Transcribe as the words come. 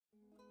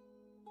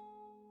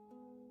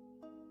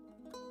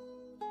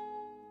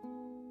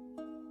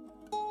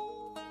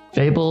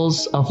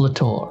Fables of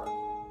Latour,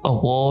 a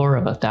War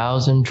of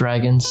 1,000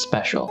 Dragons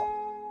special,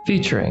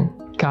 featuring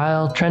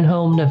Kyle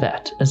Trenholm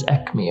Navette as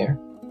Ekmir,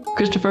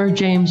 Christopher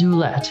James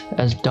Ouellette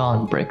as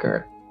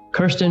Dawnbreaker,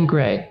 Kirsten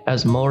Gray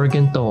as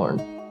Morrigan Thorne,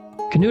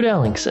 Knut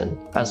Ellingson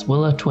as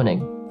Willa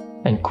Twinning,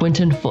 and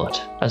Quentin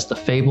Foote as the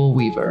Fable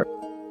Weaver.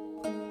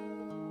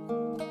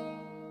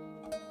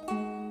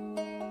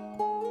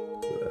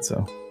 That's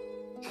how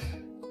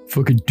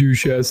fucking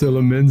douche ass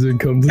Elemenza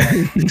comes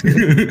in.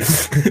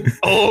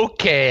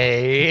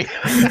 Okay.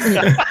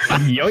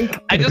 Yoink.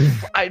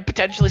 I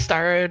potentially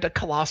started a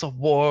colossal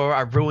war.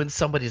 I ruined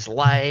somebody's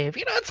life.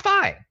 You know, it's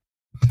fine.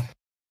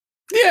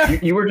 Yeah.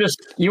 You were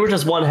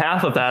just one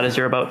half of that, as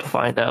you're about to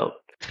find out.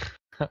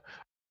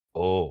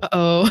 Oh.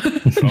 Oh.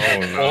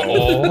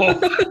 Oh.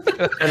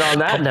 And on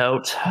that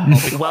note,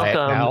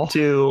 welcome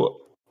to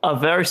a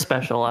very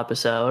special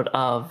episode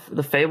of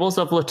The Fables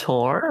of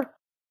Latour,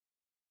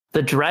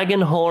 the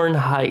Dragonhorn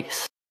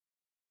Heist.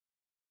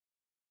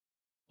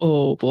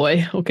 Oh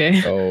boy.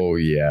 Okay. Oh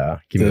yeah.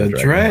 Give me The that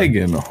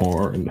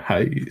Dragonhorn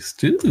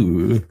Heist.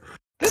 Ooh.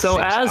 So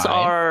as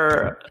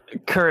our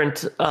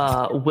current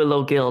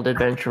Willow Guild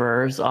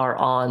adventurers are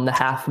on the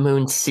Half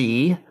Moon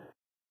Sea,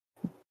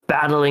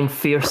 battling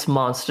fierce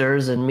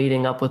monsters and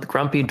meeting up with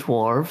grumpy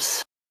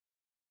dwarves,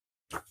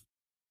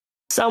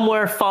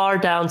 somewhere far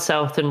down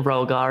south in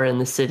Rogar, in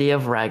the city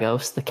of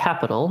Ragos, the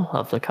capital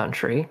of the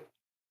country,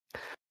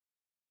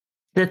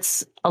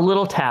 it's a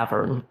little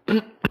tavern.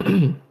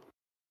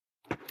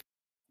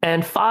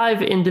 And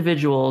 5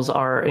 individuals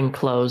are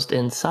enclosed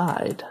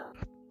inside.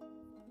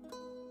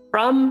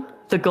 From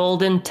the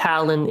Golden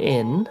Talon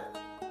Inn,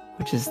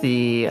 which is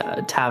the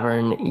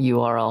tavern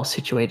you are all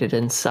situated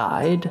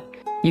inside,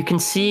 you can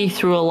see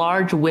through a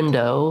large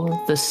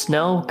window the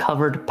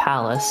snow-covered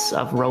palace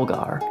of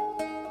Rogar.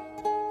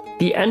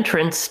 The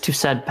entrance to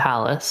said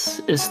palace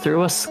is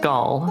through a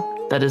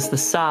skull that is the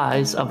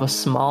size of a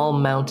small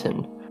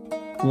mountain,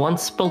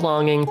 once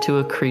belonging to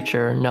a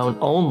creature known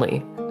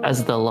only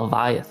as the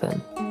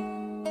Leviathan.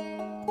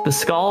 The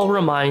skull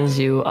reminds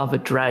you of a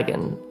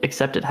dragon,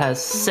 except it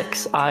has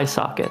 6 eye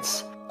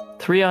sockets,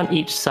 3 on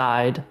each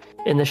side,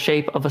 in the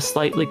shape of a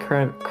slightly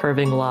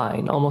curving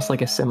line, almost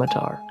like a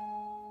scimitar.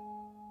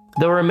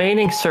 The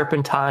remaining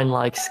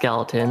serpentine-like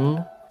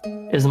skeleton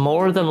is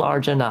more than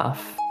large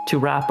enough to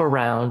wrap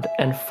around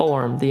and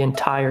form the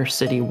entire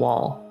city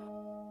wall.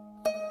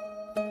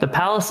 The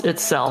palace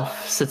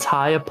itself sits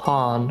high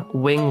upon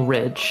Wing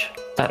Ridge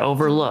that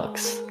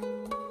overlooks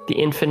the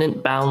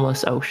infinite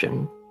boundless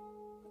ocean.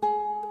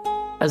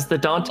 As the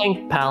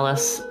daunting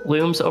palace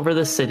looms over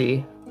the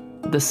city,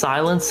 the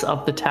silence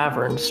of the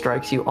tavern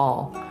strikes you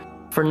all,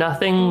 for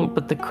nothing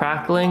but the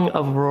crackling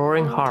of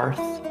roaring hearth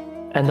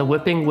and the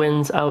whipping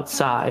winds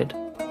outside,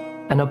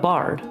 and a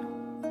bard,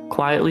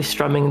 quietly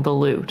strumming the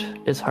lute,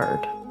 is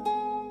heard.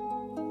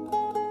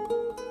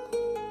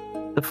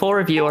 The 4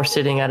 of you are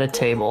sitting at a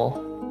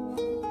table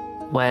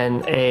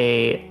when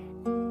a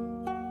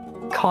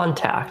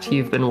contact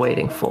you've been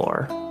waiting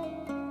for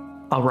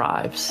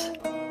arrives.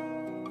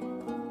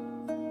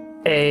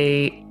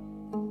 A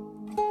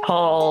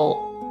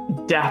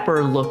tall,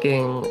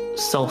 dapper-looking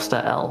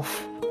Solsta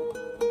elf.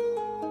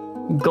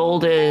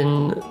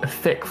 Golden,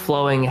 thick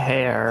flowing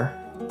hair,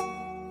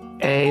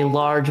 a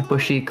large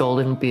bushy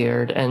golden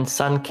beard, and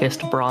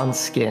sun-kissed bronze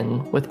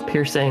skin with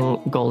piercing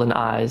golden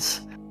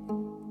eyes,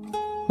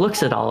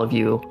 looks at all of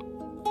you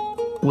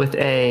with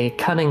a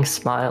cunning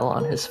smile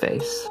on his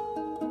face.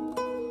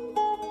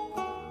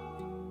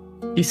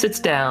 He sits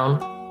down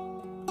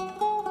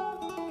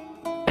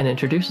and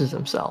introduces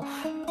himself.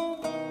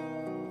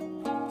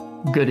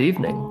 Good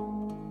evening.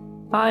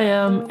 I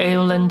am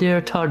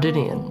Eolendir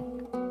Tardinian,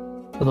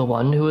 the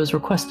one who has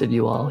requested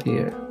you all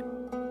here.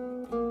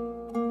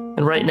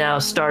 And right now,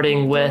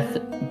 starting with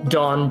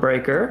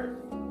Dawnbreaker,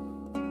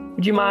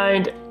 would you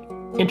mind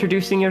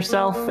introducing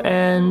yourself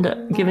and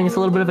giving us a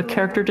little bit of a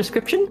character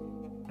description?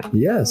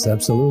 Yes,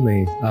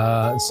 absolutely.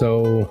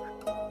 So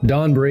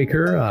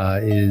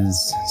Dawnbreaker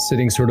is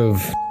sitting sort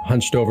of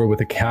hunched over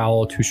with a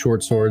cowl, 2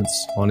 short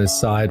swords on his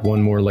side,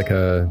 one more like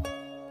a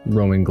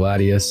Roman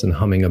gladius and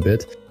humming a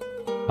bit.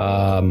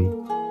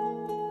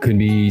 Could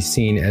be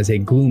seen as a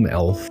gloom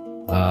elf,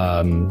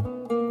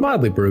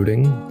 mildly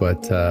brooding,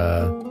 but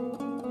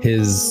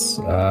his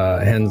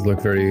hands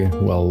look very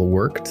well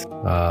worked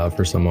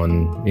for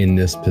someone in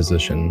this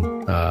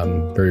position,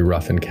 very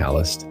rough and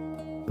calloused.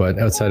 But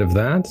outside of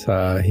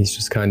that, he's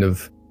just kind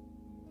of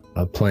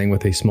playing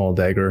with a small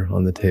dagger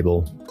on the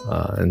table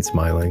and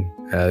smiling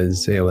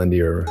as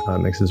Eolendir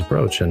makes his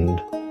approach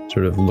and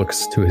sort of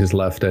looks to his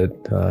left at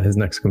his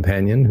next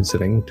companion who's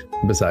sitting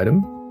beside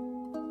him.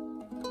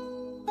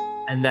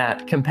 And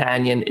that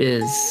companion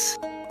is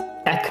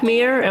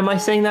Ekmir. Am I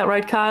saying that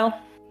right, Kyle?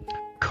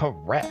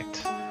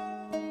 Correct.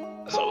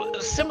 So,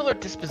 similar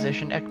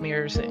disposition,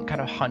 Ekmir's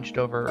kind of hunched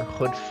over,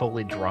 hood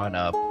fully drawn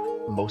up,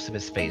 most of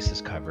his face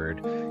is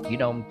covered. You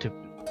know him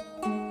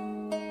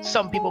to...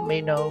 Some people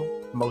may know,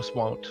 most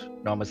won't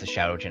know him as the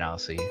Shadow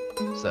Genasi.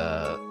 He's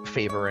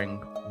favoring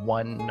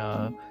one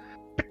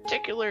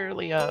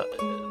particularly,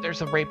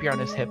 there's a rapier on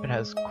his hip and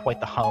has quite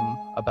the hum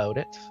about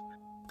it.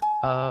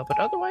 But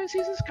otherwise,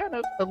 he's just kind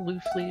of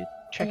aloofly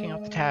checking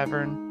out the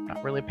tavern,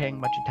 not really paying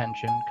much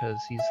attention, because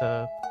he's,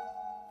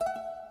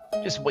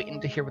 just waiting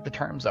to hear what the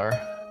terms are.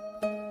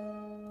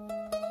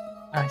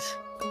 Nice.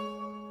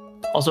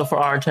 Also, for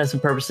our intents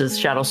and purposes,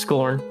 Shadow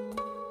Scorn.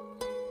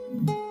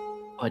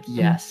 But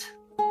yes.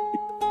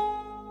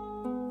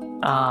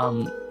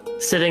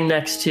 Sitting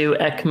next to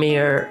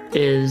Ekmir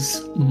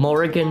is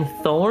Morrigan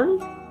Thorn.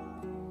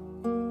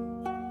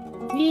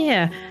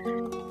 Yeah.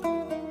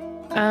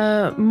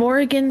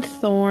 Morrigan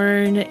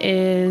Thorn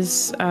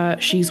is,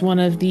 she's one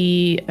of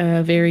the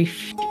very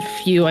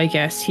few, I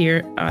guess,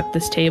 here at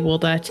this table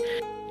that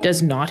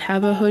does not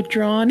have a hood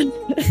drawn.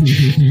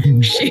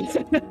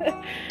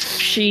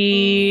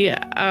 She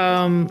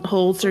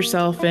holds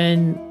herself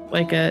in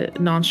like a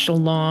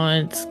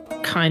nonchalant,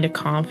 kind of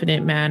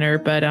confident manner,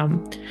 but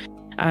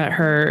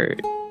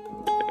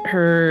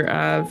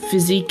her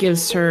physique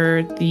gives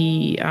her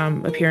the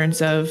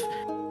appearance of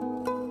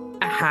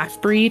a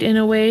half-breed in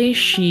a way.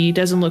 She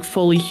doesn't look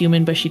fully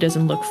human, but she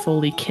doesn't look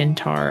fully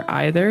Kintar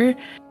either.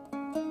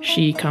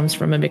 She comes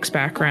from a mixed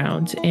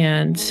background,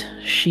 and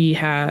she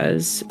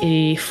has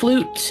a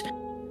flute,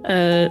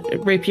 a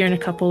rapier, and a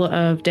couple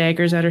of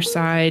daggers at her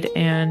side,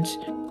 and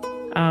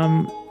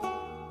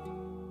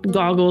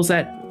goggles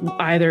that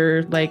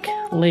either like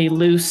lay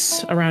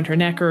loose around her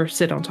neck or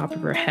sit on top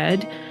of her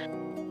head.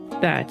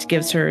 That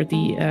gives her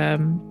the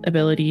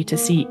ability to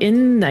see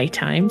in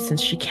nighttime,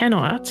 since she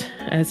cannot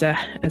as a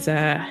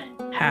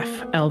half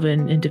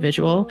elven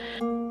individual.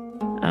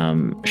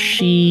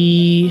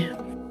 She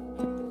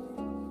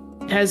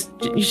has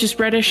just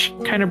reddish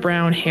kind of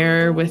brown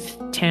hair with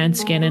tan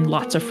skin and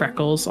lots of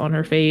freckles on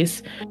her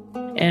face,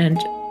 and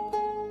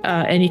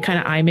any kind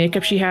of eye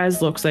makeup she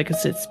has looks like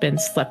it's been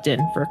slept in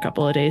for a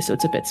couple of days, so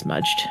it's a bit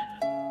smudged.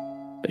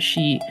 But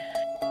she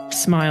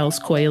smiles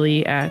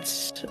coyly at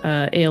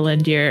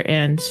Aelendir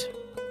and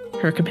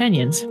her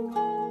companions.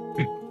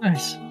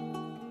 Nice.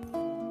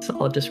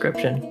 Solid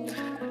description.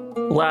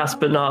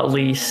 Last but not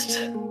least,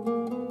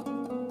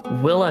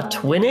 Willa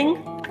Twinning?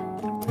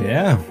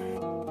 Yeah.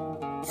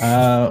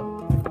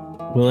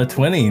 Willa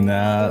Twinning.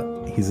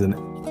 He's an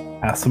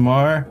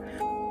Aasimar.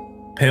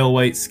 Pale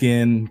white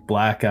skin,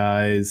 black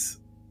eyes,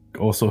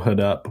 also hood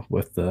up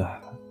with the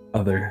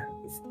other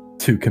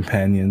two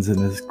companions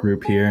in this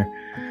group here.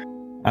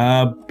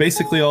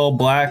 Basically all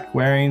black,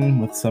 wearing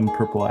with some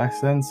purple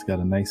accents. Got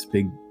a nice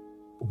big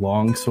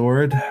long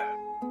sword,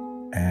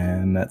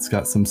 and that's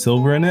got some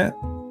silver in it.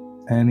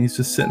 And he's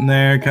just sitting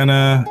there, kind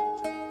of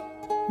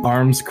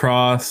arms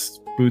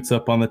crossed, boots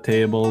up on the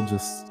table,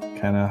 just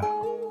kind of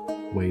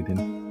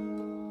waiting.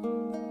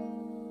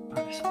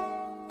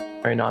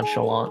 Very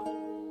nonchalant.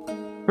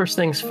 First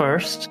things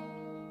first.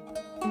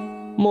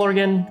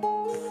 Morgan.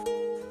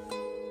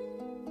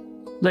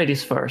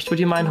 Ladies first. Would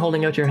you mind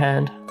holding out your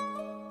hand?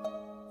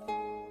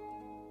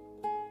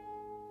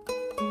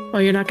 Oh,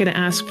 you're not going to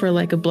ask for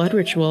like a blood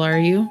ritual, are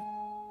you?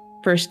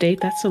 First date?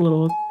 That's a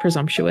little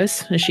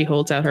presumptuous. As she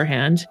holds out her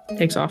hand,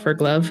 takes off her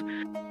glove.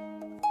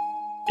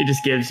 He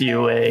just gives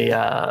you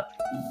a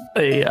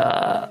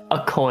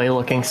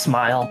coy-looking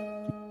smile,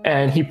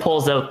 and he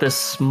pulls out this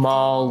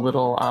small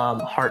little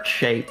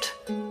heart-shaped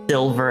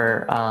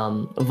silver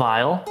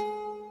vial,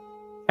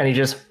 and he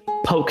just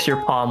pokes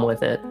your palm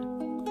with it,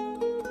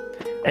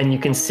 and you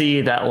can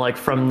see that, like,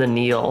 from the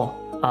needle,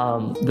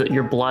 that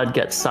your blood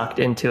gets sucked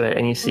into it,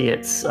 and you see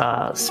it's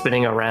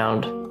spinning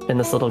around in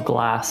this little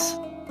glass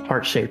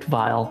heart-shaped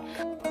vial.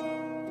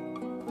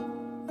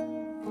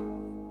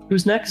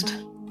 Who's next?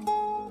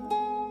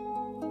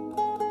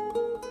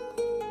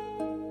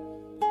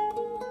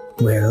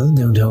 Well,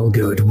 don't all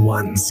go at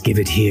once. Give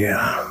it here.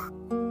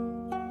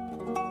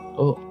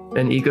 Oh,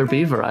 an eager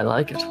beaver. I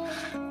like it.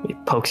 He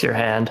pokes your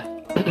hand.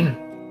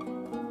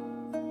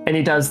 And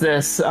he does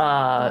this to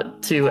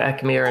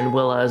Ekmir and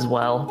Willa as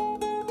well.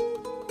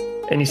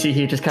 And you see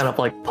he just kind of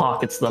like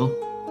pockets them.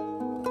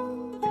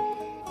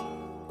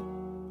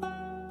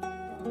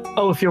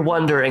 Oh, if you're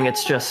wondering,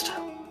 it's just,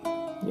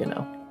 you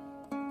know,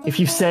 if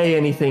you say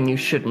anything you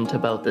shouldn't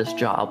about this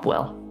job,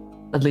 well,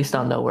 at least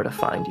I'll know where to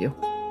find you.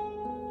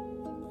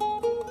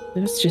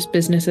 It's just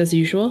business as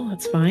usual.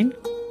 That's fine.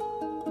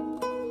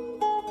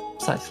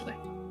 Precisely.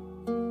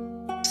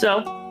 So,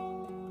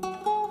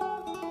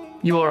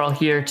 you are all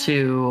here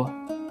to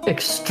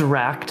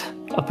extract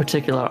a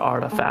particular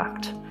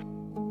artifact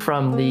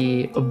from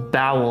the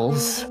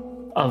bowels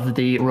of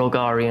the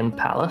Rogarian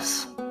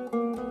Palace.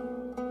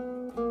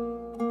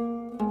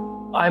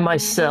 I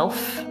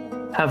myself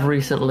have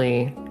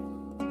recently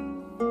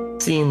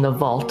seen the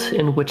vault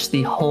in which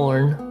the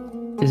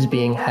horn is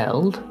being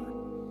held.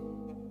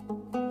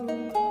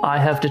 I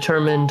have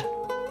determined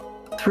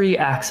 3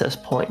 access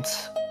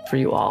points for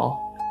you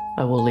all.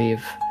 I will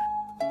leave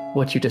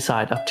what you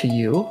decide up to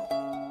you.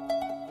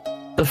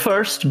 The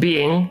first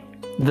being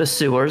the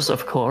sewers,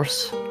 of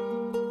course.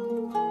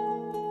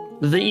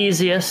 The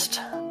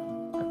easiest,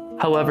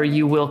 however,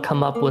 you will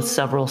come up with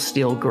several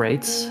steel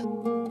grates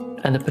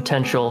and the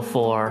potential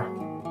for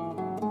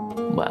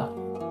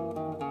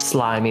well,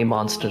 slimy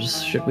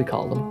monsters, should we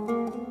call them.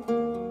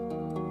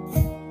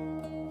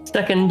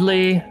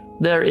 Secondly,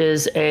 there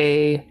is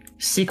a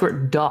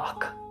secret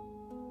dock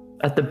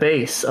at the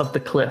base of the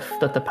cliff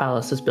that the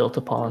palace is built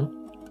upon.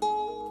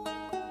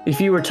 If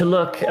you were to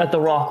look at the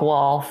rock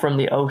wall from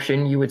the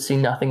ocean, you would see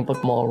nothing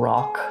but more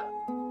rock.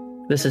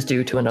 This is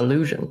due to an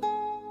illusion.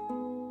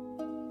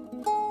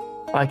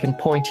 I can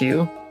point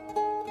you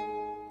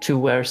to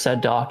where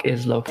said dock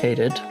is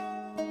located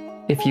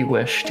if you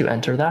wish to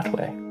enter that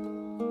way.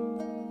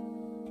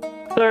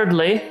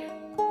 Thirdly,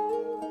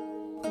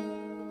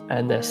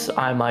 and this,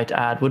 I might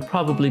add, would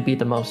probably be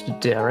the most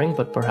daring,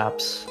 but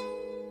perhaps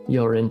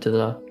you're into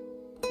the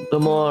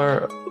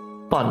more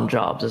fun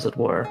jobs, as it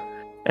were.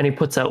 And he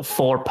puts out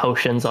 4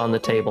 potions on the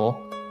table.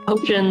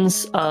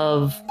 Potions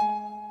of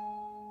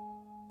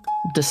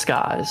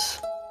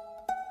disguise.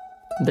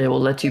 They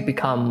will let you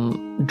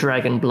become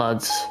dragon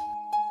bloods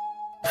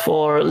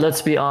for,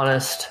 let's be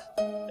honest,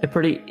 a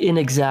pretty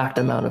inexact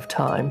amount of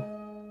time.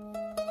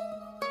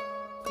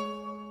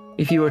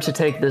 If you were to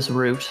take this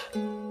route,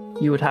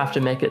 you would have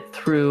to make it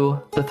through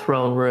the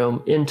throne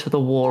room, into the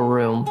war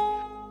room,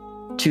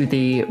 to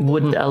the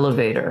wooden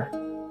elevator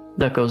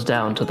that goes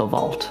down to the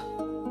vault.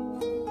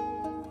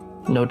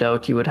 No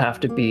doubt you would have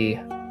to be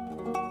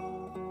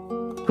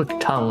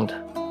quick-tongued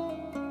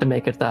to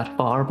make it that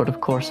far, but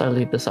of course I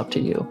leave this up to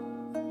you.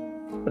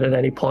 But at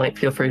any point,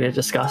 feel free to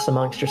discuss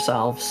amongst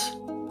yourselves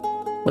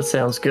what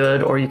sounds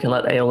good, or you can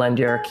let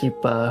Aelendir keep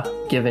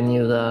giving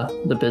you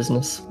the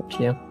business. Up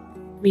to you.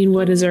 I mean,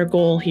 what is our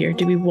goal here?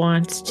 Do we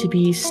want to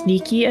be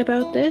sneaky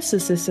about this?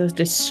 Is this a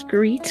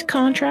discreet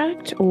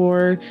contract,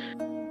 or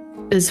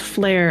is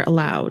flair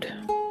allowed?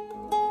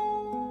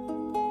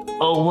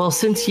 Oh, well,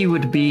 since you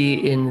would be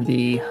in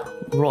the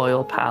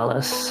royal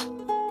palace,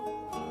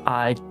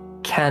 I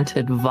can't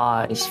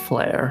advise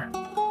flair.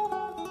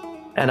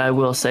 And I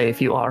will say,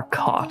 if you are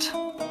caught,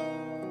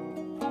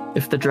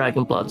 if the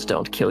dragon bloods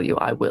don't kill you,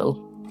 I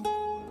will.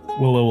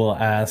 Willow will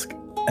ask,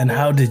 and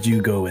how did you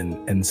go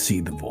in and see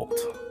the vault?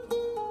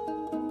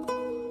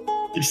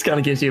 He just kind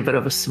of gives you a bit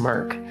of a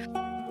smirk.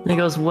 And he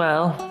goes,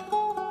 well,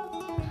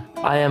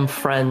 I am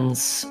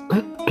friends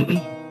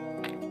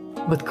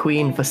with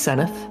Queen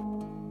Visenith.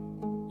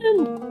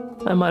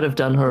 And I might have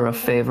done her a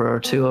favor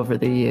or two over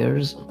the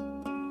years.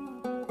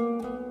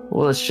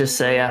 Well, let's just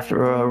say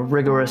after a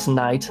rigorous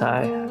night,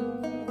 I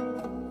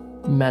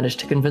managed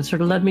to convince her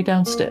to let me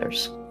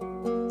downstairs.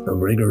 A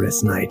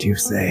rigorous night, you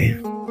say?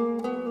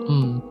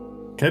 Can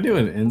I do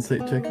an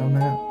insight check on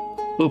that?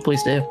 Oh,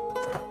 please do.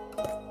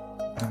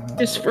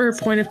 Just for a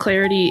point of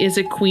clarity, is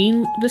it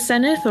Queen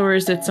Visenith or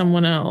is it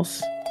someone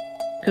else?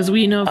 Because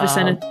we know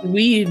Visenith,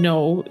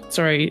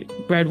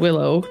 Red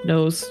Willow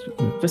knows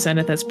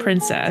Visenith as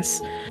princess.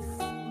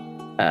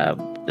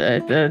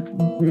 The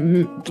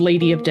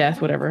Lady of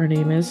Death, whatever her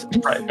name is.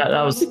 Right,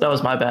 that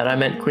was my bad. I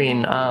meant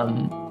Queen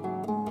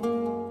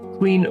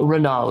Queen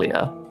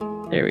Renalia.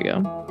 There we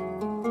go.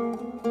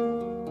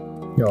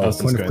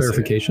 Point of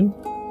clarification.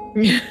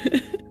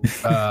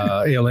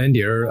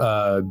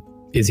 Aelendir,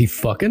 is he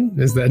fucking?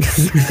 Is that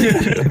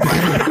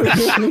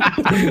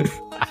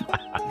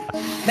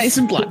nice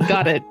and blunt?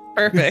 Got it.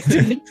 Perfect.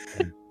 Do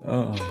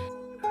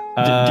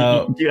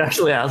you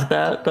actually ask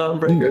that, Don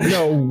Breaker?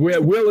 No,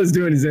 Will is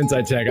doing his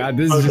inside check.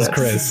 This is just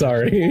Chris.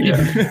 Sorry.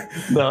 Yeah.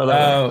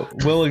 No.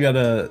 Will got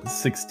a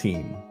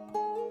 16.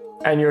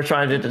 And you're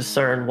trying to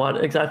discern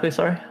what exactly?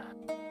 Sorry.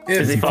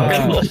 Is he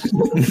fucking?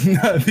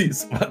 No,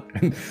 he's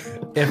fucking.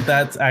 If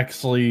that's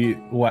actually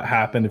what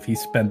happened, if he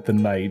spent the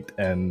night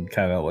and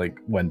kind of like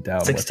went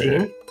down 16?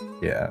 With it.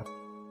 Yeah.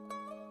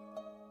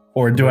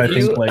 Or do I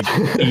think like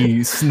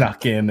he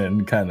snuck in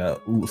and kind of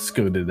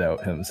scooted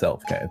out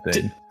himself kind of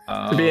thing?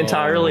 To be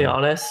entirely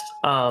honest,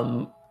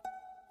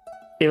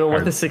 even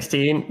with the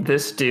 16,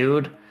 this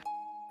dude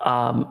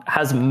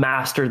has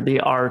mastered the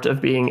art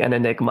of being an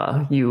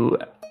enigma. You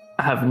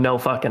have no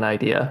fucking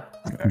idea.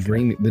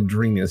 The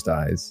dreamiest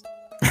eyes.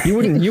 You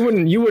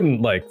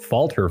wouldn't like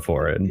fault her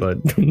for it, but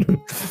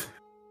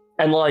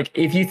and like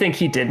if you think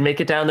he did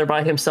make it down there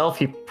by himself,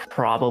 he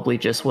probably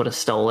just would have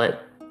stole it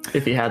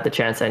if he had the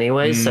chance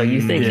anyway. So you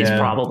think he's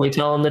probably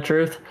telling the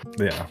truth?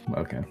 Yeah.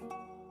 Okay.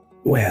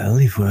 Well,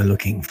 if we're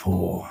looking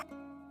for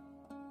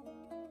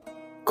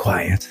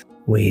quiet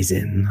ways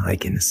in, I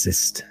can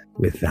assist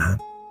with that.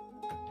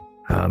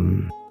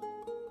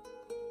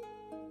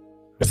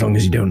 As long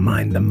as you don't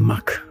mind the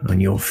muck on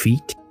your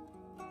feet.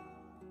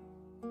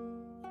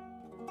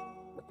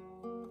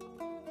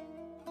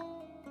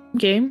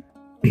 Game.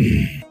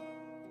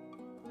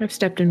 I've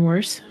stepped in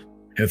worse.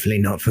 Hopefully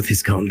not for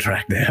this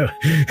contract, though.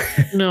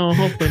 No,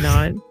 hopefully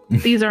not.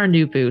 These are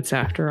new boots,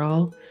 after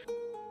all.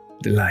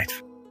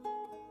 Delightful.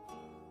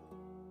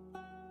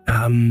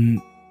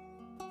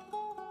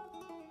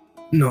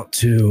 Not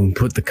to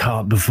put the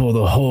cart before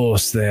the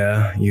horse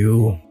there,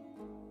 you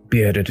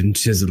bearded and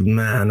chiseled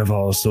man of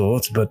all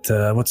sorts, but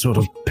what sort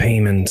of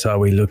payment are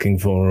we looking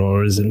for,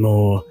 or is it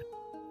more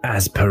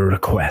as per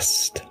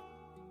request?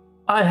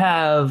 I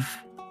have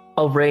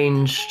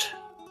arranged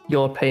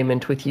your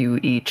payment with you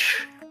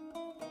each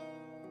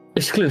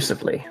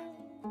Exclusively.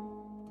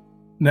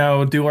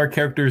 Now, do our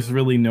characters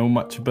really know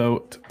much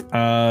about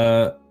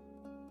the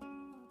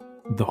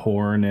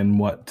horn and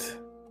what?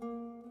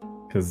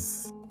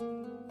 Because,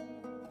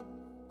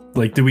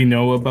 like, do we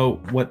know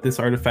about what this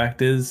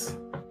artifact is?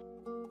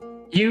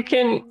 You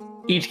can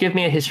each give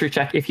me a history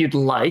check if you'd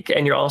like,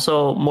 and you're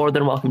also more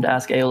than welcome to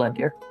ask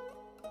Aolendir.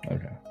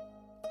 Okay.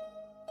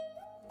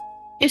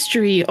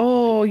 History.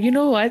 Oh, you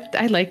know what?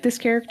 I like this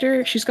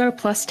character. She's got a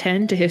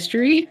 +10 to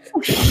history.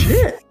 Oh,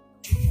 shit.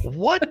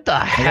 What the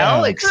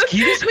hell?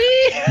 Excuse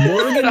me?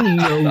 Morgan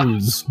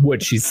knows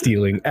what she's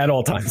stealing at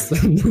all times.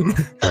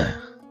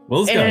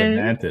 Will's got an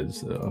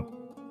advantage, though.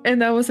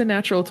 And that was a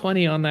natural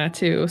 20 on that,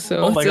 too. So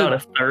Oh my god, a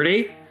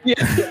 30?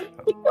 Yeah.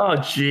 Oh,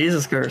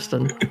 Jesus,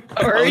 Kirsten.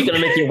 I Sorry. was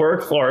going to make you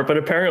work for it, but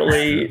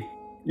apparently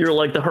you're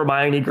like the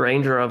Hermione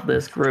Granger of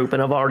this group,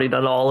 and I've already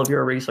done all of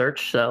your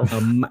research, so...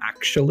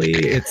 Actually,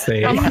 it's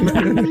a...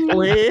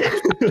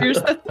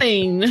 Here's the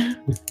thing.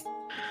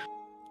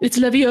 It's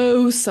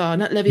Leviosa,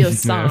 not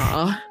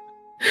Leviosa.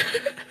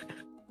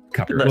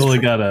 Willie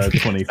got a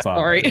 25.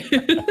 Sorry.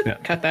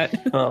 Cut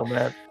that. Oh,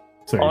 man.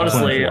 Sorry,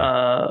 Honestly,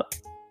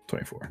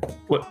 24.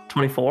 What,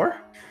 24?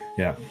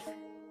 Yeah.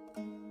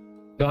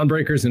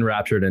 Dawnbreaker's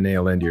enraptured in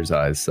Aelendir's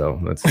eyes, so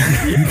that's...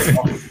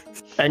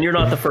 And you're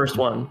not the first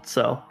one,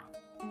 so...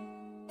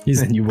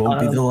 And you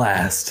won't be the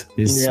last.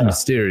 He's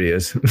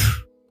mysterious.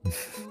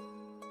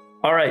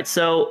 All right,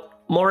 so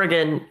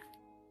Morgan,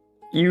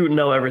 you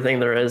know everything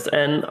there is,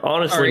 and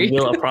honestly,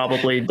 Willa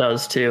probably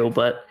does too,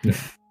 but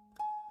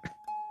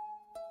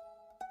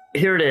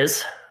here it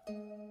is.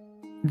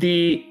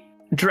 The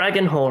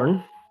dragon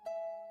horn,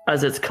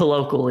 as it's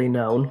colloquially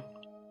known,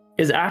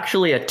 is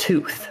actually a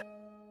tooth.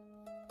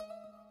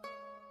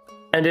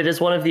 And it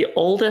is one of the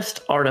oldest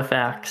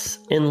artifacts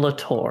in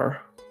Lator.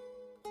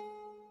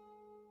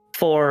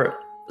 For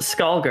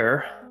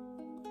Skalgar,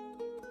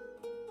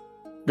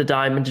 the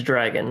diamond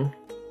dragon,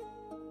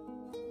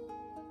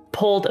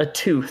 pulled a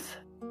tooth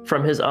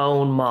from his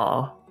own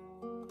maw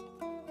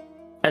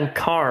and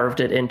carved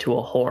it into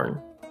a horn.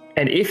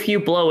 And if you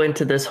blow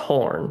into this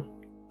horn,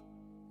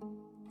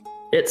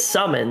 it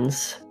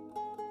summons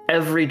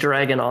every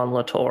dragon on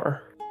Lator,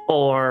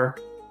 or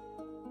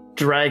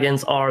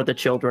dragons are the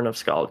children of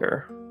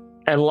Skalgar.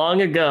 And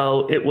long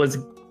ago, it was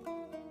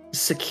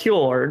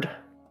secured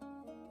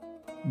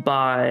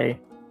by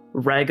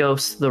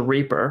Ragos the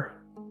Reaper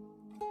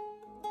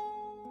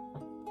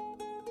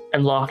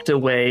and locked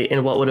away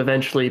in what would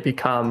eventually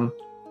become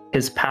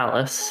his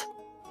palace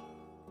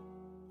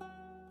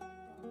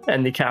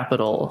and the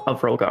capital of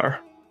Rogar.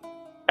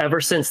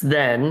 Ever since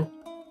then,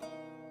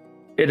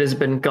 it has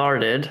been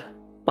guarded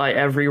by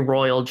every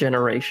royal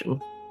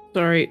generation.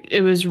 Sorry,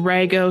 it was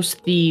Ragos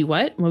the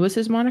what? What was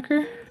his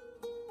moniker?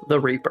 The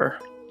Reaper.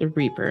 The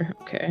Reaper,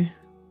 okay.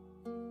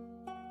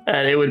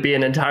 And it would be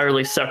an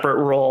entirely separate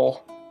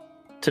role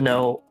to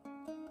know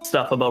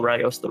stuff about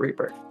Ragos the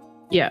Reaper.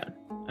 Yeah,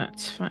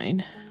 that's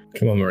fine.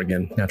 Come on,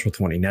 Morgan. Natural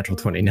 20, natural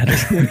 20,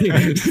 natural 20.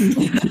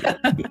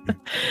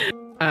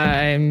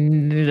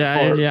 I'm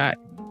not.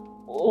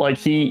 Like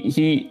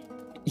he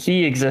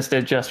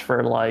existed just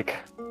for, like,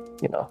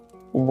 you know,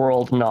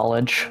 world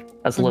knowledge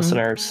as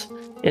listeners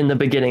in the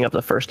beginning of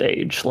the First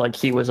Age. Like,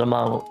 he was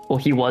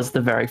he was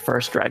the very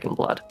first Dragon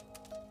Blood.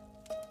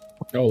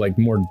 Oh, like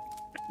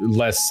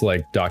less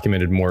like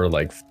documented, more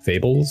like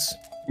fables?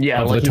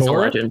 Yeah, of like he's a Lator?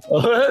 legend.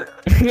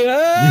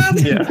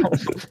 Yeah.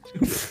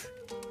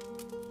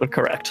 But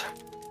correct.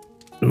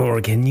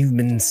 Morgan, you've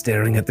been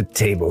staring at the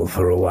table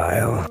for a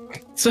while.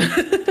 So,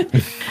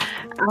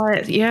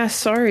 yeah,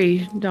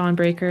 sorry,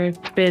 Dawnbreaker.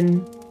 I've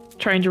been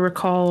trying to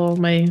recall all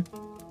my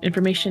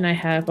information I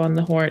have on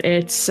the horn.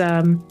 It's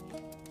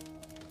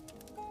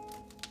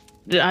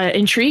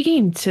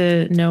intriguing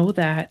to know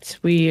that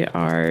we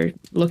are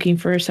looking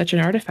for such an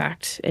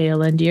artifact,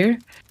 Aelendir.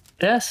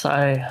 Yes,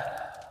 I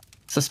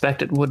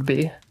suspect it would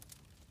be.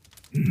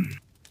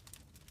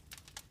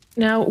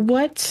 Now,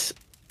 what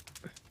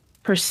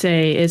per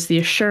se is the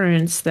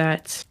assurance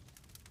that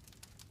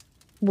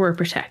we're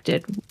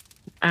protected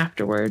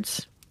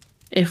afterwards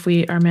if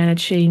we are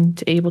managing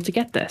to able to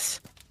get this?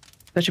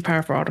 Such a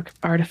powerful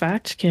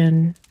artifact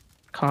can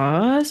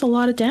cause a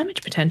lot of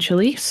damage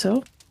potentially,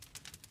 so...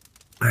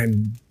 I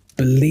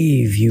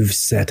believe you've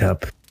set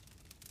up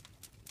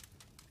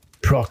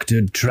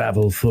proctored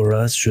travel for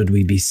us should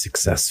we be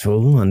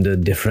successful under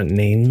different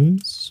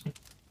names.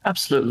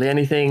 Absolutely.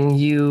 Anything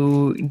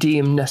you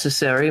deem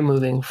necessary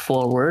moving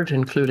forward,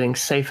 including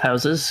safe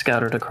houses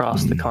scattered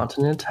across the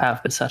continent,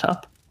 have been set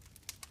up.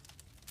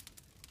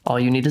 All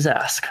you need is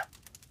ask.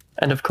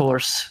 And of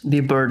course,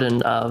 the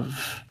burden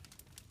of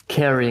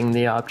carrying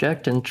the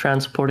object and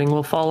transporting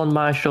will fall on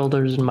my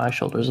shoulders and my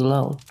shoulders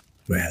alone.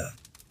 Well,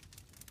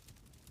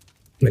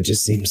 it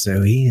just seems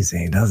so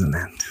easy, doesn't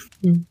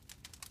it?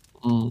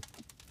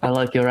 I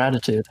like your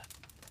attitude.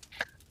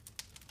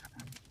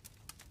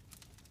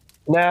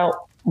 Now,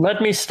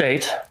 let me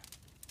state,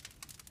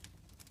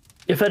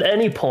 if at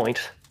any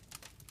point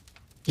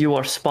you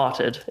are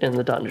spotted in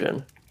the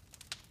dungeon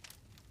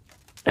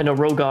and a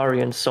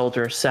Rogarian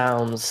soldier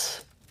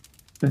sounds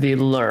the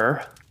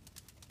lure.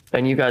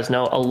 And you guys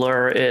know a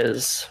lure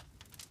is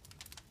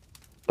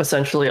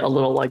essentially a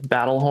little like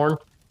battle horn.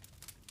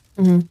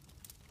 Mhm.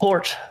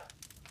 Port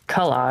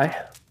Kalai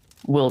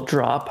will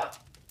drop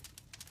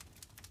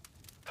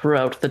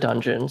throughout the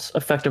dungeons,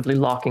 effectively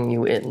locking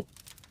you in.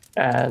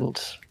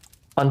 And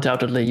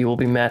undoubtedly you will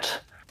be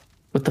met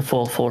with the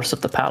full force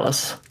of the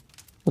palace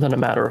within a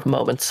matter of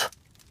moments.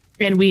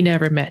 And we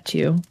never met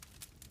you.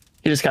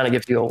 He just kind of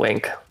gives you a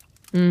wink.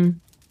 Mm.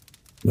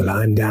 Well,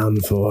 I'm down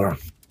for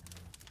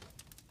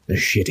the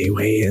shitty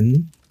way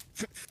in.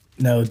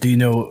 Now, do you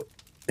know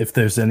if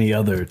there's any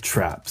other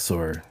traps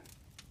or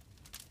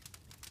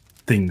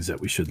things that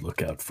we should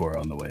look out for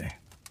on the way?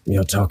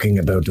 You're talking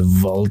about the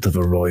vault of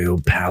a royal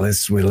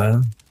palace,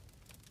 Willa?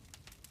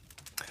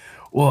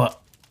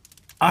 Well,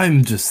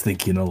 I'm just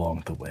thinking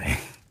along the way.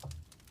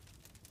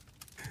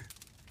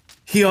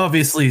 He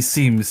obviously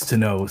seems to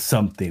know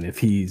something if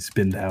he's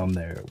been down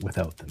there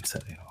without them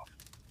setting off.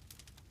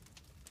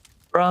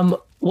 From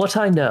what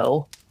I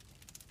know,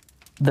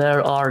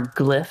 there are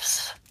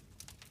glyphs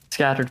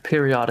scattered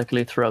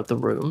periodically throughout the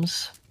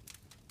rooms.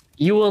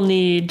 You will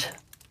need...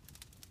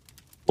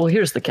 Well,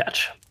 here's the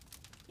catch.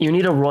 You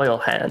need a royal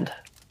hand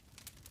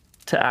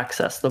to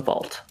access the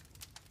vault.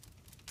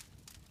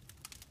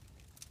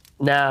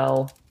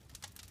 Now,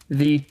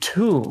 the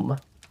tomb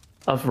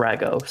of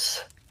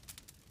Ragos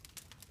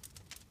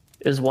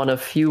is one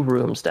of few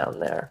rooms down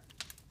there.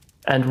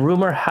 And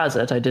rumor has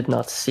it, I did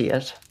not see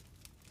it,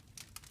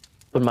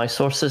 but my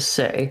sources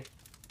say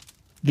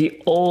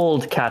the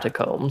old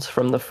catacombs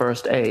from the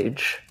First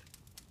Age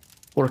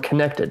were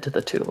connected to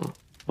the tomb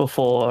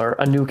before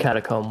a new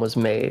catacomb was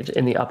made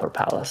in the upper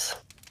palace.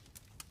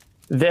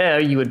 There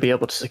you would be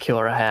able to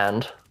secure a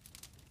hand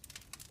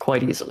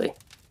quite easily.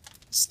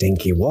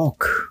 Stinky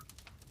walk.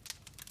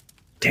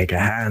 Take a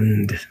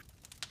hand,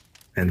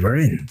 and we're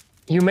in.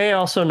 You may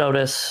also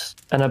notice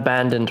an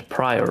abandoned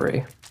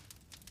priory,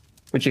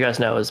 which you guys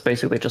know is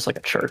basically just like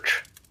a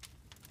church.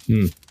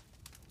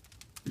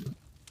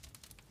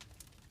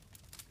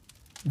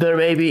 There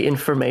may be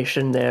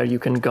information there you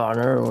can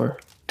garner, or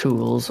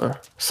tools, or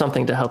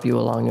something to help you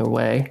along your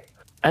way.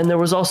 And there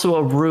was also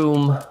a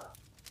room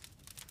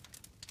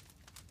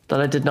that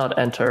I did not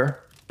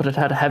enter, but it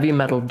had heavy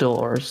metal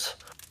doors.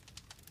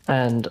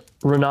 And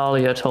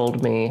Renalia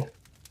told me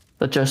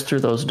that just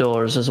through those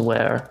doors is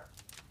where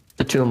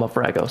the tomb of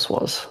Ragos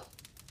was.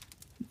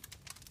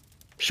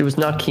 She was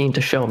not keen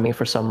to show me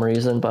for some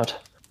reason, but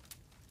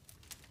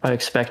I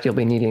expect you'll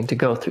be needing to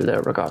go through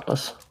there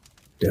regardless.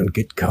 Don't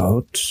get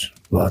caught.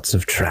 Lots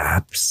of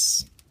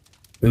traps.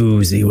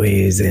 Oozy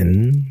ways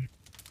in.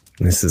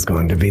 This is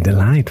going to be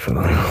delightful.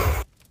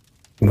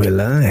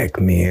 Willa,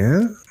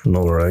 Ekmir,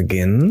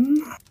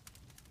 Morrigan.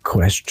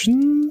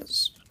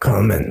 Questions?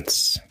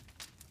 Comments?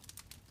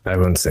 I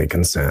won't say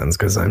concerns,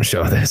 because I'm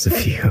sure there's a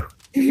few.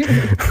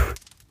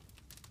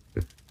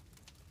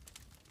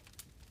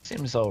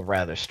 Seems all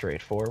rather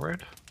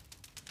straightforward.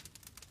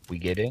 We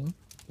get in,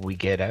 we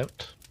get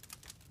out.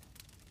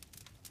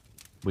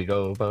 We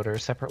go about our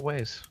separate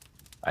ways.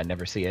 I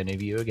never see any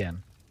of you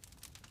again.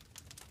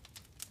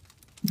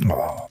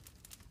 Oh.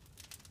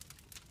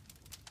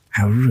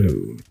 How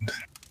rude.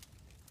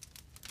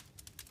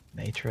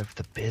 Nature of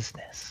the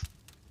business.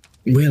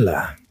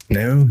 Willa.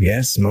 No,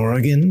 yes,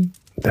 Morrigan.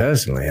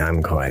 Personally,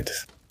 I'm quite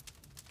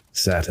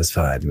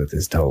satisfied with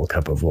this tall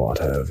cup of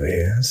water over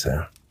here,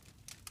 so...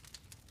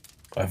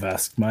 I've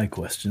asked my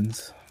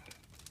questions.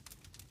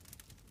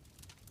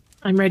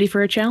 I'm ready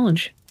for a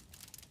challenge.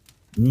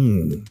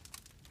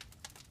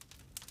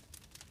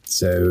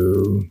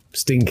 So,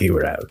 Stinky,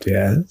 we're out,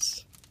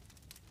 yes?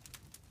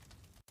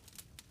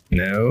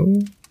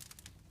 No?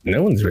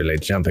 No one's really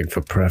jumping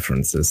for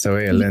preferences, so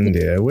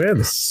Elendia, where are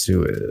the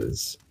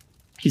sewers?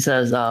 He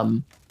says,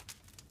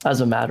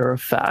 as a matter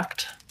of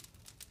fact,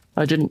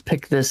 I didn't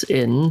pick this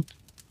in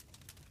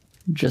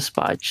just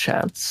by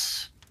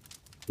chance.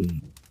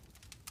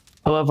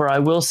 However, I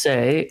will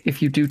say,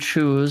 if you do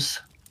choose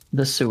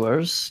the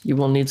sewers, you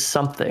will need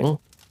something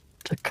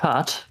to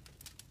cut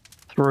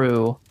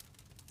through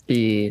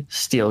the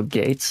steel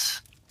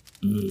gates.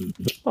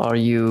 Are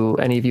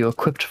any of you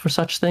equipped for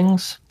such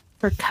things?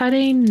 For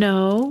cutting,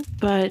 no,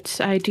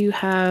 but I do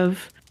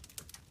have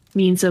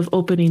means of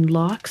opening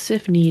locks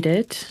if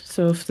needed.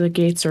 So if the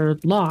gates are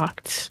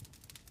locked,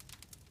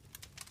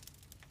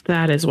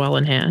 that is well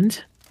in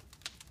hand.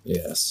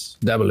 Yes,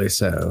 doubly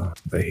so,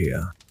 over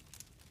here.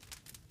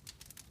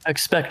 I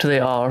expect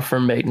they are for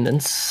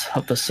maintenance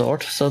of the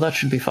sort, so that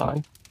should be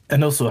fine.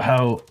 And also,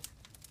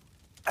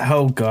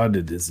 how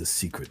guarded is a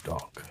secret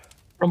dock?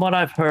 From what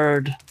I've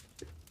heard,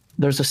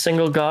 there's a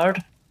single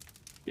guard.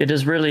 It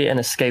is really an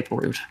escape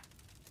route.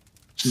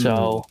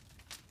 So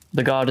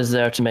the guard is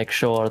there to make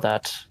sure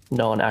that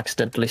no one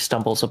accidentally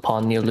stumbles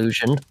upon the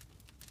illusion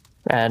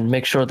and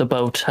make sure the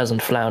boat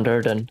hasn't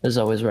floundered and is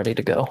always ready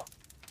to go.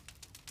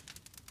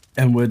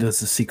 And where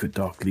does the secret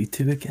dock lead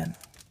to again?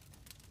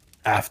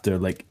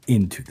 After,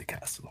 into the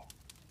castle.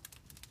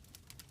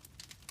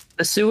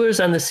 The sewers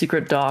and the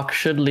secret dock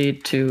should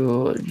lead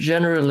to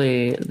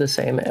generally the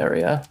same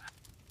area.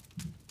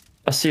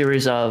 a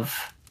series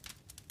of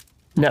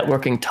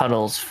networking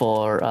tunnels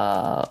for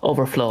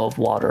overflow of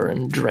water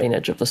and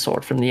drainage of the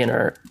sort from the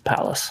inner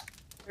palace.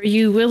 Are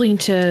you willing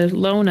to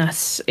loan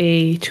us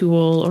a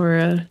tool or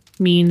a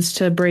means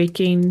to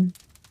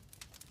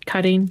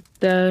cutting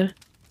the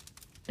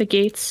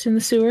gates in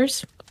the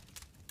sewers?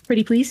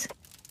 Pretty please.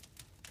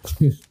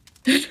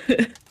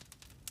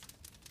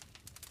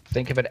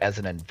 Think of it as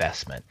an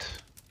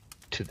investment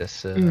to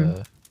this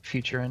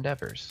future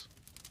endeavors.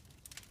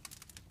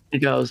 He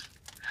goes,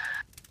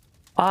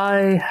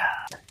 I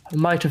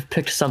might have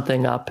picked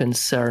something up in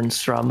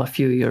Cerenstrom a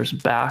few years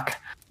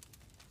back.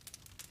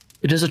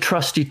 It is a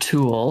trusty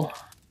tool.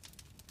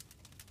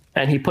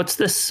 And he puts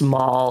this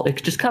small,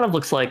 it just kind of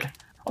looks like,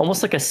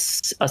 almost like a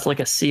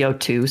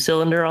CO2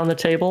 cylinder on the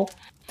table.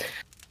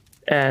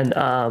 And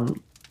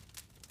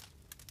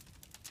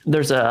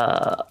there's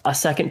a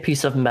second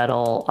piece of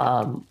metal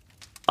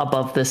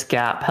above this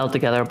gap held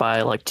together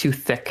by like two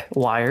thick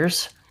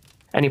wires.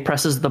 And he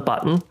presses the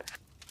button,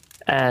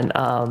 and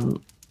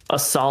a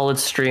solid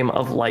stream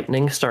of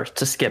lightning starts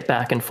to skip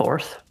back and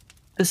forth.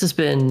 This has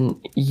been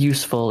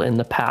useful in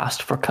the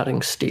past for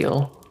cutting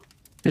steel.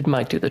 It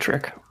might do the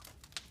trick.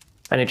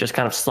 And he just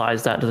kind of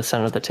slides that to the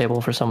center of the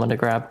table for someone to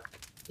grab.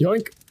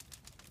 Yoink.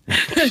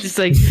 Just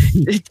like,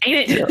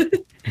 dang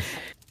it.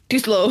 Too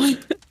slow.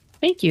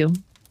 Thank you.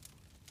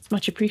 It's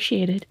much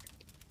appreciated.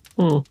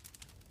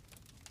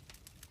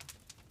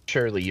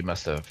 Surely you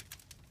must have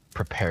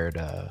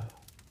prepared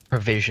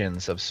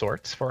provisions of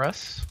sorts for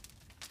us.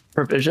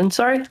 Provision,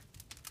 sorry?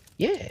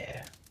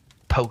 Yeah.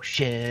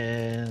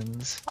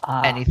 Potions.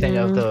 Anything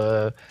of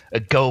a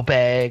go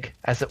bag,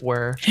 as it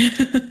were.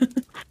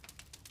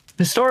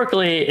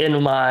 Historically,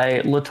 in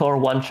my Latour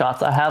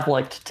one-shots, I have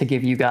liked to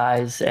give you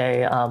guys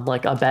a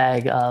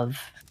bag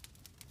of,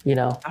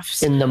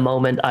 in the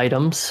moment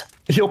items.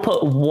 He'll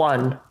put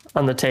one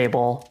on the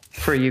table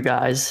for you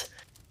guys.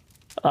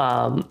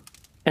 And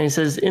he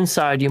says,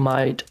 inside you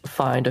might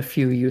find a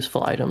few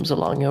useful items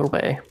along your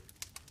way.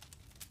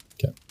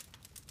 Okay.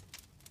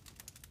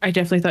 I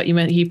definitely thought you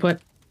meant he put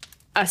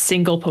a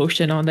single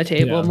potion on the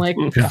table. Yeah. I'm like,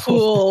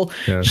 cool,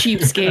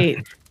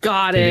 cheapskate.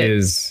 Got it.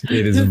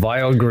 It is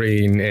vile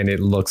green and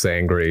it looks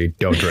angry.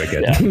 Don't drink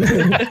it.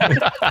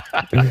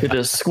 It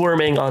is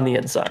squirming on the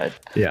inside.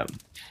 Yeah.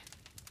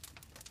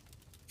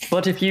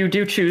 But if you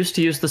do choose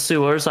to use the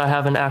sewers, I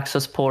have an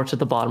access port at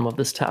the bottom of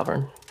this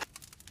tavern.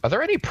 Are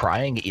there any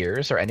prying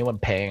ears or anyone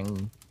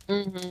paying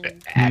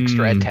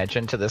extra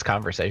attention to this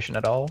conversation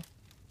at all?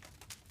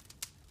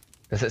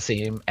 Does it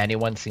seem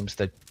anyone seems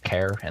to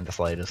care in the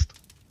slightest?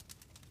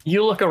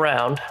 You look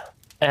around,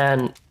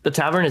 and the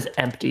tavern is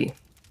empty.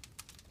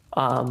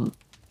 You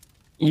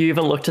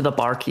even look to the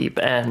barkeep,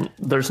 and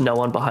there's no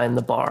one behind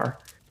the bar.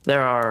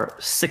 There are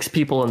 6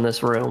 people in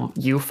this room.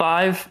 You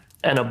 5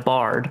 and a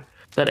bard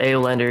that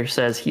Aolander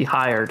says he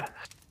hired.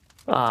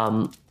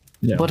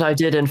 But I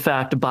did, in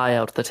fact, buy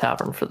out the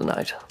tavern for the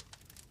night.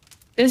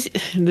 This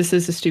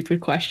is a stupid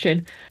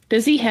question.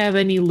 Does he have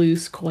any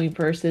loose coin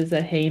purses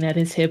that hang at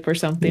his hip or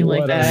something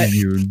like that? What are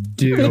you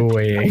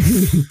doing?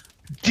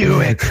 Do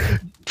it!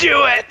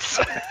 Do it!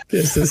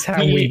 This is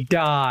how we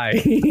die.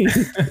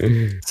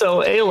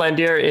 So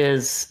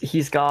Aelendir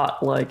he's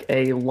got like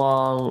a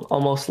long,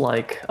 almost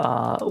like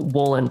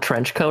woolen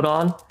trench coat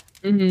on.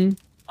 Mm-hmm.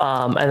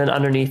 And then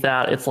underneath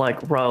that, it's like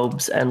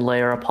robes and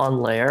layer upon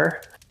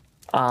layer.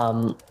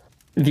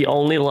 The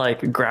only like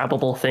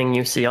grabbable thing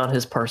you see on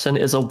his person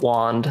is a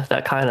wand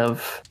that kind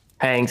of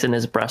hangs in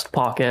his breast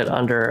pocket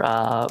under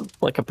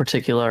like a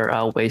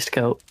particular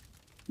waistcoat.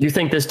 You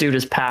think this dude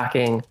is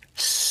packing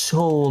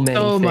so many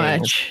things.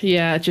 Much.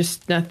 Yeah,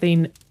 just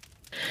nothing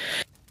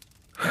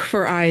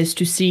for eyes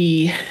to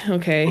see.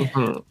 Okay.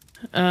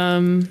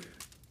 Mm-hmm.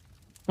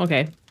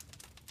 Okay.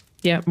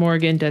 Yeah,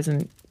 Morgan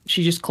doesn't,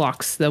 she just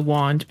clocks the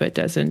wand but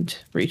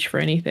doesn't reach for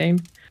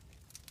anything.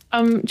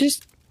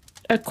 Just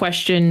a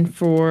question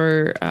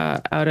for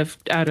out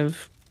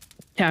of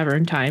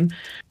tavern time.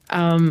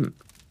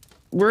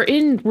 We're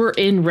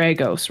in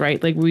Ragos,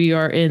 right? Like we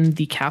are in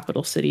the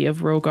capital city of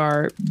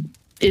Rogar.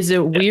 Is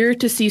it weird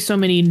to see so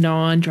many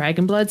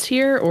non-Dragonbloods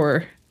here,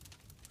 or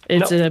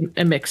it's a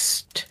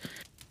mixed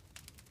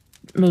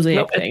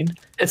mosaic thing?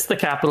 It's the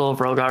capital of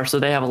Rogar, so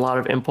they have a lot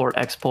of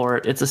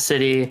import-export. It's a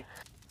city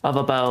of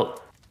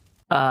about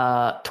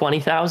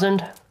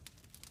 20,000,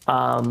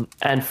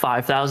 and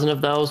 5,000 of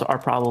those are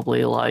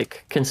probably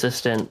like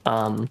consistent.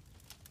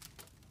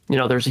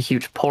 There's a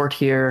huge port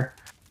here.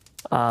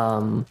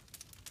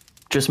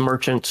 Just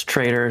merchants,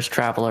 traders,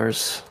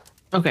 travelers.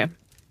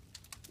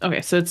 Okay,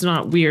 so it's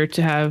not weird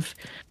to have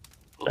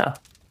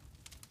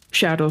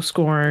Shadow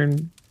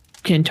Scorn,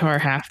 Kintar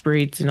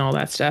half-breeds and all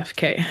that stuff.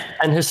 Okay.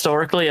 And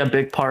historically, a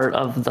big part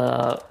of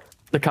the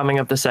coming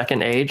of the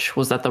Second Age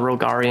was that the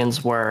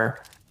Rogarians were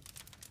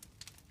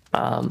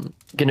going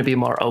to be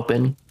more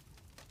open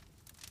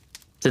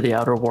to the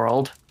outer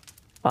world.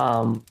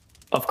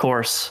 Of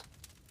course,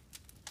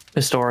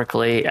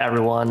 historically,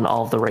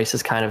 all of the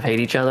races kind of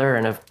hate each other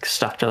and have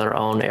stuck to their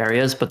own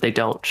areas, but they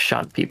don't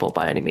shun people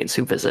by any means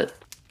who visit.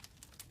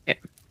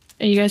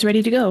 Are you guys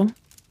ready to go?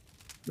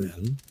 Well,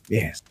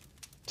 yes.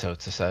 So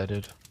it's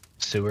decided.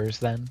 Sewers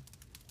then?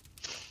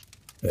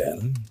 Well,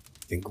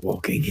 I think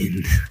walking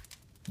in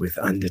with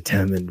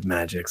undetermined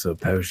magics or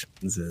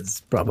potions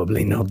is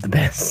probably not the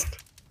best.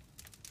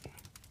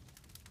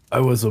 I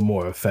was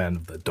more a fan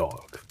of the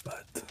dog,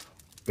 but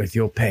With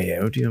your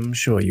payout, I'm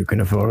sure you can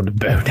afford a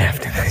boat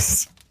after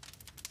this.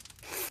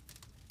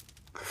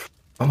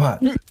 I'm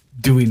not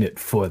doing it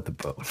for the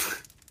boat.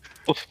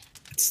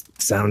 It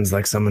sounds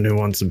like someone who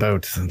wants a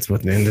boat. That's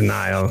what in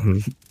denial.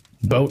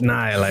 Boat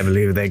Nile, I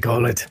believe they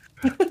call it.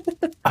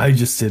 I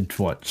just didn't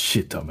want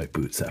shit on my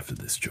boots after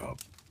this job.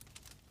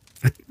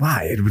 But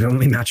why? It would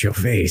only match your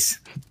face.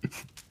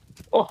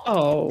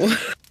 Oh.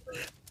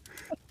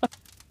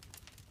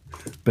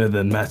 Better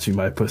than matching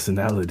my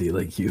personality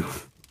like you.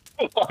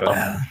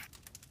 Well,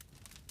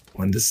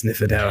 one to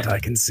sniff it out, I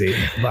can see.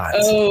 But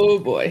Oh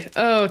boy.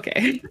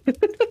 Okay.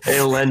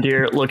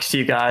 Aelendir looks to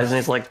you guys and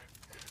he's like,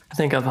 I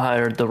think I've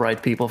hired the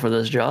right people for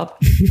this job.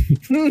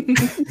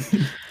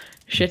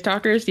 Shit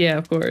talkers? Yeah,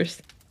 of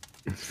course.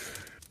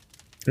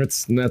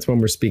 That's when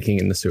we're speaking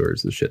in the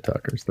sewers, the shit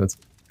talkers. That's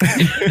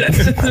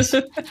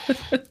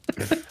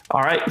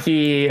All right,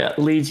 he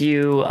leads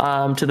you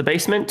to the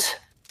basement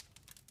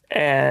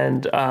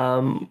and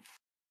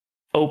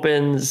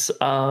opens,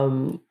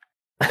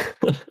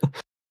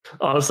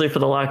 honestly, for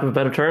the lack of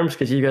better terms,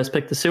 because you guys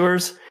picked the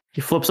sewers,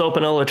 he flips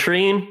open a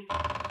latrine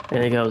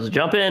and he goes,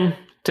 jump in,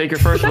 take your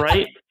first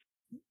right,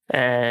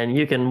 and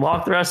you can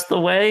walk the rest of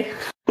the way.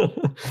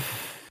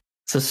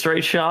 It's a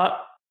straight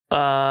shot.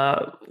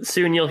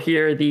 Soon you'll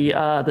hear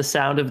the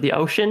sound of the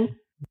ocean.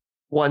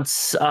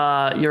 Once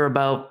you're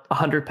about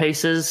 100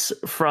 paces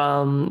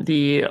from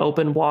the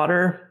open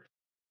water,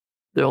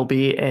 there'll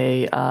be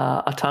a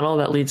tunnel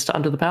that leads to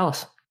under the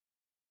palace.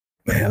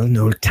 well,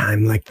 no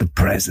time like the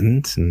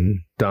present.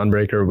 And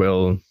Dawnbreaker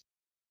will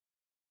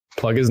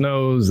plug his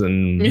nose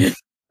and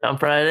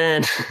Jump right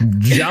in.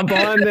 jump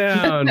on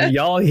down.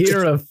 Y'all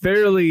hear a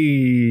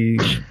fairly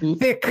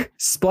thick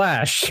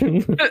splash. Ew.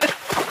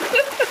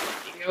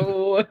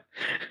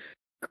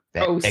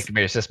 Gross.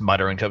 Ekmir's just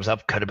muttering to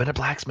himself, could have been a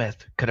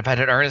blacksmith. Could have had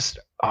an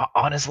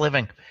honest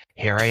living.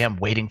 Here I am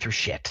wading through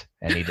shit.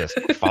 And he just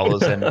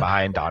follows in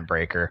behind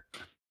Dawnbreaker.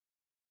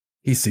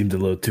 He seemed a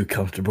little too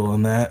comfortable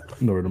in that.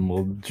 Nordum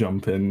will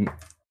jump in.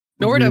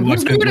 Nordum,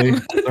 who's reluctantly.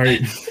 Nordum? Sorry.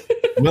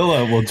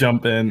 Willa will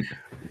jump in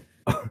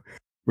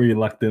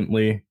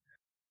reluctantly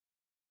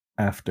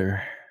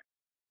after.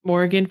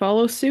 Morgan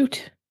follows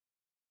suit.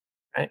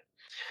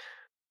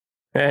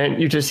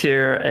 And you just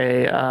hear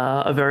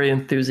a very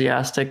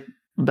enthusiastic,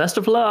 best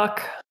of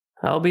luck.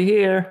 I'll be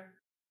here.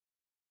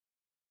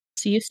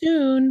 See you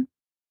soon.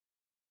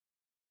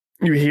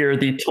 You hear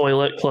the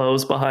toilet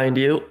close behind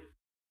you.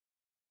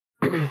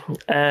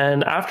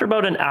 And after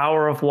about an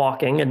hour of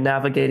walking and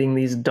navigating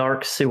these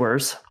dark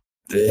sewers,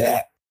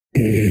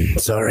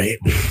 sorry.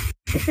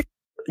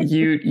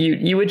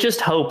 you would just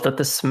hope that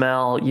the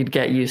smell, you'd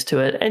get used to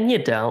it, and you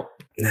don't.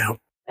 No.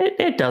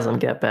 It doesn't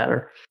get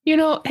better. You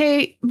know,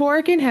 hey,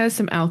 Morgan has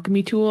some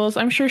alchemy tools.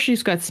 I'm sure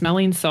she's got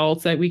smelling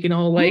salts that we can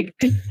all like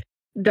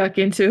duck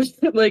into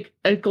like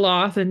a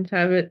cloth and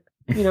have it,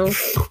 you know.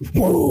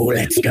 Whoa,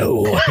 let's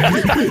go.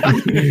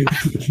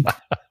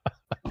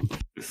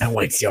 That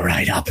wakes you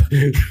right up.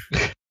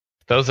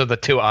 Those are the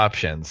two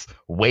options.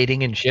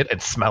 Wading in shit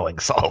and smelling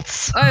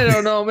salts. I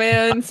don't know,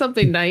 man.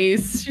 Something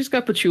nice. She's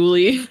got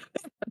patchouli.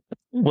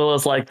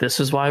 Willa's like, this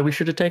is why we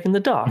should have taken the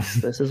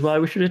docks. This is why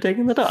we should have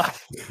taken the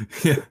docks.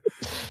 Yeah.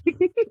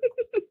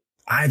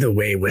 Either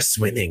way, we're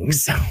swimming,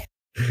 so.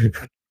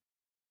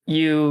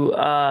 You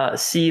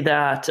see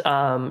that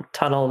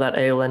tunnel that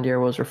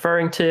Aelendir was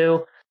referring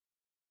to,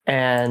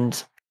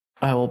 and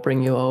I will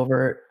bring you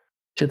over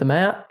to the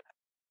map.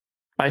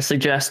 I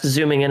suggest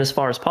zooming in as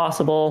far as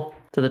possible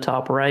to the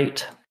top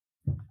right.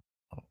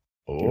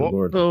 Oh,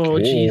 Lord. Oh,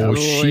 jeez,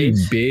 she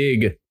Lord.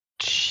 big.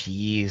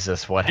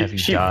 Jesus, what have you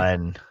She-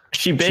 done?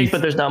 She big,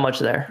 but there's not much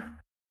there.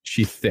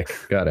 She thick.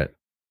 Got it.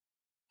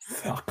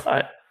 Fuck.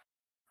 I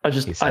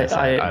just He says,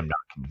 I'm not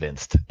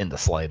convinced in the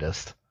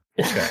slightest.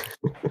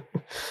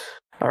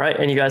 All right,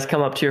 and you guys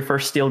come up to your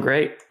first steel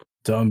grate.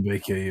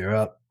 Dawnbreaker, you're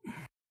up.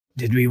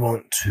 Did we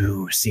want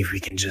to see if we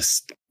can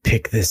just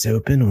pick this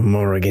open? Or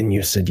Morrigan,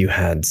 you said you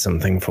had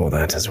something for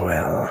that as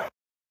well.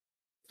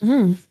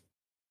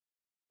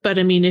 But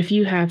I mean, if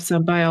you have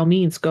some, by all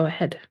means, go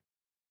ahead.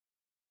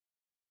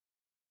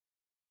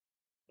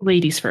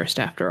 Ladies first,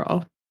 after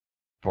all.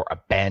 For a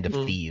band of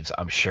Mm. thieves,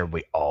 I'm sure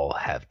we all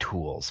have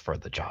tools for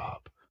the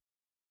job.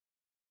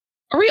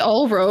 Are we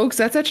all rogues?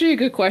 That's actually a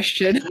good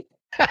question.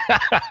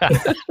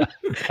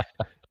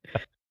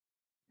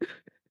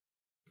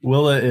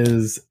 Willa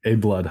is a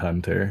blood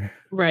hunter.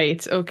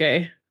 Right.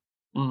 Okay.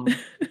 Mm.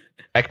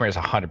 Ekmer is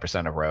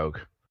 100% a rogue.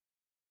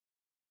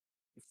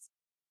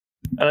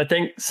 And I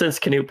think since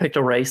Canute picked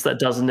a race that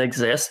doesn't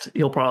exist,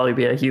 he'll probably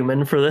be a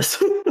human for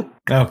this.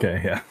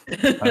 Okay, yeah.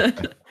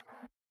 Okay.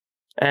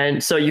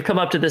 And so you come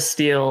up to this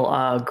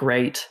steel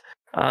grate.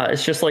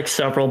 It's just like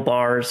several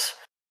bars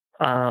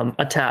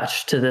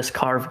attached to this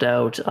carved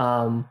out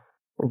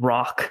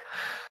rock.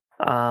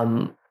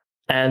 And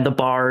And the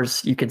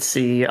bars you can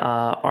see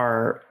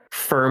are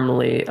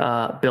firmly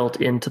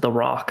built into the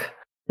rock.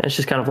 And it's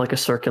just kind of like a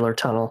circular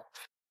tunnel.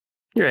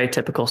 Your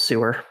atypical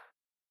sewer.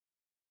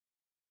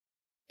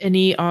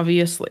 Any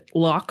obvious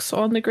locks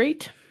on the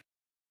grate?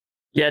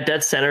 Yeah,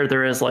 dead center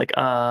there is like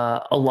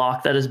a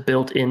lock that is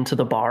built into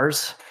the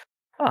bars.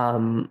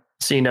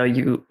 So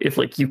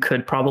you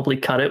could probably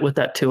cut it with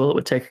that tool, it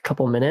would take a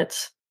couple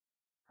minutes.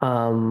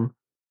 Or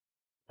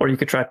you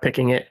could try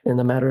picking it in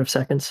a matter of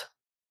seconds.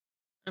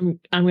 I'm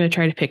going to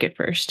try to pick it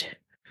first.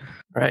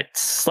 All right,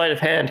 sleight of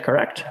hand,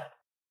 correct?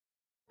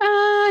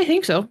 I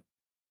think so.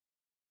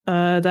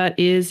 That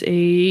is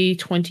a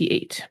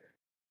 28.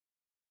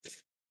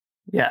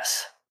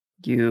 Yes.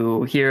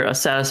 You hear a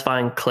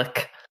satisfying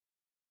click,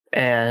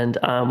 and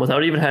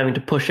without even having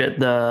to push it,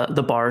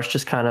 the bars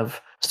just kind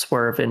of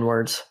swerve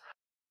inwards.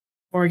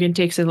 Morgan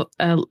takes a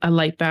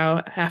light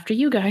bow. After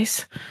you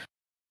guys.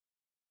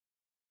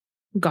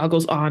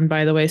 Goggles on,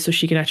 by the way, so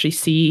she can actually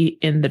see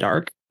in the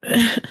dark.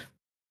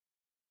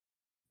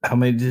 How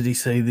many did he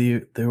say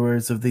there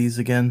was of these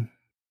again?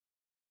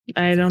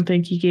 I don't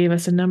think he gave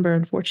us a number,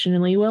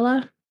 unfortunately,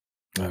 Willa.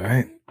 All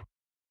right.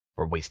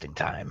 We're wasting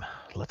time.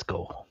 Let's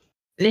go.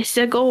 Let's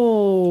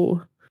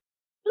go.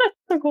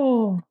 Let's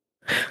go.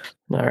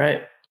 All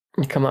right.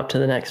 You come up to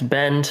the next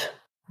bend.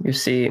 You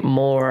see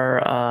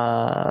more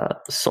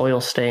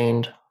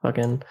soil-stained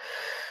fucking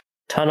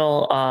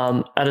tunnel.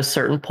 At a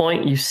certain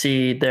point, you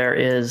see there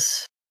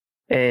is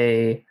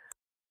a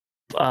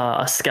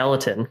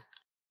skeleton.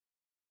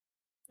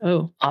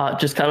 Oh.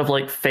 Just kind of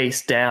like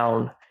face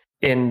down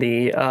in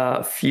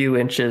the few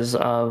inches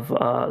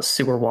of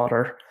sewer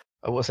water.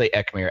 I will say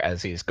Ekmir,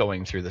 as he's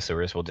going through the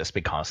sewers, will just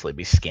constantly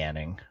be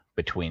scanning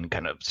between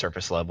kind of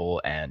surface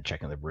level and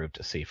checking the roof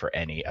to see for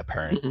any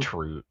apparent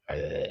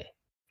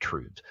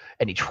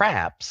any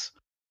traps.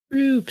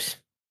 Oops.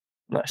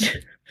 Nice.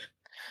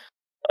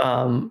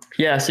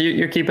 Yeah, so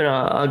you're keeping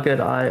a good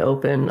eye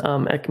open,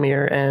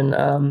 Ekmir,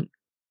 and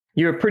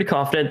you're pretty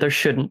confident there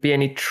shouldn't be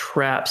any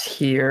traps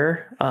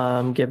here,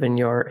 given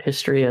your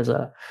history as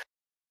a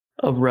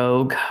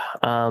rogue.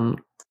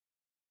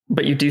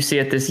 But you do see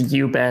at this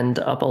U-bend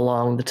up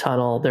along the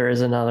tunnel, there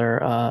is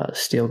another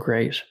steel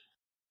grate.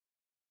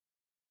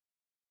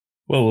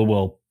 Well,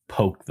 we'll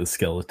poke the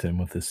skeleton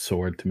with his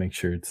sword to make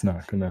sure it's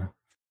not gonna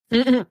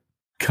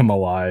come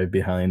alive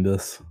behind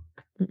us.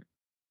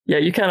 Yeah,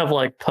 you kind of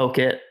like poke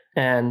it,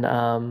 and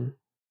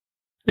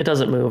it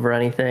doesn't move or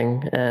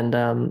anything,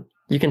 and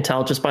you can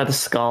tell just by the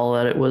skull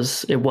that it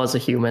was a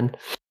human.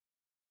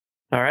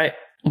 All right,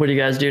 what do you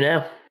guys do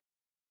now?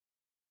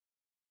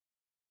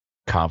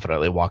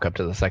 Confidently walk up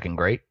to the second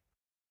grate.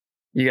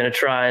 You gonna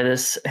try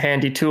this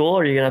handy tool,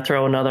 or are you gonna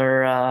throw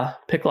another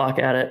pick lock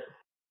at it?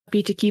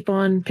 Be to keep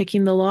on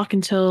picking the lock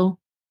until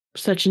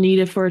such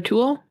needed for a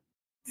tool?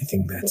 I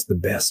think that's the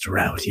best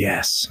route,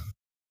 yes.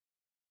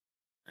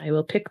 I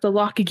will pick the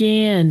lock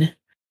again.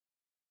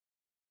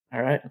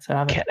 All right, let's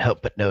have it. Can't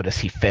help but notice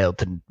he failed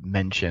to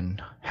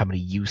mention how many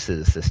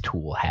uses this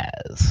tool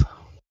has.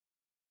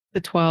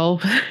 The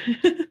 12.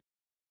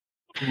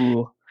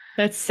 Ooh,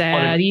 That's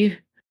sad.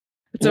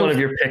 one of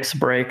your picks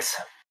breaks.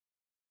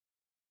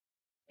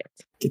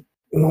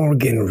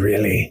 Morgan,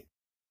 really?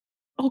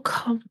 Oh,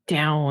 calm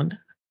down.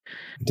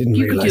 I didn't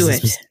You could realize do this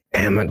it. was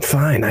Hammett.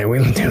 Fine, I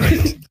will do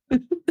it.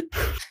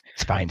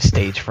 It's fine.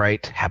 Stage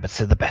fright happens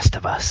to the best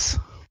of us.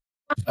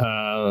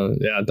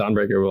 Yeah,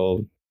 Dawnbreaker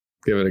will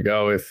give it a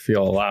go if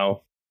you'll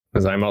allow,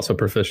 because I'm also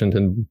proficient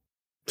in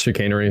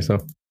chicanery, so.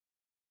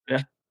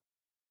 Yeah.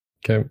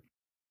 Okay.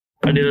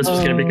 I knew this was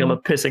going to become a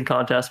pissing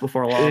contest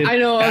before long. I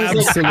know. I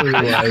was Absolutely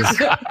was.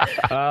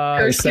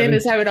 Kirsten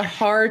is having a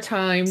hard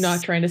time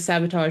not trying to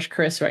sabotage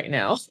Chris right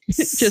now.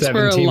 Just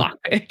for a 17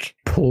 lockpick.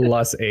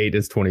 plus 8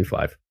 is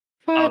 25.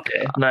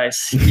 Okay,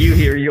 nice. You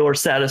hear your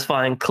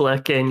satisfying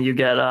click, and you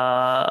get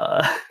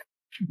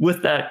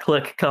with that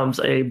click comes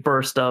a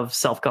burst of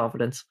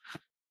self-confidence.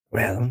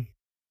 Well,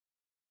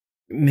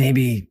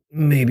 maybe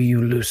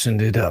you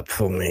loosened it up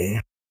for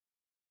me.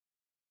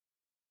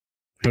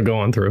 We'll go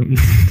on through.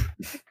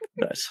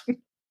 Nice.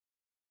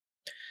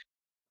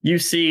 You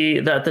see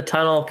that the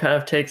tunnel kind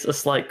of takes a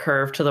slight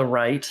curve to the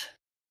right,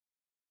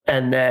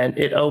 and then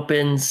it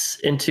opens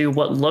into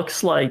what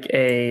looks like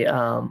a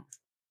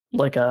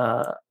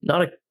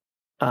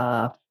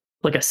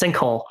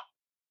sinkhole,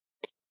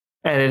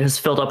 and it is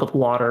filled up with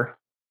water,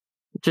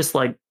 just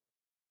like,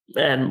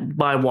 and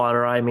by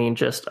water I mean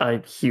just a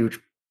huge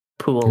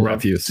pool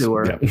Refuse.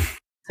 of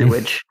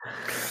sewage.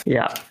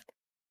 Yeah.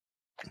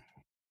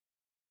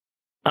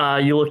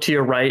 You look to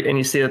your right and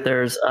you see that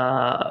there's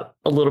a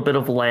little bit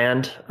of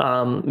land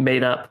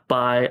made up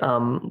by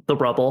the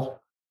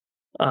rubble,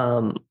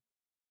 but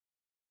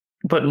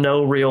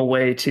no real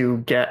way to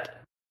get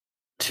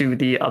to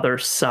the other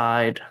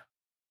side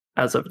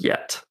as of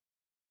yet.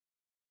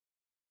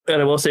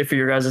 And I will say, for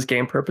your guys'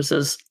 game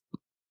purposes,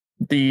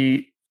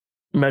 the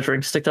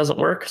measuring stick doesn't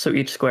work, so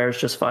each square is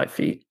just 5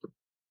 feet.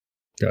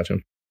 Gotcha.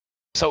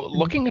 So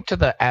looking into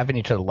the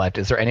avenue to the left,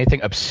 is there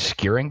anything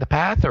obscuring the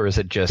path, or is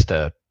it just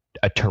a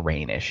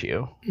terrain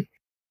issue?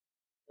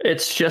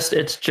 It's just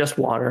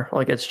water.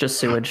 Like it's just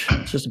sewage.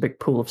 It's just a big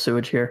pool of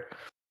sewage here.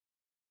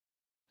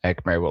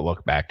 Ekmer will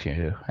look back to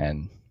you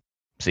and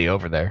see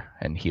over there,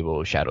 and he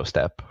will shadow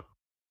step.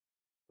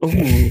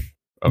 Ooh.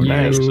 Over to the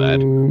other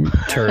side.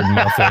 Turd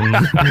muffin.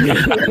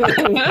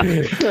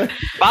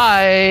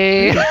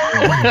 Bye.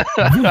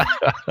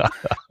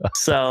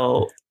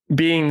 So,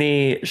 being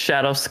the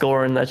shadow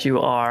scorn that you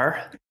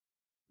are,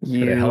 you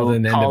Could have held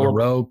an end of a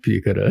rope. You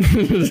could have.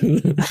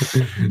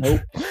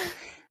 Nope.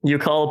 You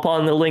call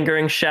upon the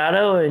lingering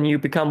shadow, and you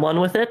become one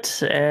with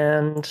it,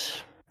 and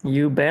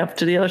you bamf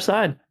to the other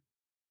side.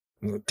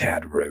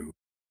 Tad rude.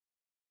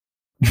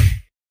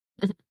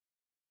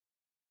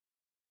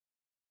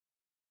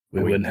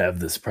 We wouldn't have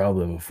this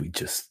problem if we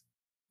just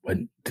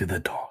went to the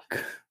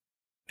dock.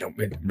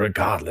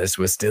 Regardless,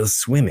 we're still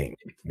swimming.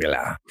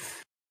 Mila.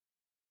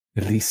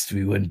 At least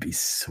we wouldn't be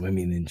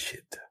swimming in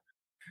shit.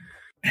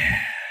 How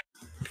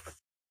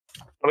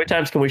many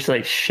times can we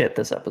say shit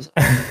this episode?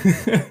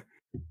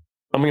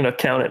 I'm going to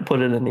count it and put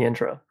it in the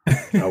intro.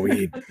 Are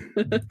we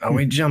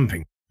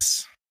jumping?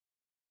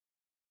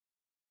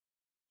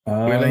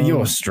 Mila,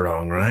 you're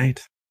strong,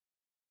 right?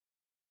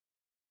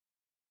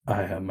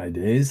 I have my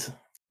days.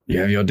 You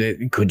have your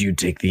day. Could you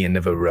take the end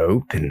of a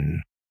rope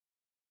and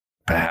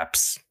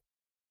perhaps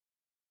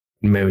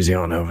mosey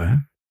on over?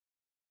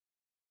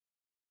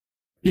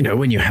 You know,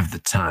 when you have the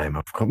time,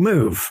 of course,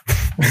 move.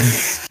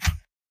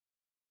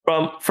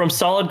 From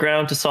solid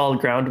ground to solid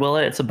ground,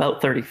 Willa, it's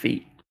about 30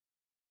 feet.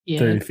 Yeah,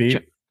 30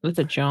 feet? That's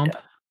a jump.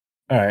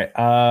 All right.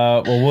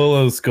 Well,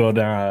 Willow's going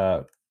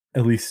to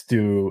at least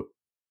do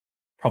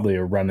probably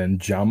a run and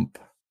jump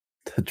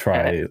to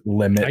try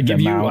limit I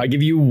give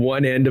you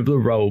one end of the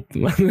rope.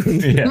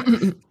 Yeah.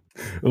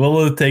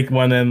 Willow take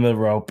one end of the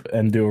rope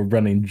and do a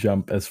running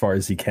jump as far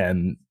as he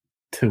can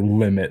to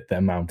limit the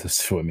amount of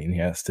swimming he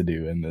has to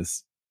do in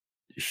this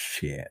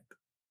shit.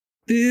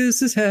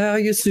 This is how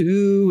you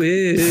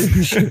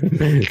sewage.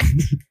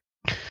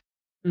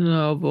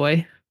 Oh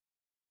boy.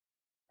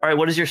 All right,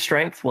 what is your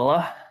strength,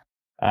 Willa?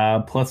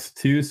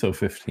 +2, so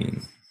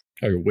 15.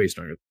 Oh, you're way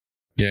stronger.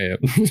 Yeah.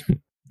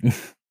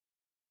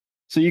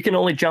 So you can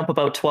only jump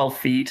about 12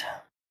 feet.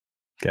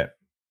 Okay.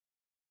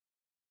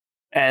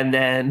 And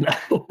then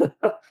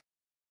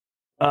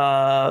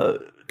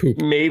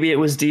maybe it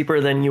was deeper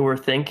than you were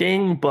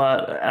thinking,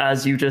 but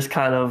as you just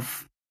kind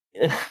of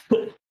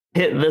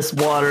hit this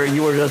water,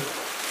 you were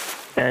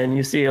just, and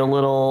you see a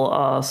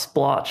little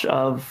splotch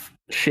of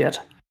shit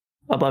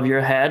above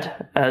your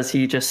head as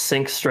he just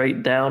sinks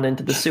straight down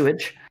into the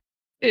sewage.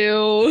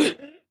 Ew.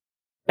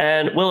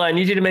 And Will, I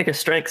need you to make a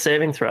strength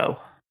saving throw.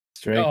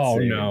 Strength Oh,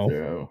 saving no.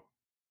 throw.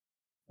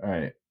 All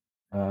right.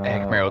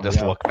 Ekmer will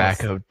just look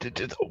back. What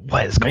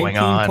is going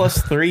 19 on?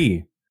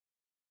 +3.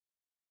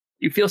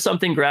 You feel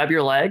something grab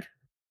your leg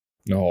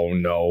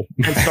No.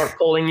 and start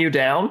pulling you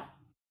down.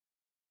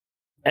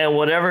 And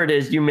whatever it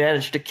is, you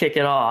manage to kick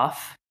it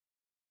off.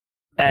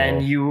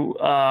 And you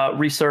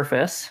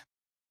resurface.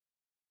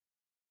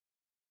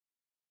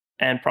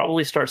 And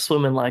probably start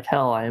swimming like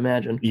hell, I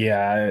imagine.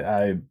 Yeah,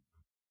 I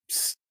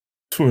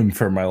swim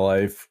for my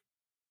life.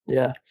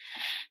 Yeah.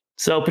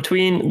 So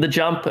between the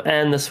jump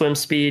and the swim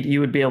speed, you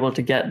would be able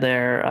to get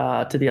there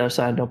to the other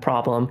side, no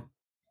problem.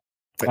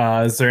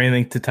 Is there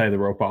anything to tie the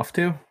rope off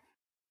to?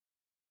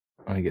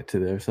 When I get to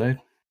the other side?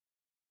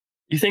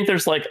 You think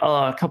there's like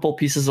a couple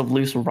pieces of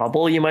loose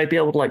rubble you might be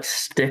able to like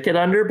stick it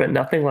under, but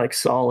nothing like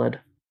solid.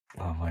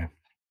 Lovely.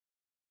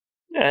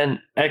 And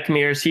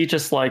Ekmir's, he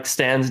just like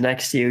stands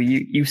next to you.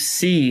 You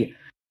see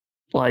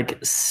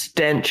like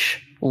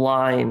stench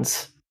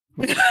lines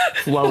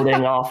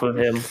floating off of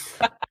him.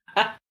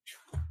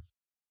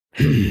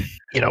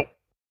 You know,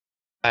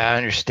 I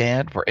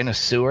understand we're in a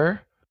sewer,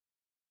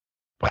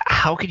 but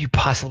how could you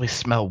possibly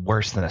smell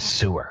worse than a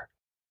sewer?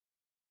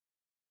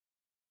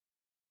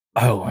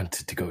 I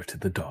wanted to go to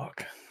the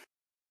dock.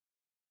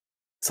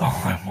 That's all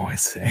I'm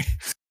always saying.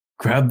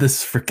 Grab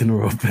this freaking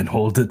rope and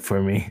hold it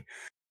for me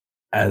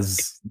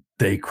as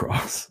they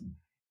cross.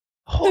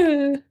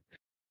 Ekmer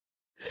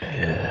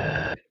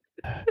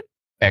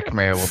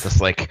will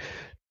just like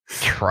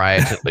try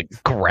to like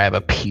grab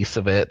a piece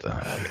of it.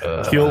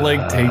 He'll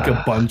like take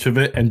a bunch of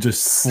it and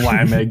just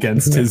slam it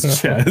against his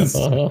chest.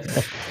 He'll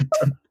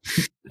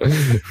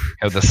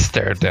just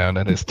stare down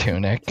at his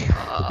tunic.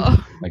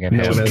 Like No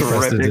one has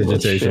dripping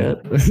with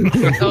prestidigitation.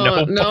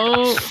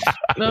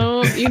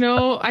 No. You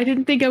know, I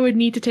didn't think I would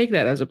need to take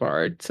that as a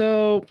bard.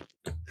 So,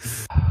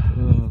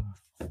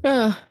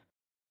 All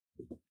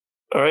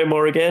right,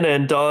 Morrigan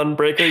and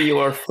Dawnbreaker, you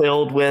are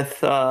filled with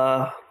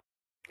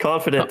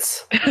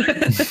confidence.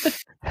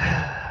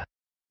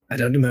 I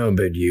don't know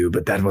about you,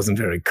 but that wasn't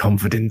very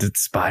confident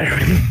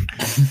inspiring.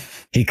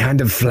 He kind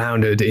of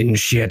floundered in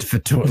shit for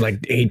like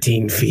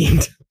 18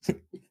 feet.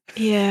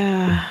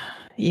 yeah.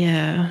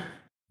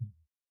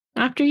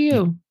 After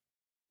you.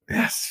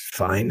 Yes,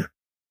 fine.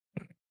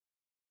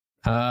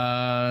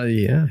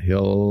 Yeah,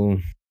 he'll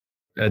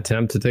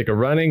attempt to take a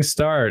running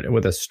start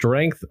with a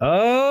strength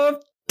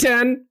of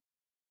 10.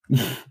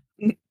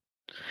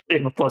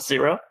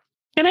 +0.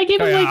 Can I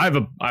give him I have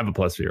a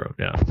 +0.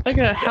 Yeah, like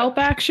a help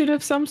action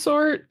of some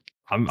sort?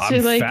 I'm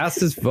like,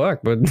 fast as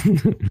fuck, but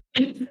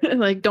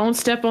like don't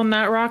step on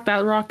that rock.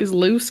 That rock is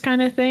loose,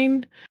 kind of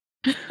thing.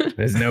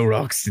 There's no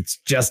rocks. It's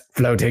just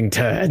floating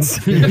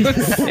turds.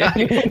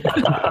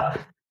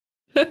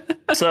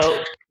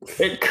 So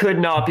it could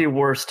not be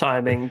worse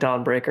timing,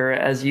 Dawnbreaker,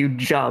 as you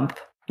jump.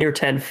 You're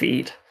 10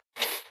 feet.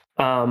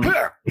 And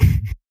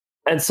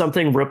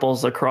something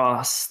ripples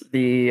across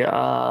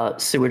the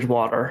sewage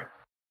water.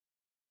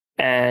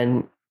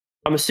 And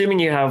I'm assuming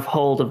you have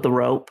hold of the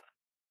rope.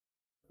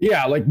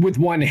 yeah, like with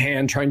one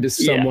hand trying to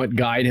somewhat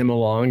guide him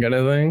along, kind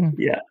of thing.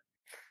 Yeah.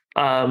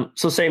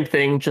 So same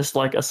thing, just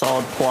like a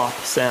solid plop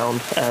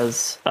sound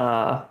as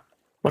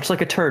much like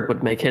a turd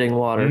would make hitting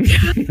water.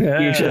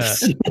 You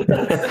just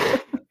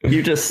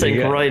you just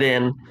sink right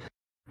in.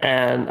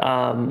 And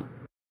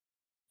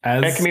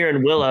Ekmir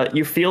and Willa,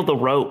 you feel the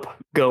rope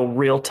go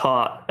real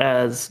taut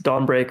as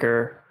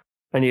Dawnbreaker.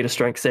 I need a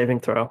strength saving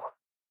throw.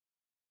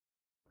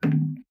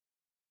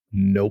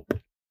 Nope.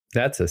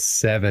 That's a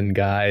 7,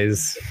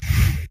 guys.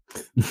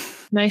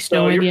 Nice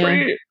So knowing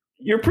you.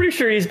 you're pretty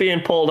sure he's being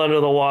pulled under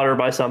the water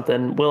by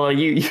something. Willa,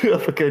 you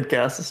have a good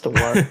guess as to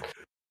what.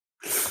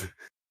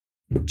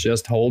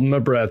 Just holding my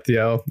breath,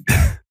 yo.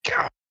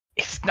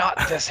 It's not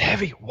this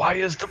heavy. What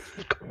is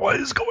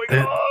going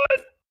on?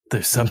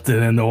 There's something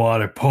in the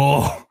water.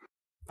 Pull.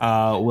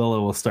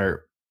 Willow will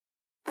start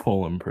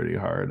pulling pretty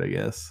hard, I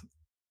guess.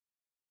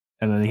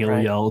 And then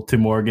he'll yell to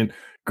Morgan,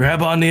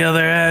 grab on the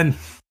other end.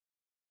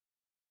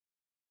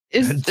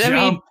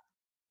 Jump.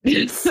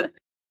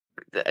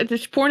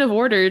 Just point of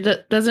order.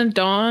 Doesn't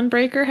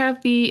Dawnbreaker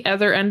have the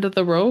other end of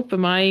the rope?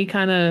 Am I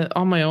kind of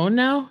on my own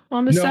now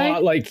on the side? No,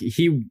 like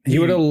he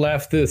would have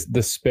left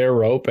the spare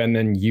rope and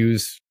then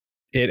use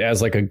it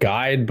as like a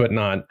guide, but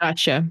not.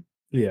 Gotcha.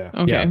 Yeah.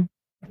 Okay. Yeah. I'm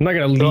not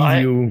gonna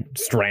leave you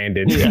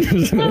stranded. Yeah.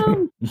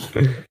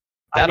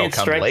 That'll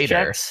come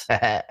later.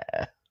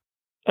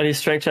 I need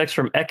strength checks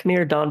from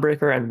Ekmir,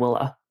 Dawnbreaker, and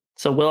Willa.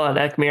 So Willa and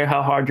Ekmir,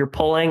 how hard you're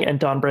pulling, and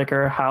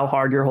Dawnbreaker, how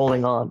hard you're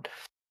holding on.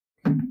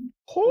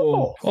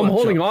 Oh, I'm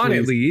holding on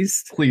at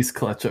least. Please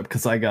clutch up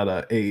because I got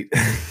a 8.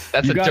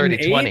 That's You a got dirty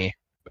an 8? 20.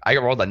 I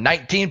rolled a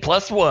 19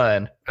 plus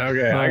 1.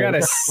 Okay, I got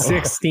a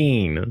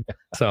 16,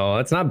 so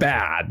that's not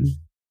bad.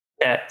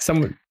 Yeah.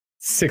 Some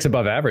 6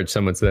 above average,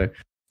 some would say.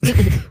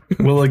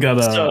 Willa got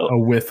a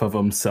whiff of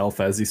himself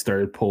as he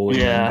started pulling.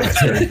 Yeah. And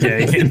started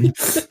gagging.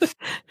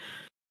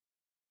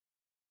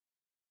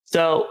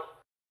 So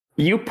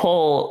you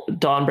pull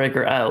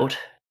Dawnbreaker out,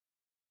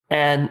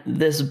 and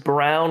this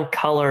brown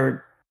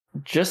colored,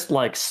 just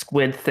like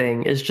squid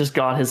thing, is just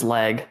got his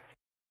leg,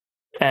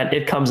 and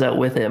it comes out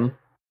with him,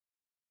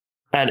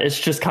 and it's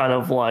just kind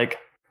of like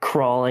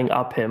crawling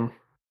up him.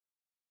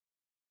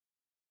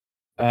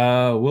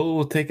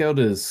 Will take out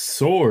his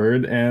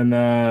sword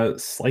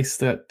and slice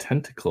that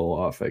tentacle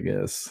off, I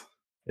guess.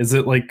 Is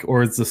it like,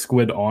 or is the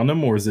squid on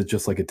him, or is it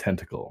just like a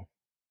tentacle?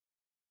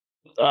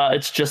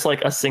 It's just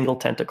like a single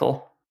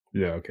tentacle.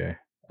 Yeah, okay.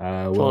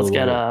 So let's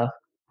get an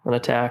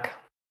attack.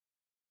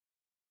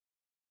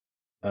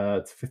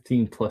 It's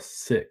 15 plus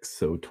 6,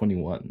 so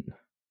 21.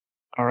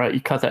 All right, you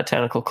cut that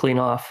tentacle clean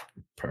off.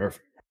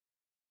 Perfect.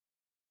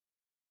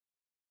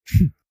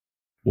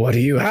 What do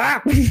you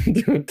have?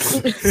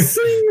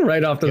 Sing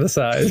right off to the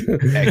side.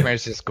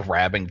 Ekmir's just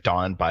grabbing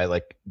Dawn by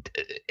like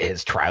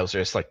his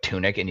trousers, like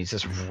tunic, and he's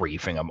just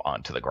reefing him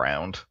onto the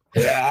ground.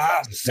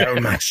 Yeah, so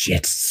much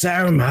shit,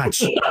 so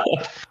much.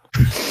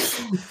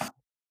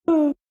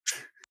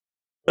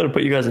 Gotta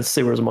put you guys in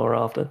sewers more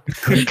often.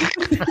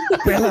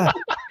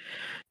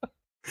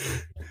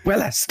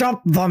 Willa,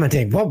 stop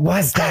vomiting. What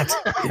was that?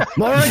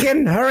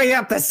 Morgan, hurry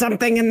up. There's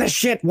something in the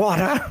shit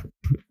water.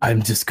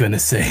 I'm just gonna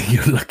say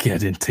you look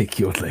at it and take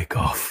your leg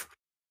off.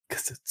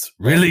 Because it's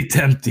really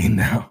tempting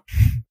now.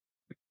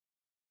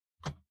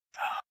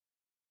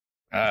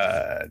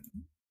 Are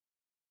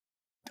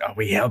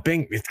we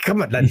helping?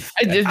 Come on, let's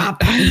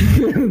up.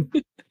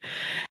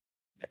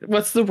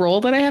 What's the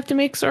roll that I have to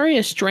make? Sorry,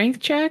 a strength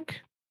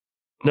check?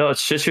 No,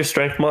 it's just your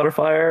strength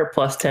modifier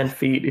plus 10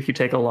 feet if you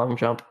take a long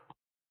jump.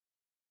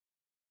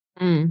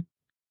 No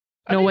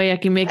way I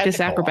can make this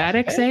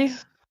acrobatics, eh?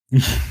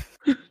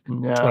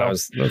 No.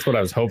 That's what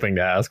I was hoping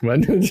to ask,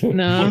 but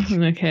No?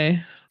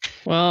 Okay.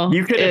 Well,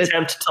 You could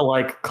attempt to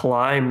like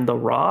climb the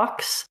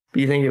rocks,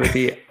 but you think it would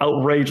be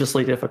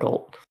outrageously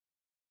difficult.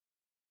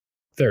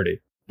 30.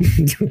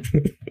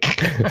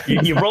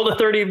 You rolled a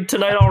 30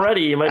 tonight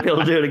already. You might be able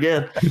to do it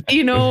again.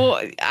 You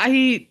know,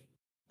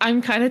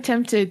 I'm kind of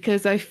tempted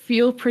because I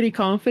feel pretty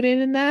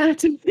confident in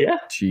that. Yeah.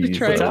 Jeez.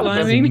 Try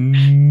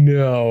climbing.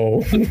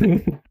 No.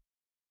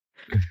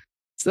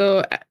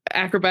 So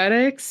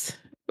acrobatics,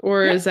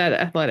 or is that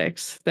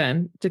athletics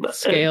then to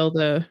scale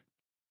the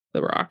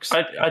rocks?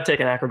 I'd take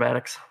an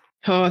acrobatics.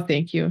 Oh,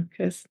 thank you.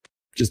 Because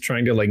Just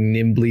trying to like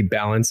nimbly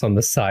balance on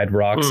the side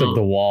rocks of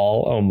the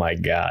wall. Oh my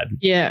god.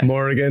 yeah,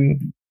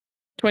 Morgan.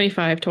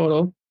 25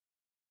 total.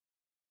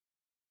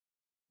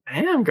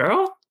 Damn,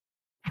 girl.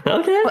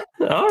 Okay.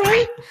 All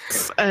right.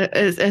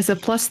 As a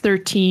plus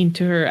 13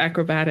 to her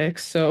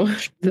acrobatics, so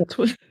that's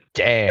what.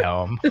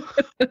 Damn.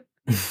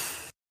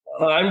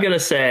 I'm gonna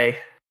say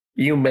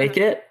you make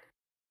it,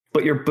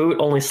 but your boot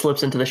only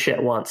slips into the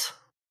shit once.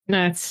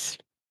 That's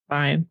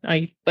fine.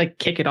 I like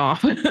kick it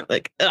off.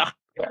 Like, ugh.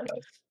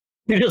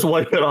 You just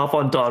wipe it off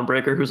on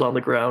Dawnbreaker, who's on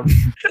the ground.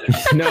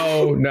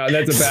 No,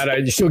 that's a bad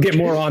idea. She'll get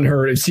more on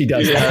her if she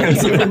does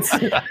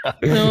that.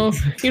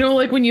 No,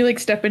 like when you like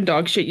step in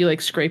dog shit, you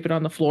like scrape it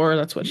on the floor.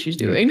 That's what she's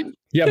doing.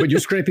 Yeah, but you're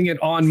scraping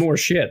it on more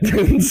shit.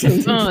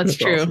 Oh, that's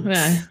true. Awesome.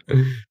 Yeah.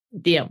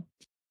 Damn.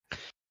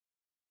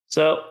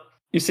 So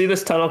you see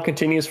this tunnel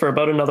continues for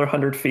about another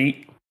 100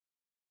 feet.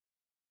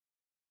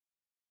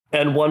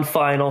 And one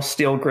final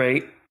steel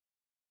grate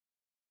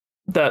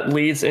that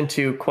leads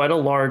into quite a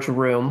large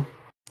room,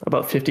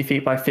 about 50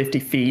 feet by 50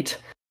 feet.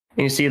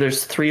 And you see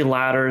there's 3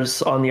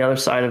 ladders on the other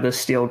side of this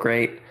steel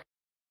grate.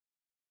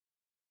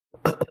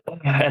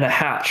 And a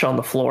hatch on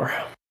the floor.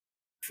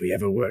 If we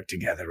ever work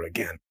together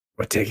again,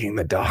 we're taking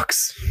the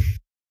docks.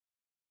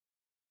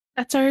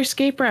 That's our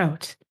escape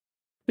route.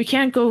 We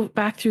can't go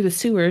back through the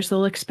sewers.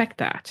 They'll expect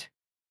that.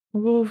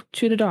 We'll go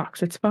to the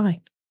docks. It's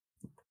fine.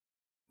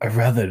 I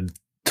rather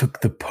took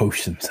the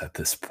potions at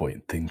this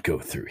point than go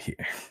through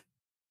here.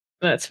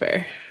 That's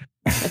fair.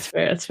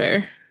 That's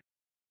fair.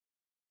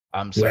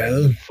 I'm sorry,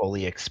 Well- we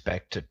fully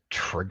expect to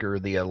trigger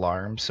the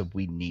alarm, so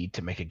we need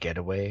to make a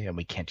getaway, and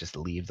we can't just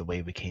leave the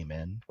way we came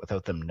in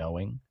without them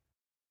knowing.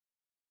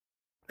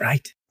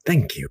 Right.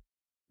 Thank you.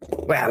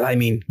 Well, I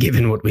mean,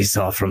 given what we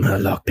saw from her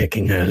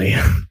lockpicking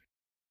earlier.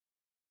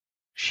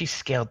 She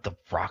scaled the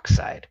rock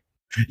side.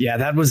 Yeah,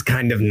 that was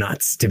kind of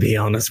nuts, to be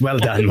honest. Well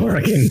done,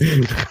 Morgan.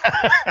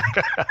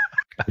 I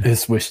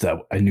just wish that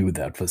I knew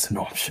that was an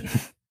option.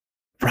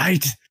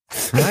 Right?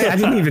 I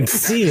didn't even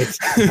see it.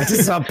 I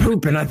just saw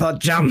poop and I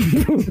thought jump.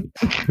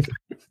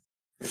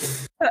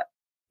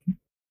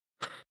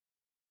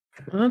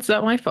 Well, it's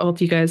not my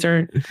fault you guys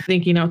aren't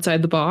thinking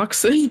outside the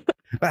box. Give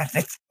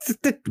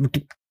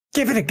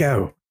it a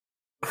go.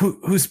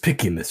 Who's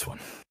picking this one?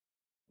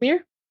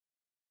 Here?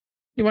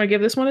 You want to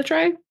give this one a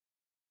try?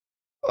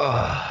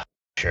 Oh,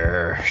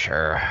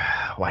 sure.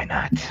 Why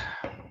not?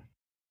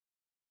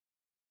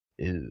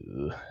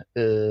 Ooh.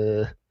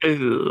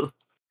 Ooh.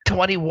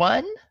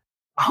 21?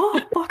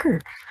 Oh,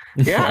 fucker.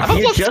 Yeah, I'm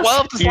you plus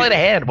 12 to sleight of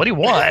hand. What do you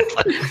want?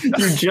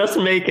 You just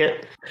make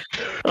it.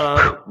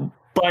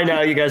 By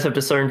now, you guys have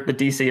discerned the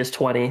DC is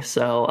 20,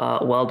 so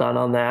well done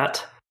on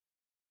that.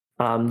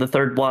 The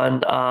third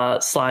one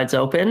slides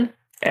open,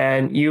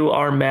 and you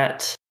are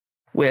met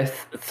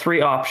with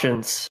 3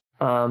 options.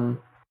 You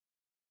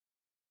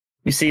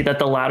see that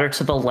the ladder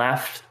to the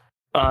left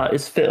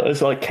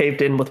is like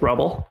caved in with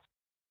rubble.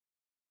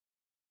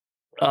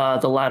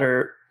 The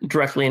ladder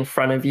directly in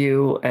front of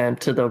you and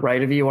to the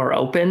right of you are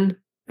open,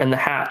 and the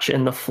hatch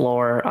in the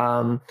floor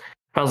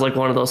has like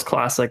one of those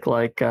classic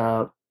like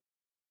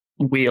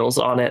wheels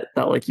on it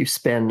that like you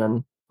spin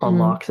and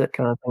unlocks it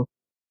kind of thing.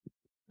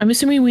 I'm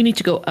assuming we need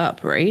to go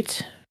up,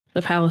 right?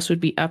 The palace would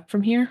be up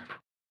from here?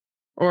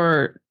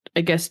 Or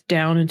I guess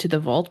down into the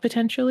vault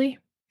potentially?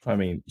 I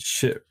mean,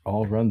 shit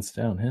all runs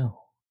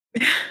downhill.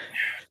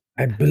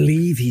 I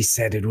believe he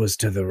said it was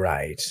to the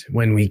right.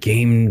 When we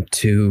came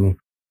to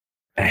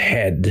a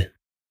head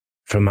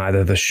from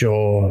either the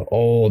shore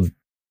or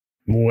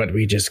what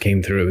we just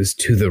came through, it was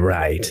to the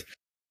right.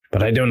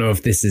 But I don't know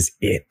if this is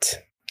it.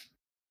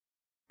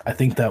 I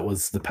think that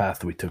was the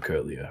path we took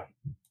earlier.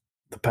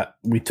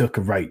 We took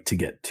a right to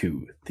get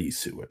to these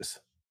sewers.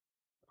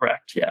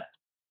 Correct, yeah.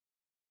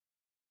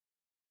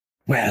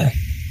 Well,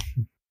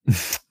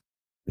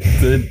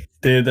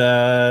 Did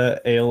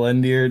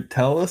Aelendir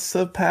tell us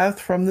a path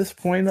from this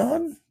point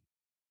on?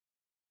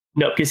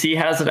 No, because he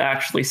hasn't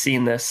actually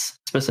seen this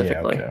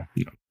specifically. Yeah,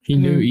 okay. He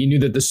knew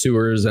that the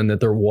sewers and that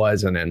there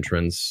was an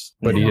entrance,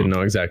 but he didn't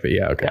know exactly.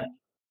 Yeah, okay.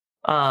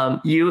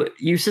 Yeah.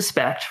 You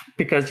suspect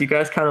because you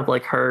guys kind of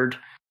like heard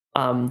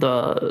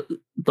the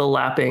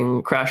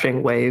lapping,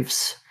 crashing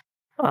waves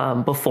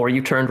before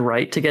you turned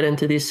right to get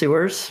into these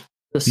sewers,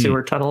 the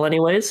sewer tunnel,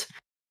 anyways.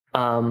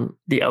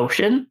 The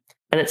ocean,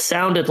 and it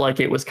sounded like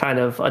it was kind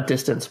of a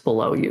distance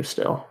below you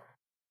still,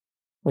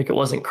 like it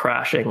wasn't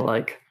crashing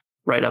like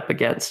right up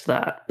against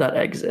that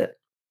exit.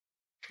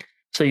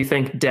 So you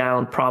think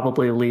down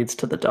probably leads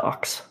to the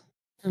docks.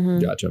 Mm-hmm.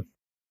 Gotcha.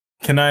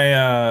 Can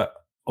I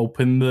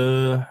open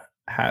the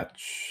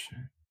hatch?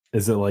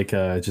 Is it like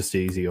just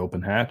an easy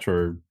open hatch,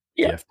 or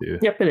you have to?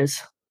 Yep, it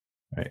is.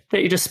 Right.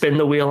 You just spin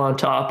the wheel on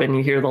top and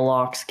you hear the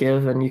locks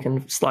give and you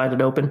can slide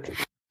it open.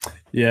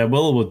 Yeah,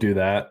 we'll do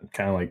that.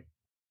 Kind of like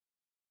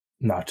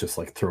not just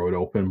like throw it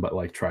open, but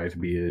like try to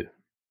be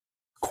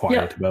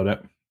quiet about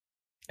it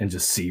and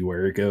just see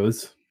where it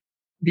goes.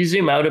 If you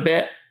zoom out a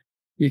bit,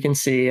 you can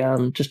see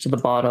just to the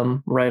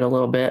bottom right a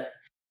little bit.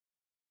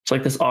 It's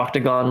like this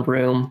octagon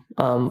room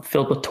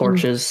filled with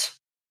torches.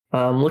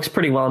 Looks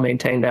pretty well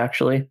maintained,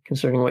 actually,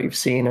 considering what you've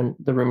seen in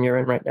the room you're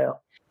in right now.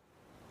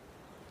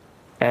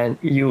 And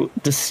you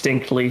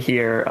distinctly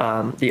hear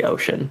the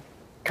ocean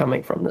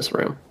coming from this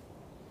room.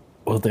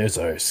 Well, there's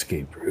our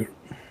escape route.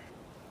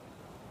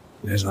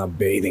 there's our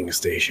bathing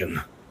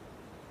station.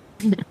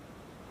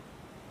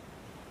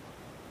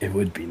 it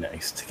would be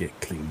nice to get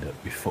cleaned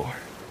up before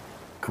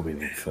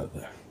going any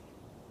further.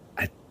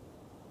 I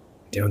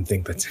don't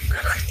think that's a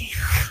good idea.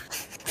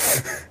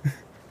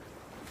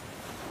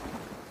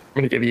 I'm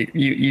gonna give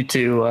you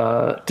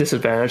two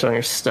disadvantage on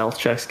your stealth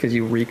checks because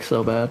you reek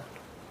so bad.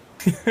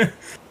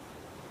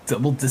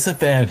 Double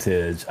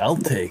disadvantage. I'll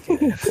take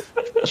it.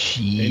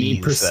 Any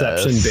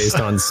perception based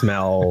on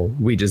smell,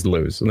 we just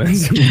lose.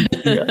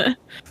 Yeah.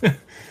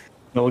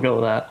 We'll go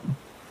with that.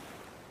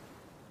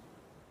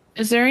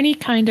 Is there any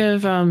kind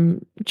of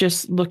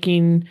just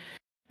looking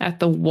at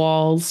the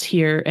walls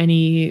here,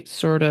 any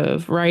sort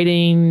of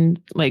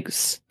writing, like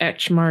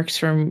etch marks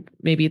from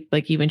maybe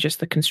like even just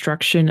the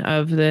construction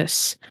of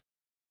this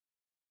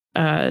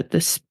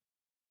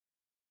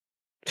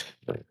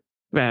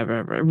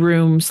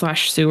room /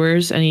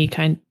 sewers?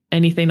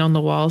 Anything on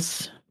the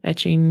walls?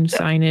 Etching,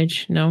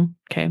 signage? No?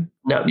 Okay.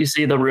 No, you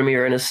see the room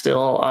you're in is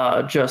still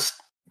just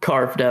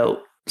carved out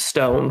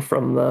stone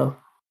from the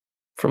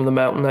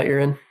mountain that you're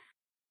in.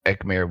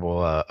 Ekmir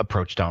will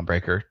approach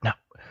Dawnbreaker. Now,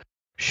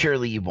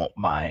 surely you won't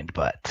mind,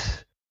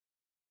 but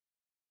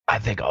I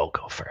think I'll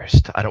go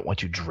first. I don't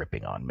want you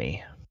dripping on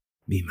me.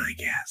 Be my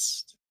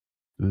guest.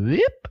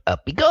 Whip,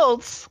 up he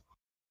goes.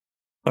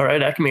 All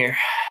right, Ekmir.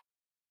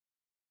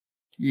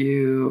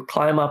 You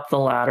climb up the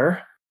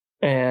ladder,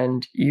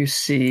 and you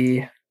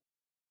see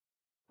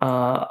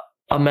a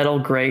metal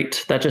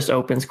grate that just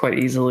opens quite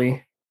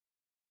easily.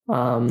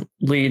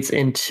 Leads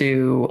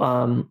into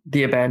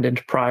the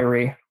abandoned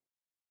priory.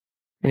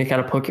 And you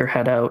kind of poke your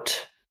head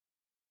out,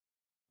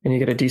 and you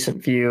get a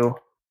decent view.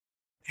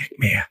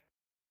 Ekmir.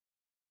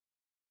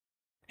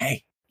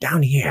 Hey,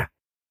 down here.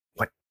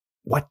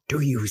 What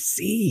do you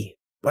see?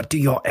 What do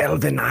your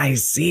elven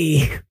eyes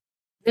see?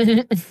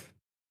 I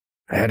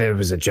heard it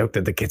was a joke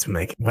that the kids were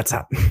making. What's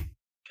up?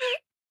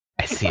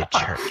 I see a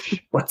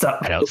church. What's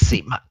up? I don't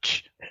see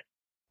much.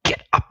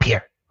 Get up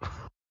here.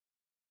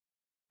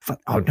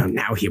 Oh no,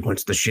 now he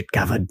wants the shit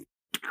covered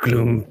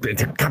gloom.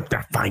 Come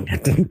to find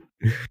it.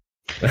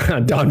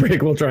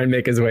 Dawnbreak will try and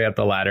make his way up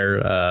the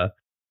ladder.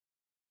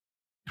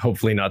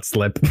 Hopefully not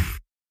slip.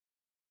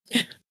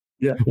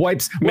 Yeah.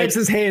 Wipes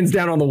his hands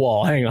down on the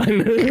wall. Hang on.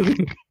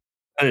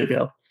 There you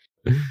go.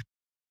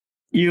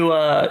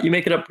 You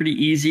make it up pretty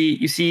easy.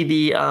 You see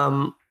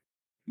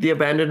the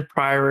abandoned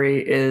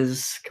priory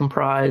is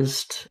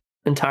comprised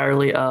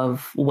entirely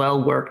of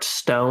well-worked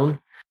stone,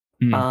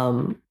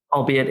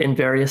 albeit in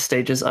various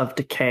stages of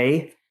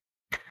decay.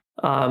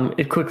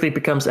 It quickly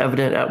becomes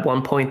evident at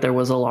one point there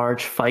was a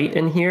large fight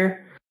in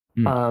here.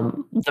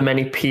 The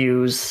many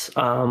pews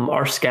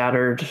are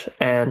scattered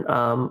and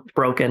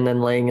broken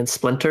and laying in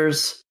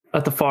splinters.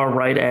 At the far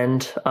right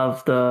end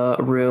of the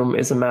room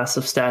is a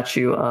massive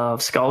statue of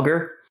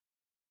Skalgar.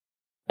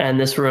 And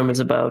this room is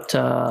about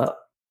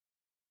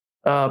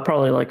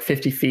probably like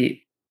 50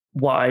 feet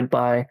wide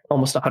by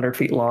almost 100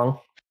 feet long.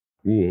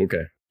 Ooh,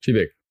 okay. Too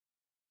big.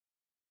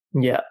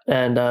 Yeah,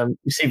 and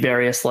you see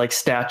various like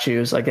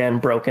statues, again,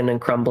 broken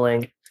and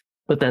crumbling.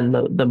 But then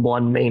the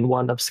one main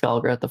one of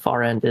Skalgar at the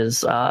far end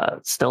is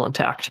still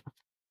intact.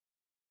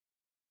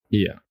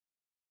 Yeah.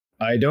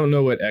 I don't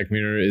know what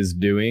Ekmir is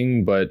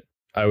doing, but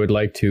I would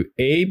like to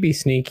A, be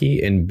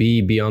sneaky, and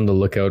B, be on the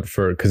lookout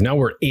for, because now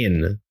we're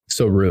in,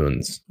 so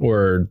runes,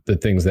 or the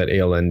things that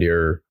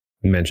Aelendir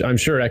mentioned. I'm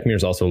sure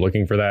Ekmir's also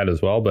looking for that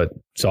as well, but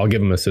so I'll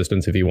give him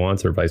assistance if he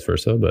wants, or vice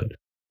versa, but...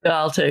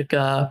 I'll take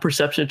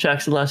perception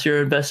checks unless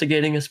you're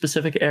investigating a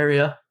specific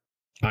area.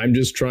 I'm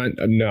just trying,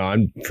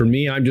 I'm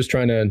just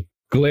trying to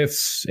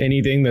glyphs,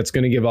 anything that's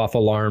going to give off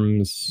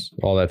alarms,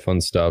 all that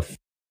fun stuff.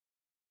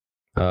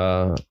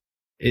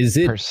 Is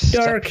it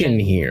dark in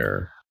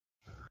here?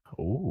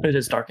 Ooh. It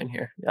is dark in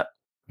here. Yeah.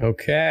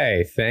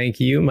 Okay, thank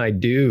you, my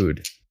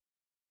dude.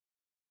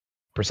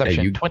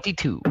 Perception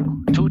 22.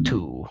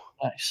 2-2.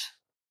 Nice.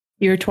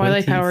 Your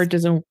Twilight Power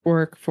doesn't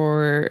work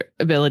for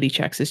ability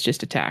checks. It's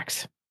just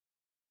attacks.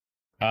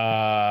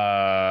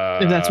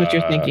 If that's what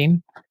you're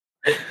thinking.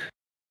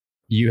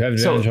 You have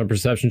advantage on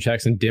perception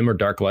checks in dim or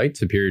dark light,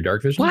 superior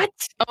dark vision. What?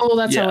 Oh,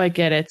 that's how I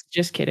get it.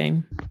 Just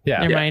kidding. Yeah.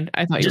 Never mind.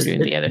 I thought you were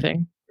doing the other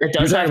thing. It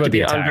does have to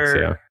be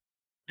under.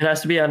 It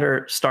has to be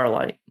under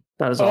starlight.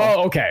 That is all.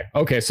 Oh, okay.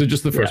 Okay, so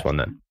just the first one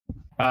then.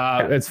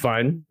 It's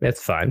fine.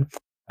 It's fine.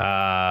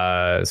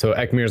 So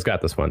Ekmir's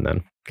got this one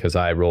then, because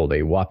I rolled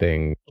a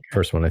whopping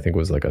first one. I think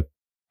was like a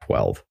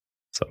 12.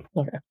 So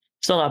okay,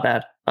 still not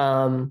bad.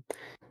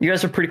 You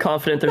guys are pretty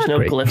confident there's no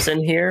glyphs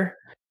in here,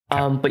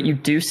 but you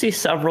do see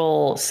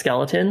several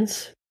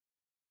skeletons.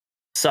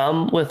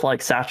 Some with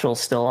like satchels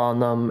still on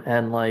them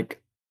and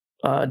like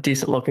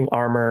decent looking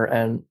armor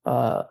and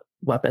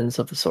weapons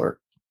of the sort.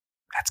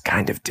 That's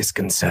kind of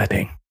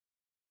disconcerting.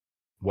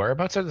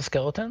 Whereabouts are the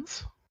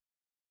skeletons?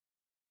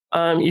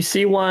 You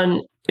see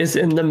one is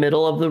in the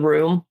middle of the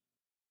room,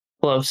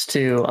 close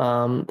to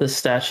the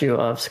statue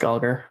of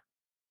Skalgar.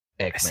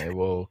 Ekmir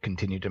will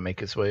continue to make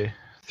his way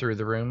through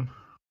the room,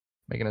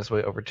 making his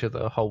way over to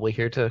the hallway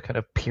here to kind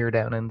of peer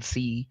down and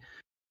see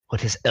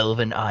what his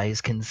elven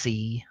eyes can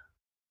see.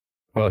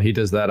 While he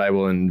does that, I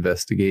will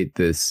investigate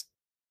this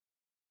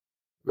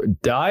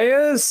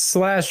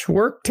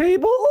dais/work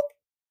table?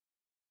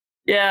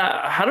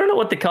 Yeah, I don't know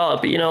what they call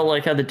it, but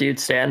like how the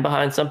dudes stand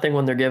behind something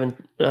when they're given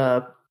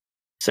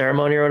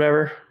ceremony or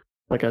whatever,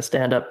 like a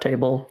stand-up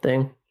table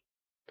thing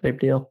type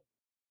deal.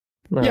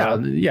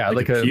 Yeah,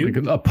 like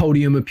a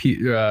podium,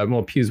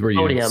 pews where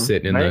Podium, you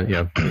sit in right?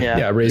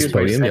 the raised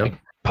podium. Yeah,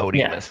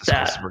 podium is the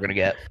closest we're gonna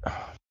get.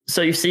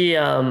 So you see,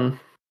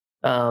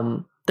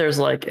 there's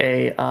like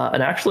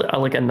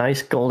like a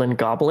nice golden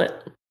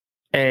goblet,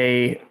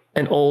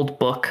 an old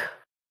book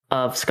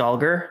of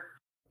Skalgr.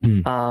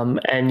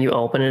 And you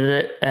open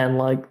it, and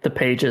like the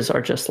pages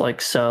are just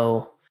like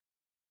so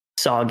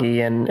soggy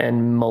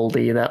and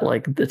moldy that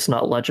like it's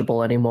not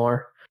legible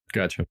anymore.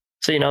 Gotcha.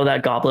 So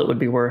that goblet would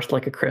be worth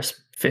like a crisp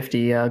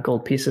 50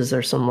 gold pieces.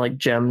 There's some like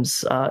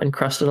gems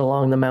encrusted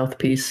along the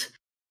mouthpiece,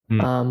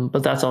 but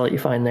that's all that you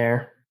find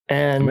there.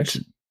 And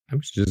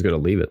I'm just gonna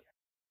leave it.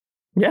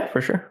 Yeah, for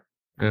sure.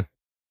 Yeah,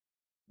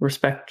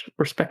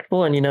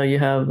 respectful, and you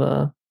have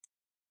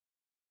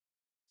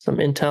some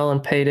intel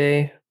and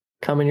payday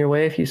coming your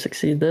way if you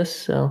succeed this.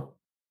 So,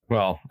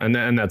 well, and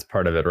that's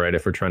part of it, right?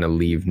 If we're trying to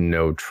leave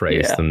no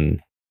trace,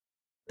 then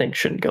things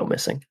shouldn't go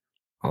missing.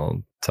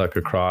 I'll tuck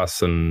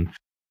across, and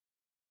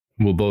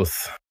we'll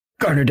both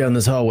garner down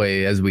this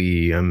hallway as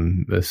we,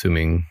 I'm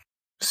assuming,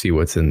 see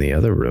what's in the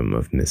other room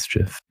of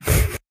mischief.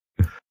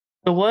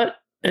 So, what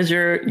is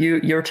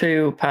your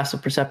two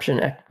passive perception,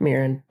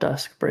 Ekmir and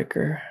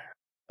Duskbreaker?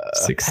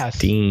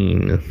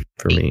 16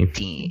 for me.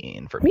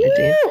 18 for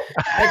me.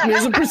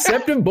 Ekmir's a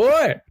perceptive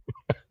boy.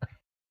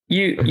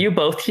 You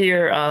both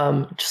hear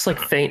just like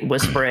faint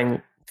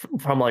whispering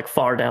from like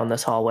far down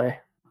this hallway,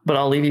 but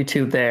I'll leave you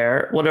two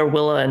there. What are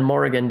Willa and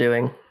Morrigan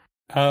doing?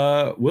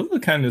 Willa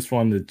kind of just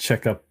wanted to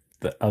check up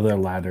the other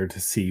ladder to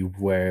see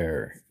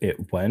where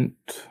it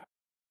went,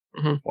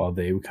 while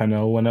they kind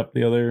of went up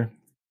the other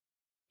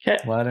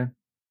ladder.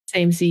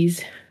 Same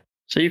seas.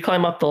 So you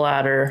climb up the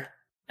ladder,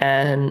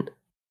 and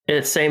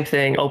it's same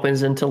thing,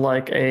 opens into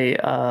like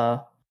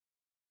a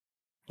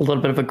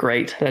little bit of a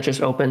grate that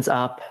just opens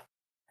up.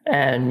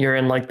 And you're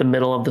in like the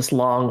middle of this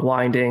long,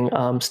 winding,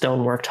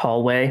 stoneworked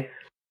hallway.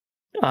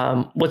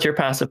 What's your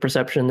passive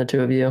perception, the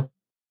two of you?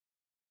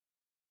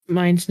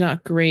 Mine's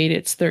not great.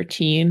 It's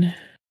 13.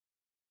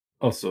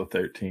 Also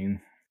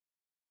 13.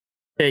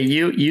 Yeah,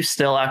 you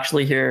still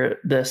actually hear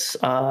this.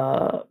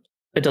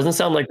 It doesn't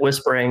sound like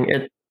whispering.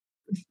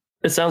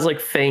 It sounds like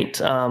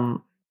faint,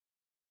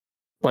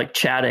 like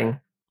chatting.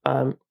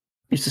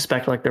 You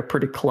suspect like they're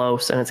pretty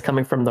close, and it's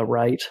coming from the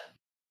right.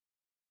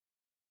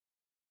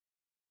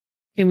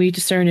 Can we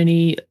discern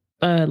any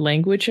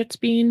language that's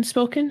being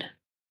spoken?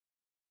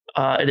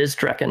 It is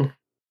Drekken.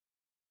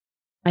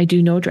 I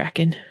do know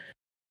Drekken.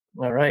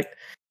 All right.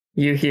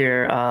 You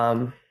hear,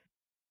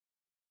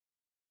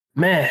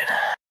 man,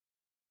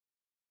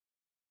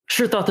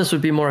 sure thought this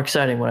would be more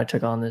exciting when I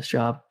took on this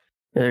job.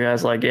 The other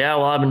guy's like, yeah,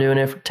 well, I've been doing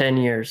it for 10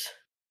 years.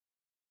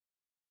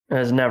 It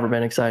has never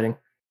been exciting.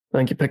 I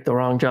think you picked the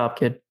wrong job,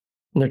 kid.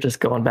 And they're just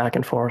going back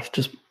and forth,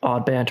 just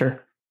odd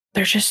banter.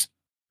 They're just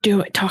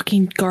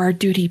talking guard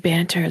duty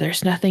banter.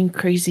 There's nothing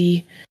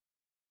crazy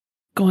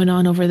going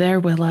on over there,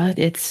 Willa.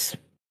 It's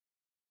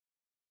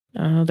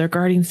they're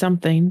guarding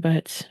something,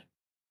 but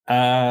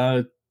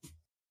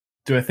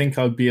do I think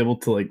I'll be able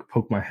to like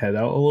poke my head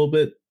out a little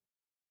bit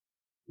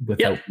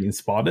without being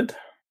spotted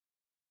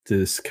to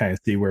just kind of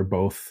see where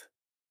both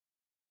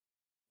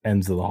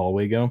ends of the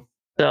hallway go?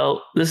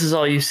 So this is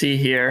all you see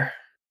here.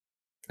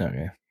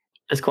 Okay.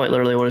 It's quite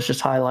literally what is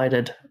just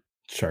highlighted.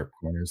 Sharp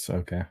corners.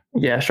 Okay.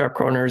 Yeah, sharp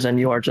corners, and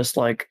you are just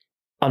like,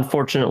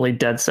 unfortunately,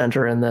 dead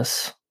center in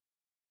this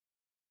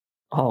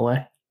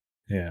hallway.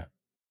 Yeah.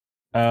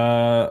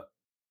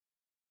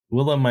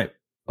 Willa might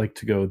like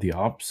to go the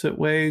opposite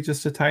way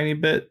just a tiny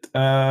bit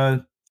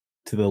to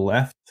the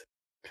left,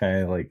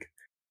 kind of like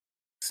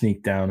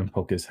sneak down and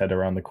poke his head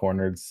around the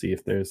corner to see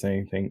if there's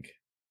anything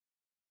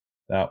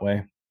that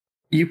way.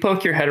 You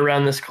poke your head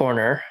around this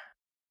corner,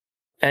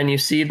 and you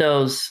see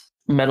those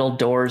metal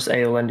doors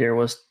Aelendir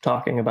was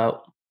talking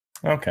about.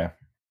 Okay.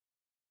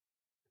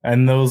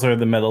 And those are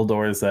the metal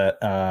doors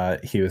that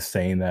he was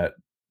saying that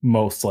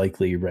most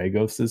likely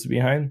Ragos is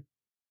behind?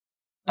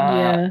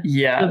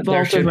 Yeah. The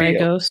Vault of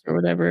Ragos or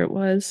whatever it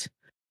was.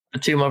 The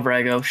Tomb of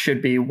Ragos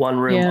should be one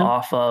room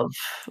off of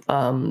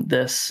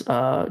this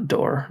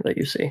door that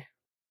you see.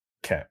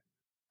 Okay.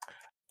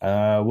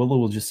 Willow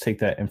will just take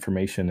that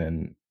information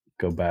and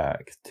go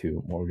back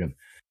to Morgan.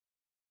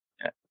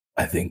 Yeah.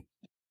 I think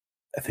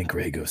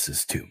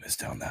Ragos' tomb is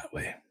down that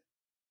way.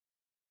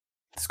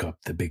 It's got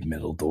the big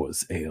metal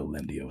doors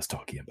Aelendir was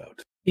talking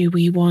about. Do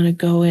we want to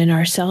go in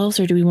ourselves,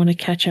 or do we want to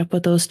catch up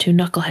with those two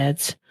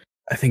knuckleheads?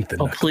 I think the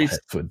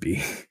knuckleheads would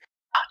be.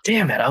 Oh,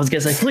 damn it! I was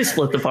gonna say please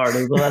split the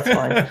party, but that's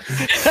fine.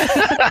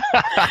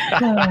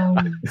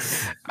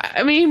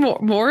 I mean,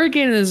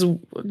 Morrigan is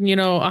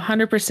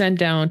 100%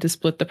 down to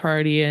split the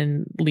party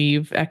and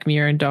leave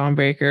Ekmir and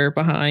Dawnbreaker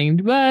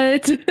behind,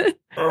 but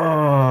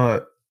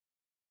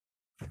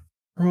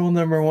rule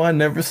number 1: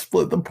 never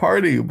split the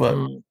party. But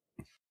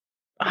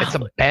It's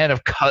a band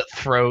of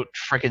cutthroat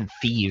freaking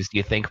thieves. Do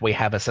you think we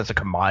have a sense of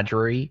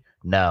camaraderie?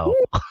 No.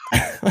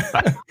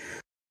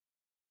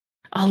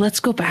 Let's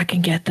go back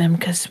and get them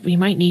because we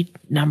might need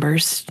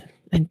numbers.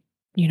 And,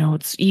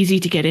 it's easy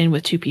to get in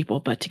with 2 people,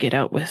 but to get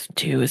out with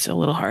 2 is a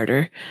little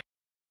harder.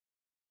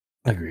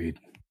 Agreed.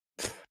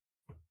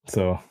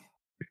 So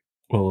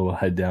we'll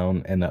head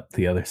down and up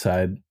the other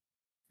side.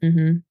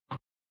 Mm-hmm.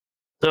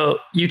 So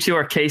you 2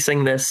 are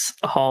casing this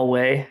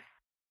hallway,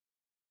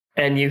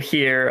 and you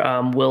hear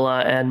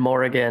Willa and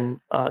Morrigan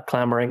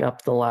clambering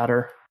up the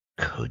ladder.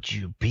 Could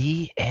you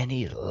be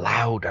any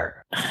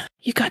louder?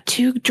 You got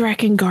 2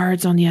 Draken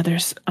guards on the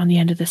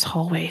end of this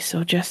hallway,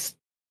 so just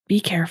be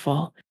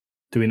careful.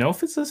 Do we know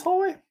if it's this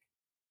hallway?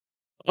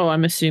 Oh,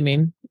 I'm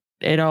assuming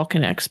it all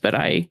connects, but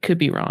I could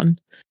be wrong.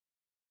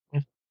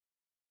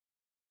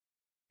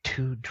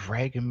 2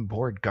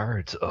 Dragonborn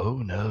guards. Oh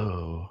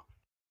no.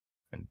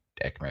 And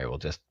Ekmer will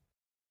just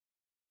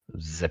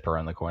zip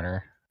around the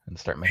corner and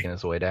start making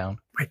his way down.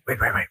 Wait.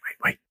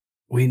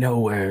 We know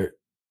where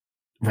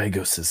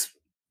Ragos's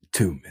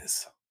tomb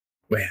is.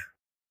 Where?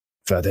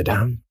 Further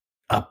down?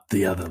 Up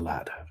the other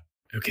ladder.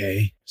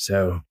 Okay,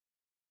 so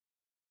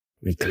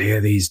we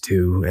clear these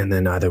 2, and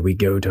then either we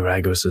go to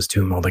Ragos's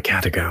tomb or the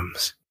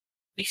catacombs.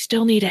 We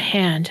still need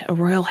a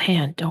royal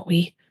hand, don't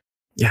we?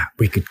 Yeah,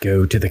 we could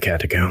go to the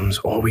catacombs,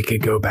 or we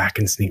could go back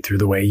and sneak through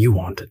the way you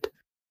wanted.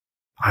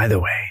 Either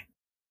way.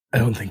 I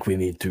don't think we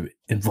need to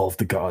involve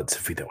the gods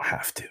if we don't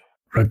have to.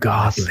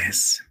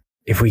 Regardless,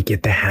 if we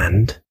get the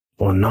hand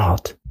or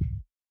not,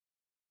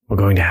 we're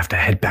going to have to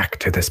head back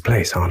to this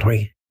place, aren't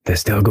we? They're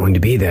still going to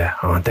be there,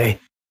 aren't they?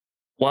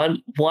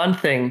 One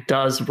thing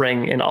does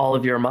ring in all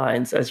of your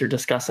minds as you're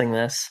discussing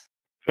this.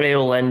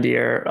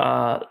 Eolendir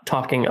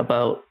talking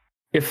about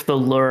if the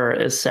lure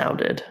is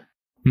sounded.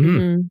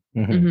 Mm-hmm.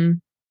 Mm-hmm. Mm-hmm.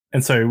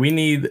 And sorry, we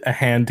need a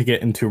hand to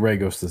get into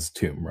Ragos's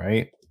tomb,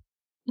 right?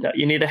 No,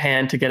 you need a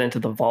hand to get into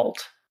the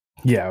vault.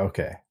 Yeah,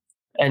 okay.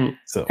 And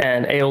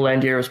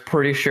Eolendir is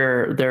pretty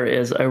sure there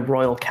is a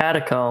royal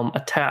catacomb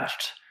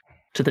attached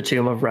to the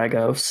tomb of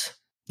Ragos.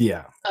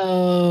 Yeah.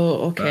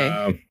 Oh,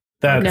 okay.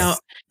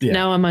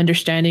 Now I'm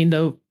understanding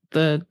the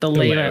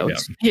layout.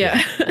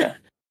 Yeah. Okay.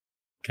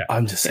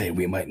 I'm just saying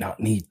we might not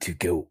need to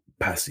go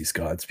past these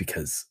gods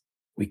because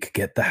we could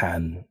get the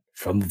hand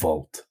from the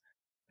vault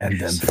and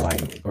then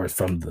find, or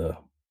from the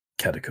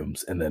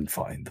catacombs and then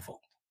find the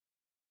vault.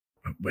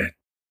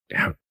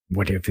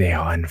 What if they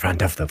are in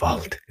front of the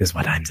vault, is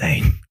what I'm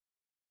saying.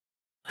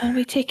 Well,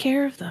 we take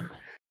care of them.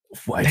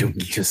 Why don't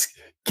we just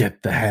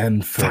get the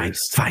hand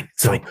first? Fine.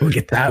 We'll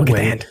get that way.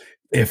 The hand.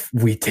 If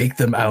we take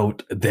them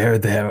out, they're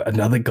there.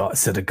 Another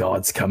set of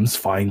gods comes,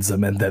 finds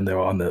them, and then they're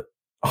on the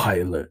high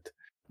alert.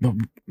 Well,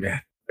 yeah,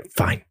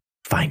 fine.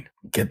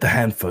 Get the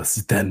hand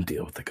first, then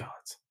deal with the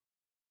gods.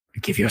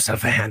 Give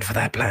yourself a hand for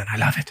that plan. I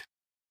love it.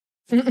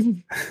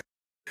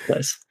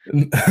 Nice.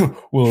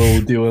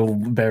 We'll do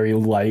a very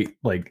light,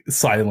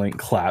 silent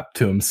clap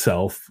to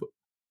himself.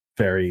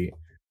 Very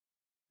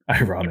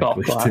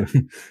ironically,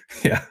 too.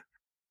 Yeah.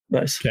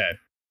 Nice. Okay.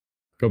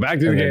 Go back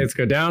to the gates,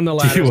 go down the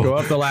ladders, go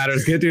up the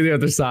ladders, get to the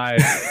other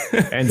side,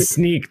 and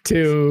sneak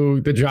to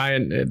the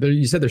giant.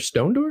 You said they're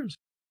stone doors?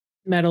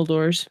 Metal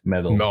doors.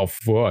 Metal. Oh,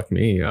 fuck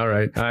me. All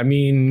right. I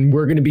mean,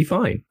 we're going to be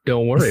fine.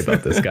 Don't worry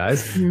about this,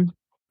 guys.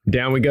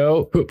 Down we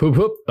go. Poop, poop,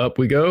 poop. Up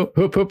we go.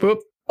 Poop, poop, poop.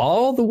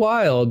 All the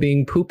while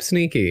being poop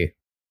sneaky.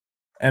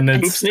 And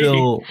it's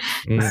still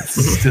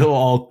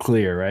all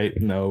clear, right?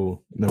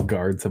 No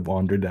guards have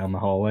wandered down the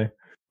hallway?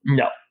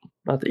 No,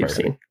 not that you've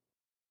seen.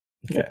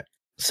 Okay.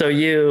 So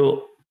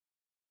you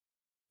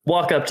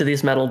walk up to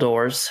these metal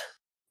doors.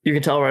 You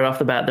can tell right off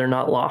the bat they're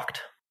not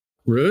locked.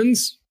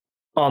 Runes?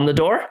 On the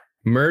door?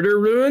 Murder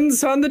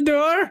runes on the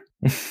door?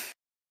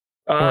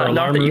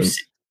 Not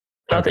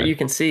that you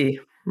can see.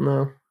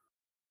 No.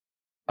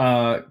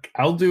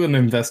 I'll do an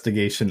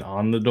investigation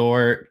on the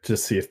door to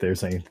see if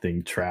there's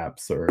anything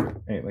traps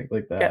or anything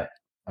like that.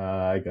 Yeah.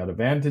 I got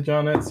advantage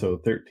on it, so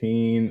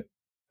 13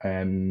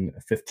 and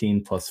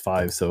 15 plus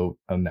 5, so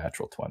a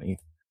natural 20.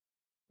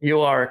 You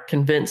are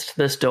convinced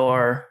this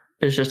door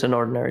is just an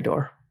ordinary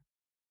door.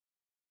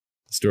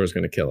 This door is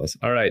going to kill us.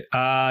 All right.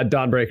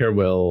 Dawnbreaker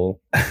will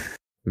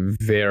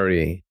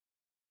very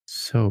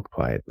so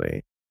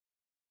quietly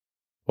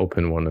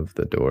open one of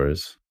the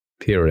doors,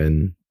 peer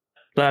in.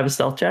 Do I have a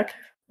stealth check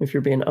if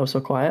you're being oh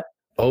so quiet?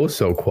 Oh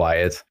so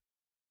quiet.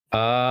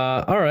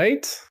 All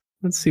right.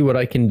 Let's see what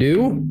I can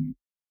do.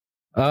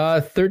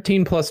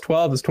 13 plus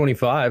 12 is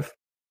 25.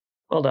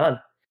 Well done.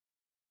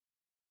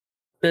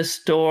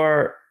 This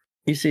door,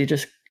 you see,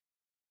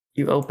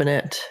 you open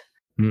it,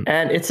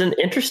 and it's an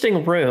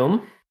interesting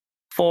room,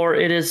 for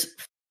it is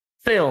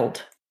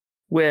filled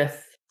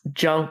with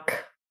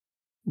junk,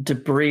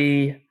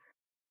 debris.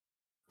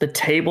 The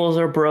tables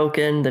are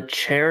broken, the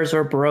chairs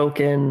are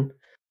broken.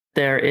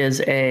 There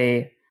is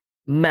a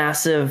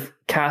massive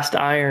cast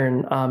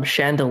iron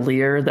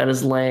chandelier that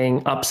is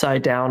laying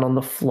upside down on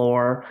the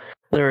floor.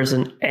 There is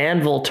an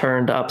anvil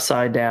turned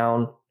upside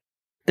down.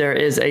 There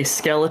is a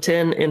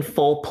skeleton in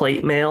full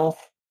plate mail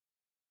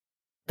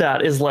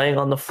that is laying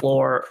on the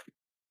floor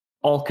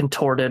all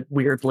contorted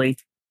weirdly.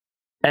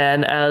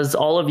 And as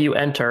all of you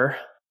enter,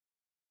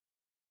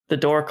 the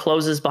door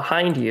closes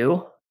behind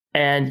you,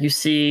 and you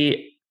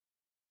see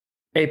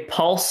a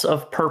pulse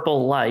of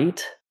purple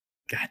light.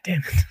 God damn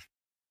it.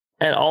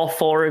 And all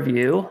four of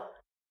you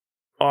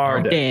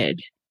are Dead.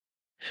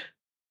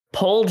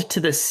 pulled to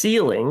the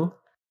ceiling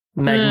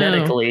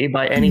magnetically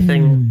by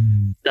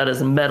anything that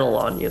is metal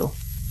on you.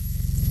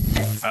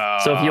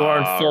 So if you are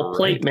in full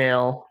plate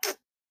mail,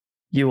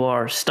 you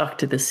are stuck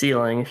to the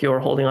ceiling. If you are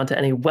holding onto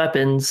any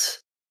weapons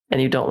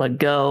and you don't let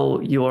go,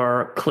 you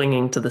are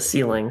clinging to the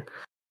ceiling.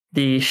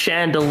 The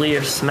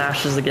chandelier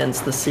smashes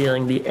against the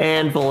ceiling. The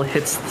anvil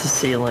hits the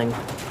ceiling.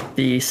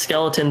 The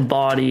skeleton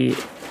body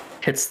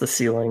hits the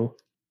ceiling.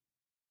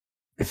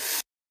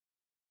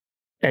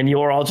 And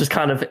you're all just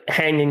kind of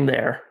hanging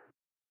there.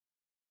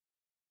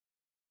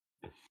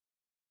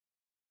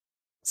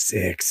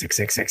 Sick.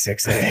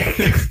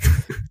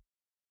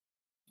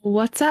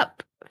 What's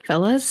up,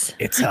 fellas?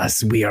 It's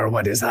us. We are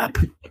what is up.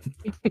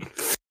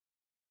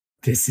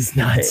 This is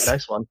nuts. Hey,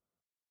 nice one.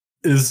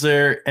 Is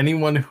there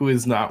anyone who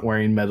is not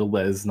wearing metal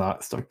that is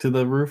not stuck to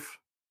the roof?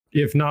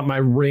 If not my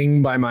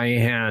ring by my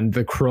hand,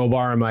 the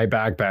crowbar in my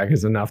backpack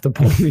is enough to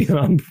pull me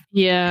up.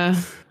 Yeah,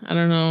 I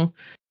don't know.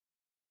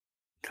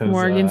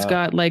 Morgan's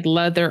got like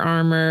leather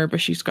armor, but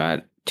she's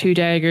got 2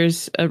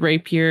 daggers, a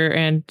rapier,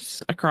 and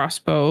a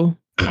crossbow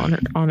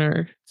on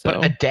her. So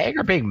But a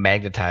dagger being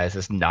magnetized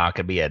is not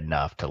going to be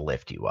enough to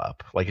lift you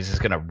up. Like, it's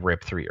just going to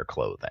rip through your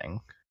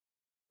clothing.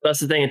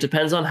 That's the thing. It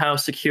depends on how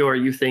secure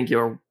you think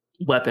your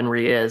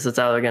weaponry is. It's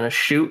either going to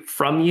shoot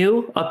from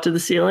you up to the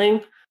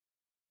ceiling,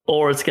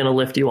 or it's going to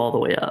lift you all the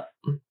way up.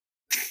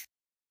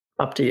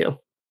 Up to you.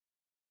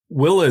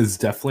 Will is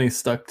definitely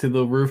stuck to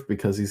the roof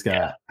because he's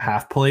got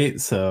half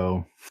plate,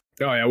 so...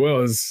 Oh yeah,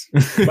 Will is.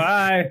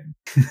 Bye.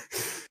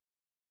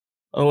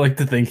 I like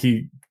to think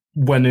he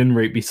went in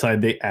right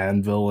beside the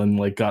anvil and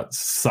like got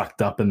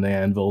sucked up in the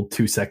anvil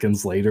 2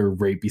 seconds later,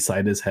 right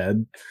beside his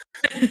head.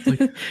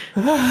 Like,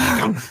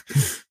 I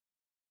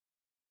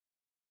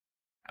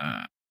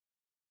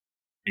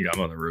think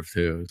I'm on the roof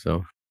too,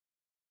 so.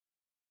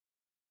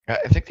 I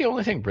think the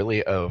only thing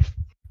really of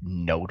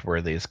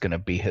noteworthy is going to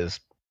be his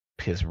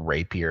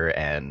rapier,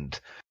 and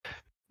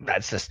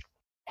that's just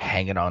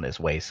hanging on his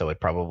waist, so it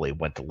probably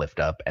went to lift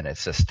up, and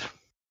it's just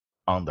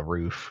on the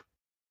roof.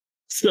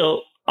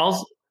 So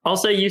I'll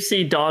say you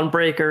see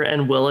Dawnbreaker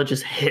and Willa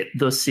just hit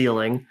the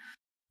ceiling.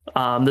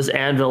 This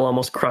anvil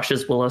almost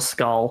crushes Willa's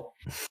skull.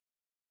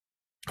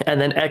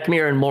 And then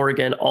Ekmir and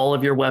Morgan, all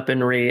of your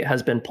weaponry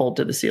has been pulled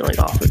to the ceiling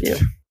off of you.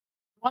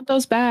 want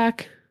those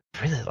back.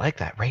 I really like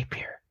that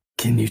rapier.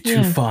 can you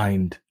two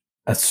find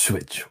a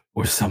switch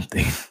or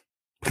something,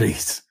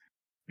 please?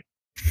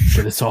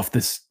 Get us off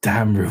this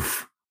damn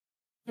roof.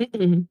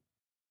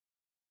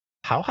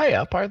 How high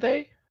up are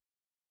they?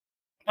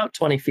 About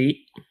 20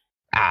 feet.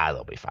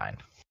 They'll be fine.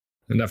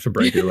 Enough to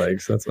break your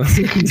legs. That's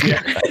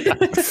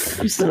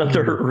Just enough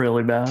to hurt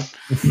really bad.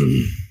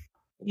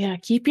 Yeah,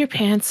 keep your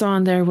pants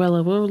on there,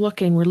 Willa. We're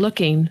looking.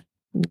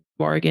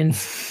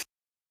 Morgan's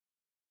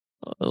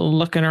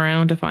looking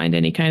around to find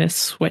any kind of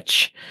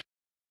switch.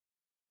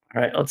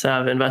 All right, let's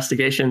have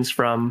investigations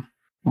from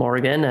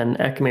Morgan and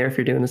Ekmir if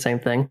you're doing the same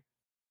thing.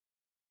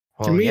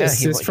 Well, Can we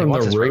assist from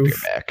wants the his rapier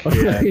roof? back.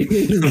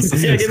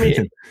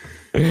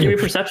 Yeah, give me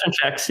perception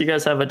checks. You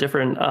guys have a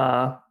different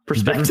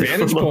perspective.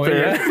 Vantage from up point,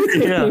 there.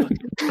 Yeah.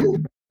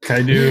 Can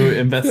I do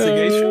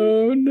investigation?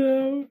 Oh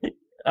no.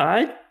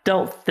 I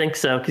don't think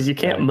so, because you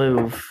can't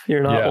move.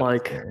 You're not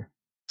like...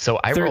 So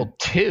I rolled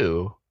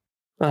 2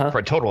 for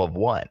a total of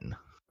 1.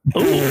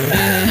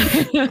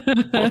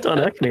 Well done,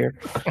 Ekmir.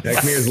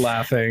 Ekmir's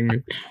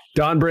laughing.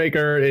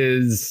 Dawnbreaker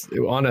is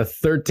on a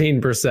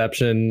 13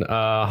 perception,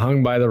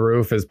 hung by the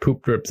roof as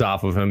poop drips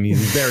off of him.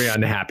 He's very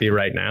unhappy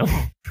right now.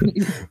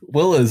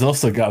 Will has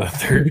also got a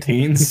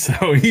 13,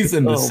 so he's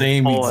in the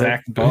same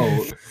exact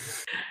boat.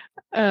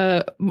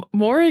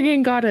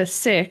 Morgan got a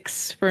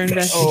 6 for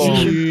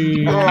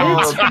investigation.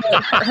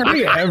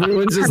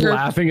 Everyone's just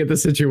laughing at the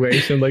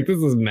situation. Like, this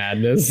is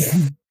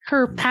madness.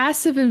 Her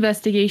passive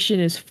investigation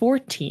is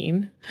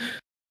 14.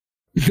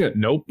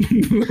 Nope.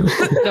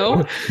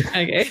 Nope.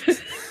 Okay.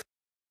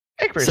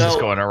 Egbert's just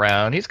going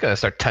around. He's going to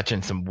start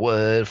touching some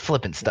wood,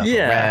 flipping stuff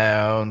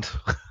around.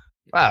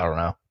 I don't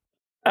know.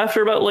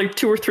 After about like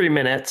 2 or 3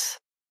 minutes,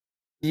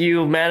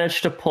 you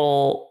manage to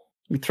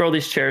you throw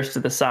these chairs to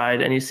the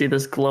side, and you see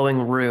this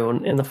glowing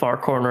rune in the far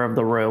corner of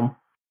the room.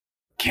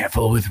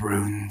 Careful with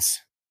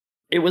runes.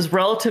 It was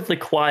relatively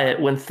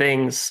quiet when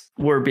things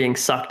were being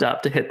sucked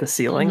up to hit the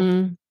ceiling.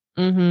 Mm-hmm.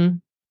 Mm-hmm.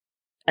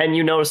 And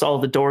you notice all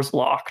the doors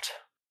locked.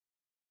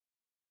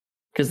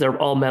 Because they're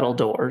all metal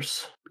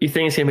doors. You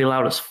think it's going to be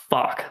loud as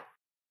fuck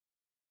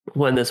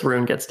when this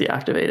rune gets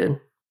deactivated.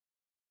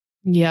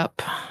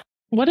 Yep.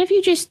 What if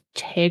you just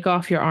take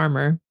off your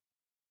armor?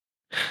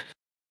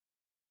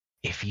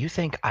 If you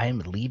think I'm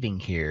leaving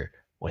here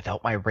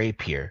without my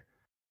rapier,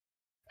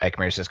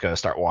 Ekmir's just going to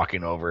start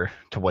walking over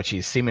to what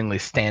she's seemingly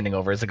standing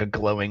over as like a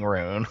glowing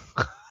rune.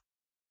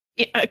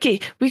 Yeah, okay,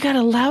 we got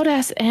a loud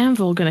ass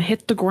anvil gonna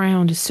hit the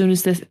ground as soon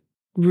as this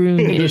room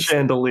The is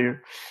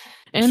chandelier.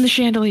 and the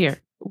chandelier.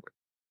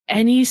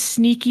 Any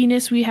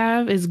sneakiness we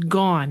have is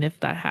gone if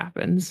that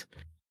happens.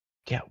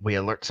 Yeah, we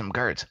alert some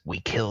guards. We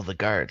kill the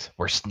guards.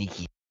 We're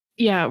sneaky.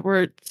 Yeah,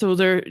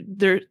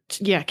 they're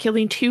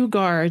killing 2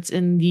 guards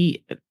in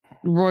the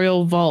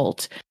royal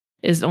vault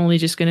is only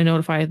just going to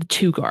notify the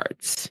 2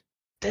 guards.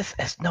 This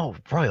is no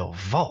royal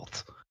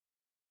vault.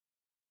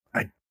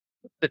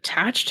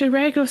 Attached to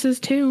Ragos's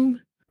tomb.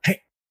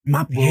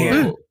 I'm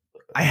here.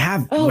 I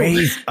have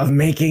ways of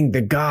making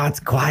the guards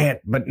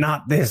quiet, but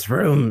not this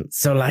room.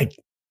 So, like,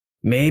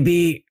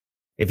 maybe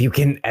if you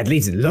can at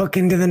least look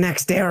into the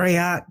next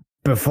area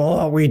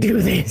before we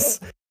do this.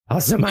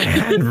 Also, my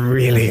hand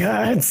really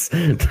hurts.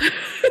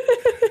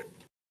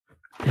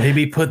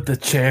 Maybe put the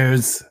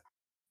chairs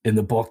in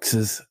the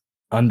boxes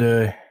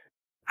under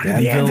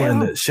the anvil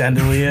and the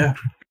chandelier.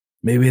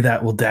 Maybe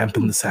that will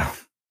dampen the sound.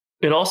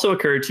 It also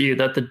occurred to you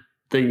that the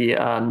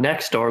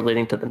next door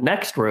leading to the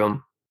next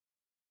room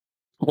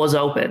was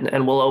open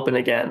and will open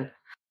again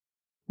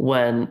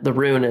when the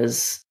rune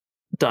is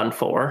done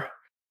for.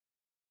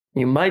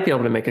 You might be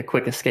able to make a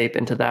quick escape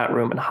into that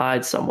room and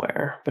hide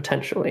somewhere,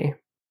 potentially.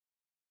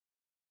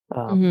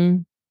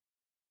 Yeah.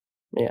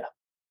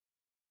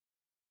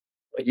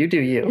 But you do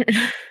you.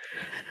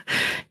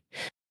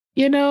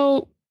 You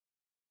know,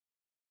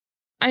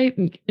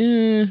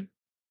 no,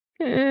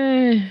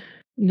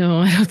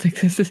 I don't think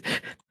this is.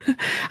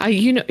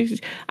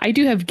 I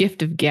do have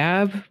gift of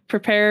gab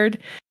prepared.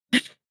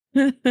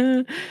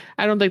 I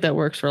don't think that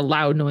works for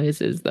loud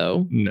noises,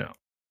 though. No.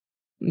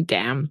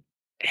 Damn.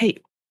 Hey,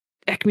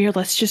 Ekmir,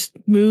 let's just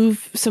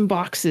move some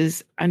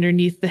boxes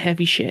underneath the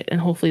heavy shit, and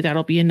hopefully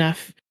that'll be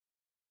enough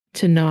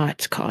to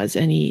not cause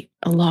any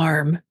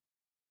alarm.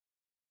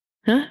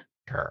 Huh?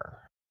 Sure.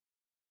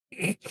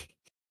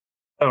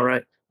 All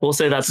right. We'll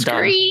say that's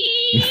Screech!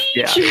 done.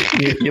 Yeah.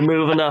 You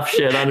move enough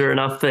shit under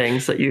enough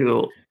things that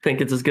you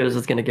think it's as good as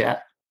it's going to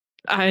get.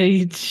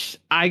 I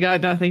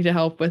got nothing to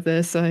help with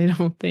this. I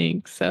don't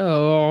think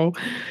so.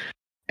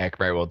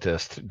 Ekmar will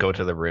just go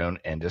to the rune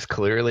and just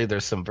clearly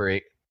there's some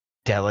very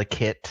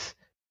delicate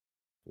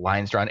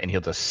lines drawn, and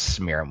he'll just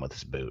smear him with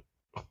his boot.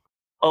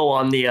 Oh,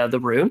 on the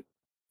rune?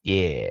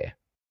 Yeah.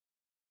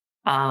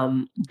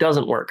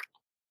 Doesn't work.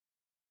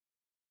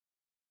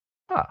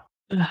 Huh.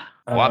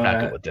 Well, I'm not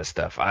good with this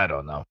stuff. I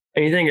don't know.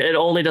 And you think it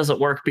only doesn't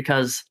work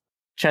because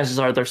chances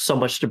are there's so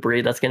much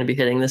debris that's going to be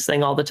hitting this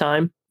thing all the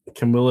time.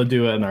 Can Willa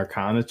do an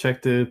Arcana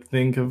check to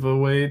think of a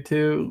way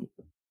to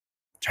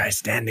try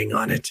standing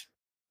on it?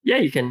 Yeah,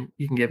 you can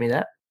give me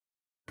that.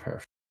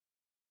 Perfect.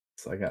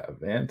 So I got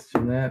advantage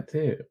in that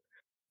too.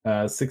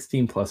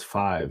 16 plus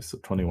 5, so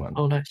 21.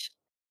 Oh, nice.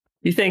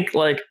 You think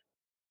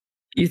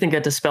a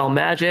dispel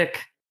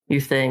magic?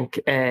 You think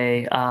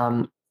a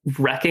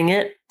wrecking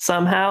it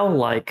somehow,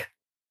 like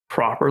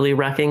properly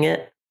wrecking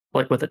it,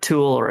 like with a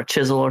tool or a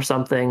chisel or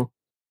something,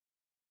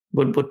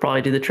 would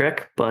probably do the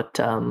trick. But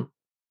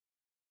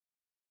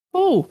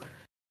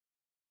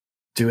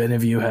do any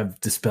of you have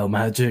dispel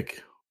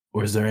magic,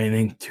 or is there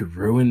anything to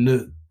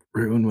ruin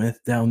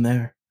with down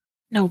there?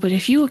 No, but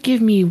if you will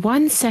give me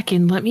 1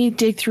 second, let me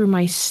dig through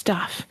my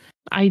stuff.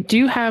 I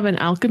do have an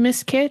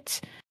alchemist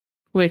kit,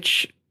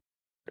 which,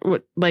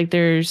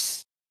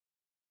 there's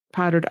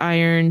powdered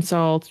iron,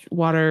 salt,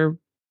 water,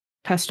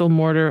 pestle,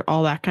 mortar,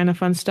 all that kind of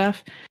fun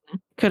stuff.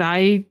 Could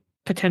I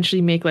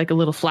potentially make like a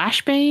little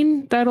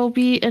flashbang that'll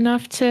be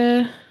enough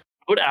to... I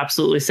would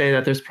absolutely say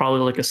that there's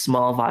probably like a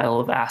small vial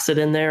of acid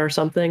in there or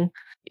something.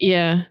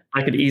 Yeah.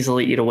 I could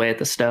easily eat away at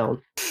the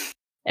stone.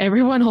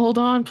 Everyone hold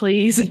on,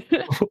 please.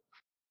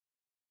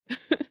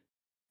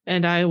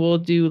 And I will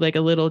do like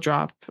a little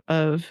drop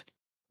of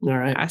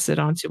acid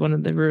onto one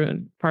of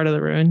the part of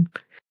the ruin.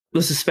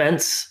 The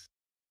suspense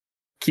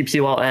keeps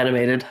you all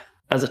animated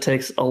as it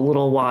takes a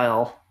little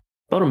while,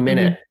 about a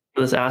minute,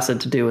 for this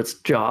acid to do its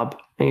job.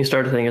 And you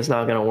start to think it's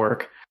not going to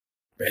work.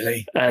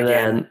 Really?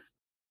 And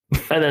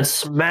then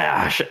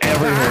smash,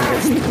 everything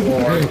hits the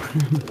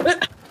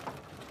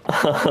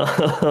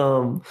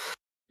floor.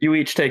 You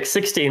each take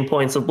 16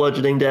 points of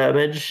bludgeoning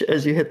damage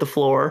as you hit the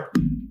floor.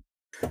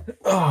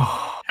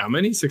 Oh, how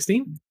many?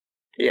 16?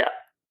 Yeah.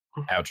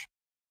 Ouch.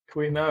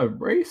 Can we not have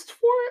braced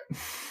for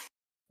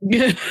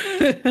it?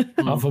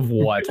 Off of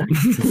what?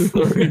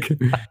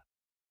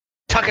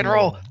 Tuck and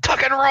roll!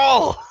 Tuck and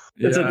roll!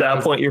 It's at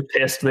that point you're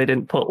pissed they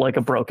didn't put like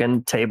a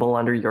broken table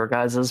under your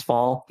guys'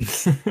 fall.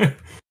 Yeah,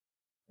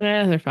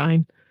 they're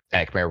fine.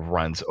 Ekmar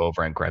runs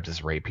over and grabs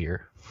his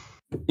rapier.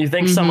 You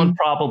think someone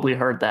probably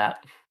heard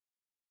that.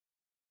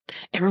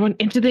 Everyone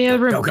into the other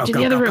room. Into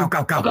the other room.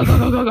 Go.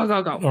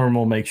 Norm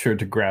will make sure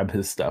to grab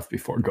his stuff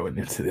before going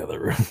into the other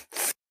room.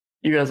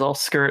 You guys all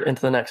skirt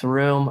into the next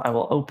room. I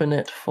will open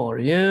it for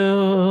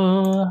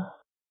you.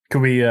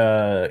 Can we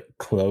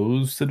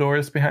close the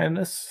doors behind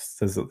us?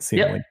 Does it seem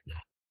like...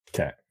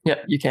 Okay.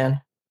 Yep, you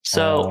can.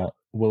 So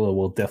Willow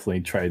will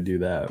definitely try to do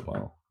that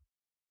while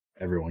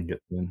everyone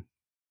gets in.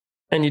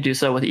 And you do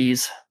so with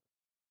ease.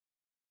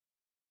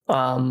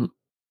 So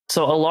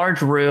a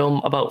large room,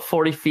 about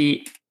 40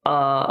 feet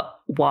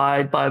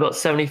wide by about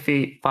 70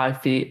 feet,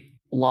 5 feet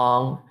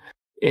long,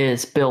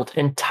 is built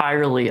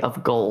entirely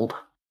of gold.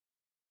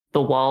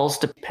 The walls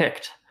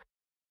depict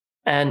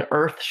an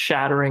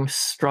earth-shattering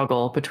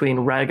struggle between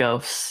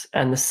Ragos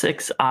and the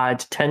 6-eyed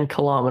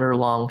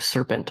 10-kilometer-long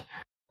serpent.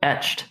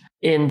 Etched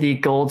in the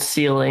gold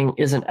ceiling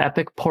is an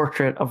epic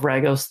portrait of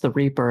Ragos the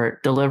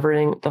Reaper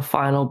delivering the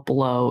final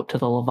blow to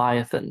the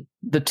Leviathan.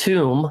 The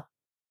tomb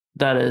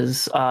that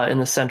is in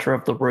the center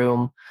of the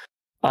room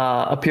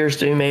appears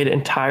to be made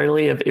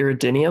entirely of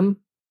iridium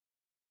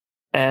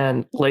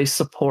and lays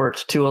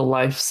support to a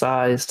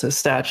life-sized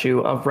statue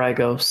of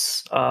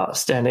Ragos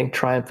standing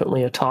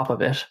triumphantly atop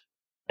of it.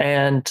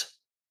 And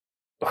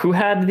who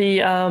had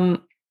the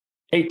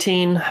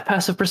 18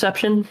 passive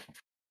perception?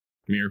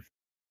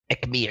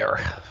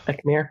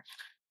 Ekmir.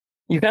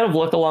 You kind of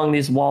look along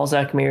these walls,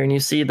 Ekmir, and you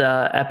see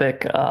the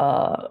epic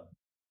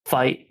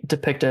fight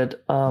depicted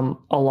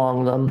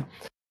along them.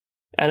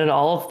 And in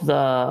all of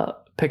the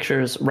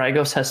pictures,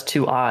 Ragos has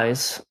 2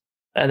 eyes.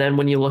 And then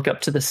when you look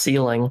up to the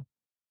ceiling,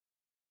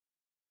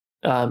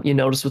 you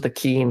notice with a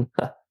keen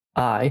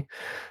eye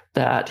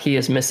that he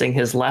is missing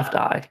his left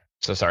eye.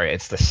 So sorry,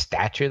 it's the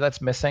statue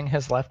that's missing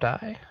his left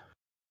eye?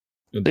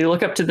 So you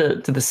look up to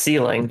the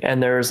ceiling,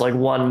 and there's like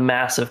one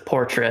massive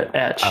portrait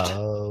etched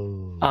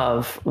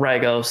of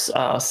Ragos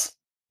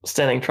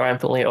standing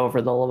triumphantly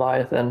over the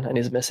Leviathan, and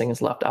he's missing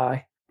his left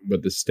eye.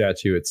 But the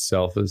statue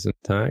itself is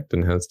intact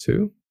and has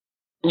 2?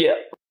 Yeah.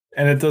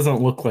 And it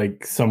doesn't look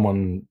like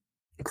someone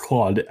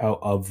clawed out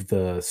of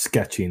the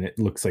sketching. It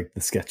looks like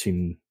the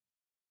sketching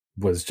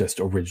was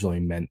just originally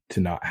meant to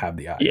not have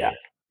the eye. Yeah.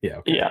 Yeah.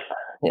 Okay.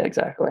 Yeah,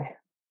 exactly.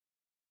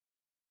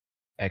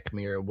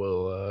 Ekmir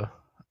will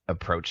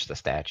approach the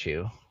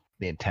statue,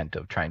 the intent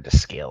of trying to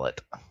scale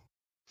it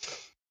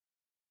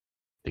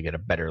to get a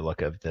better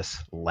look of this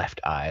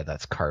left eye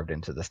that's carved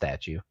into the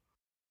statue.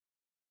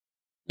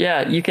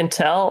 Yeah, you can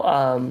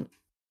tell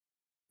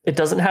it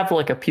doesn't have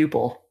like a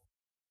pupil.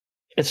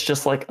 It's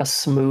just like a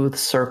smooth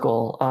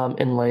circle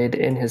inlaid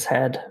in his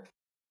head.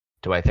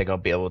 Do I think I'll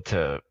be able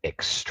to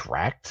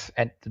extract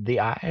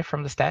the eye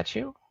from the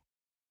statue?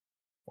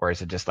 Or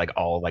is it just like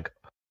all like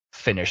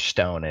finished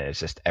stone and it's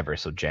just ever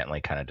so gently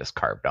kind of just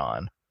carved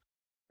on?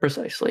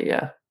 Precisely,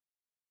 yeah.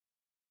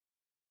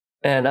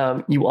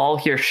 And you all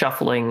hear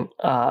shuffling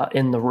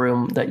in the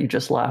room that you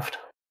just left.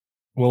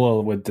 Willow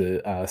would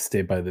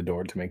stay by the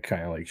door to make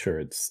kind of like sure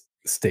it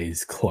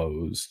stays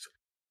closed.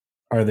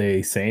 Are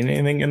they saying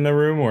anything in the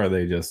room, or are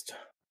they just?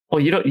 Well,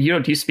 you don't.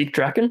 Do you speak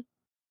Draken?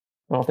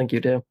 I don't think you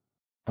do.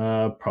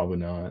 Probably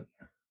not.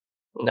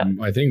 No.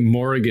 I think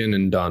Morrigan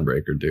and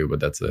Dawnbreaker do, but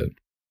that's it.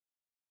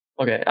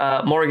 Okay,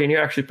 Morrigan,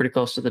 you're actually pretty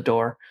close to the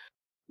door.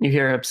 You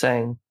hear him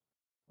saying,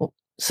 well,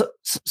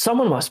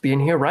 someone must be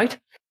in here, right?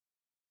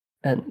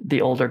 And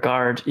the older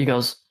guard, he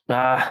goes,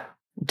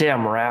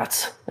 damn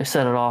rats. They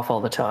set it off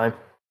all the time.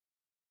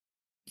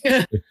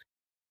 And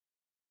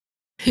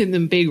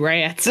them big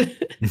rats.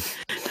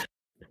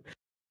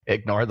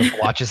 Ignore the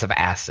blotches of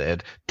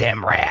acid.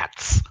 Damn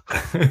rats.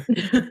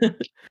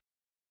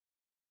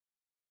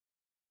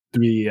 Do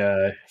we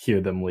hear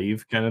them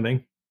leave kind of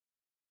thing?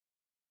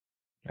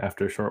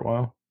 After a short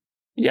while?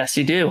 Yes,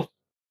 you do.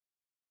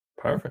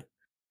 Perfect.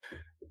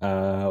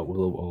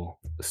 We'll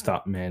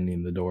stop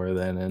manning the door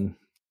then and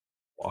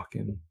walk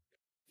in.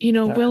 You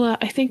know, Willa,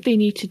 I think they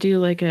need to do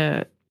like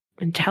a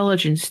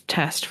intelligence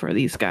test for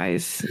these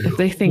guys. If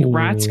they think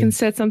rats can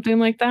set something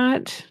like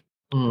that.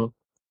 Mm.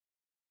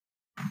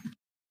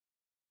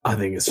 I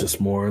think it's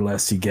just more or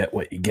less you get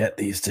what you get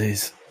these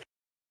days.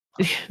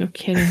 No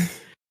kidding.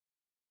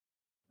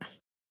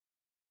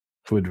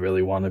 Who would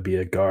really want to be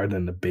a guard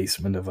in the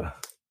basement of a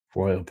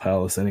royal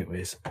palace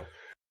anyways?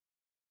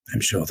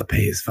 I'm sure the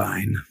pay is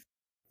fine.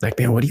 Like,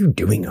 man, what are you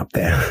doing up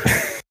there?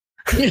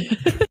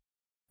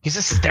 He's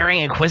just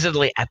staring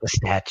inquisitively at the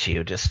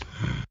statue, just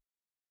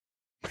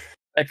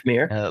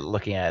Ekmir,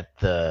 looking at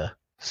the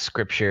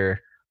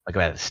scripture,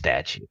 looking at the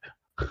statue.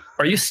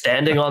 are you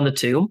standing on the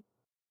tomb?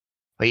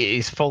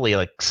 He's fully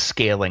like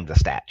scaling the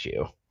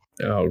statue.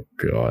 Oh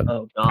god.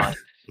 Oh god.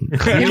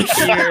 You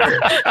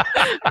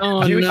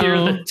hear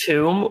the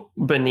tomb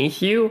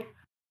beneath you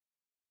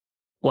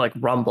like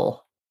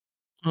rumble.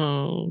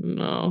 Oh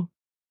no.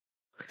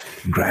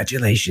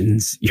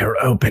 Congratulations, you're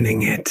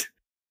opening it.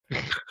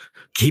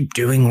 Keep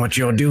doing what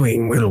you're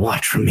doing. We'll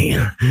watch from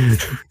here.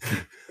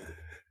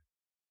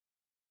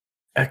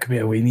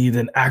 Ekmir, we need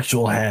an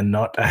actual hand,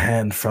 not a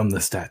hand from the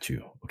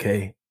statue,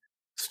 okay?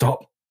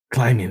 Stop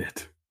climbing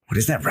it. What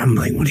is that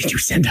rumbling? What did you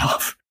send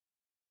off?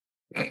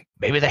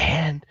 Maybe the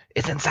hand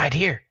is inside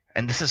here,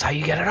 and this is how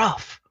you get it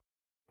off.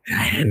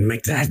 I didn't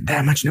make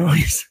that much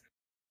noise.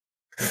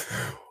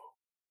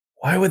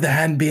 Why would the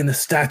hand be in the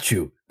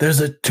statue? There's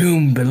a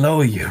tomb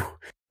below you.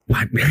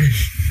 What?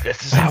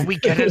 This is how we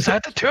get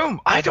inside the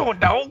tomb. I don't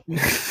know.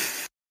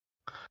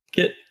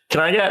 Can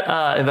I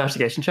get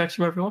investigation checks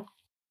from everyone?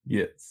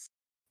 Yes.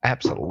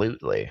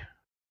 Absolutely.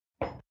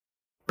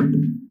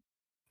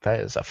 That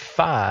is a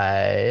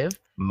 5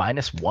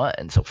 minus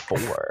 1, so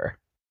 4.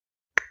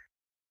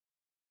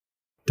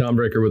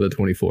 Dawnbreaker with a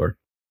 24.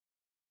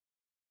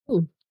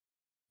 Ooh.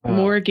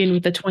 Morgan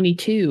with a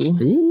 22.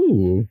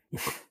 Ooh,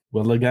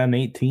 Will got an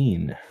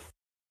 18.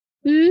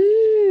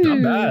 Ooh.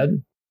 not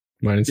bad.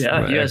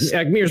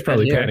 Ekmir's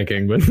probably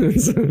panicking, but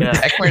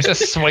Ekmir's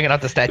just swinging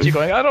at the statue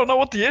going, I don't know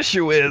what the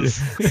issue is.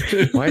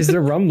 Why is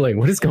there rumbling?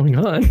 What is going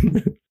on?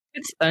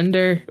 It's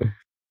thunder.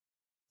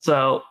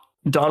 So,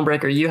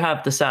 Dawnbreaker, you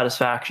have the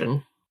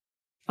satisfaction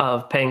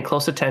of paying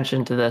close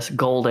attention to this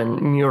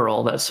golden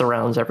mural that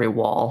surrounds every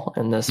wall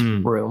in this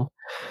room.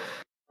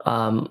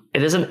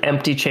 It is an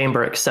empty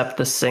chamber except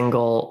the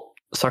single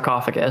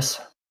sarcophagus.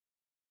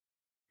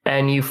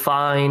 And you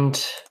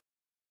find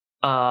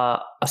a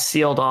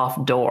sealed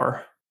off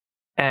door.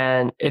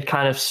 And it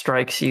kind of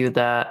strikes you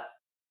that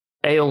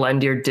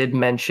Aolendir did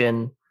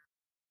mention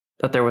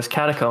that there was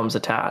catacombs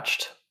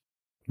attached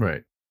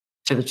Right.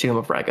 to the tomb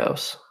of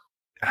Regos.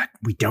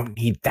 We don't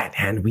need that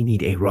hand. We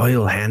need a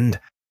royal hand.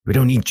 We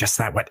don't need just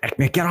that. What?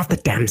 Ekmir, get off the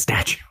damn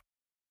statue.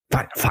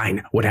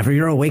 Fine. Whatever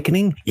you're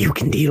awakening, you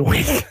can deal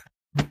with.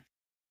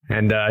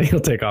 And he'll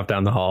take off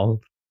down the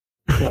hall.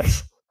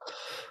 Nice.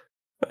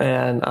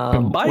 And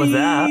Bye. with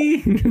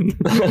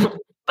that,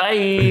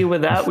 bye.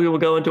 With that, we will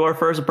go into our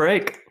first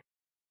break.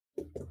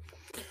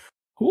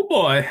 Oh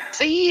boy.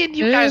 See, and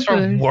you guys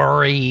are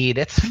worried.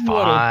 It's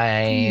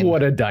fine.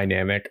 What a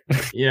dynamic.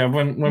 Yeah,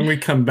 when we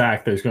come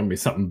back, there's going to be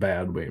something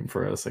bad waiting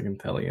for us. I can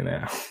tell you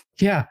now.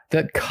 Yeah,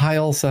 that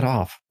Kyle set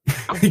off.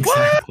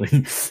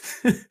 Exactly.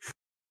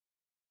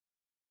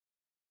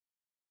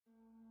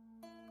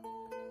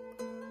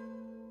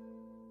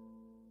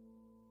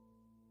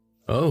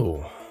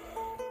 Oh,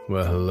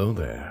 well, hello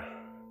there.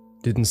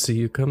 Didn't see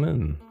you come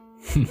in.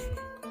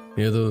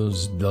 Hear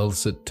those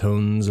dulcet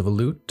tones of a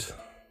lute?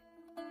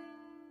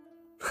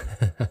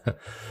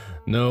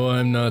 No,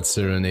 I'm not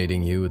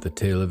serenading you with a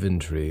tale of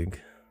intrigue.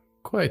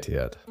 Quite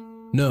yet.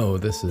 No,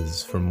 this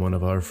is from one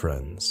of our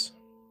friends,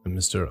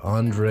 Mr.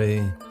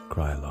 Andrei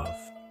Krylov,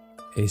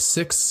 a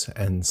 6-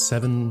 and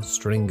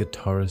 7-string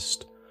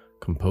guitarist,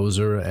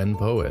 composer, and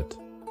poet,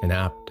 an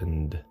apt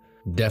and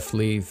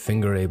deftly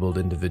finger-abled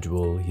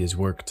individual. He has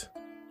worked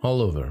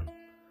all over,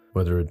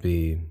 whether it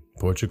be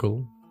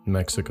Portugal,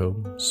 Mexico,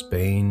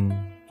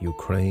 Spain,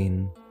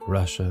 Ukraine,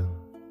 Russia,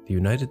 the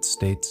United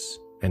States,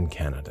 and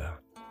Canada.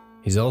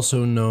 He's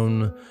also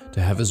known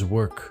to have his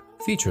work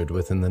featured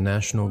within the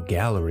National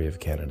Gallery of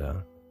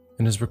Canada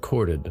and is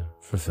recorded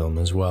for film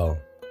as well.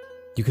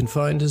 You can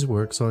find his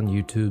works on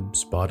YouTube,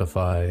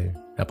 Spotify,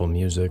 Apple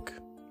Music,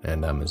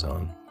 and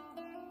Amazon.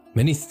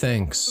 Many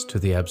thanks to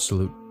the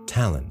absolute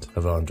talent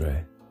of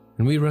Andre,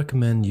 and we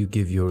recommend you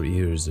give your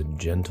ears a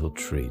gentle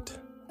treat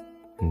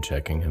in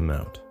checking him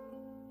out.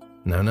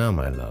 Now,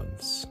 my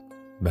loves,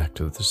 back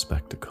to the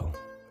spectacle.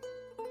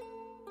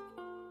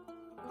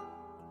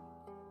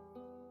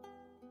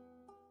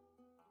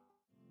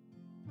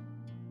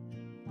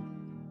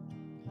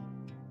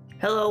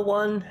 Hello,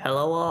 one.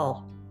 Hello,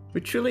 all.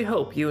 We truly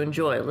hope you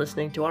enjoy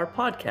listening to our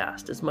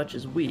podcast as much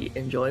as we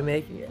enjoy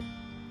making it.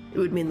 It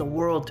would mean the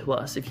world to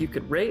us if you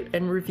could rate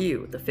and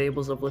review the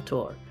Fables of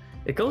Latour.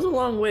 It goes a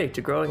long way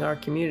to growing our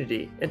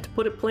community, and to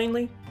put it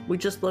plainly, we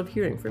just love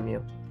hearing from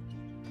you.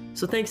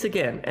 So thanks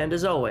again, and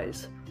as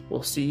always,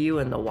 we'll see you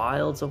in the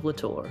wilds of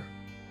Latour.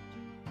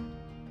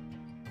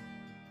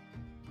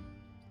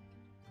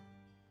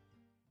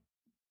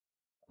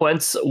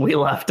 Once we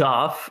left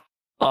off,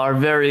 our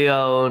very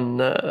own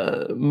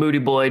moody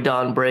boy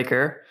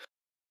Dawnbreaker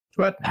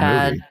What?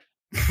 had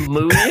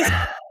moody.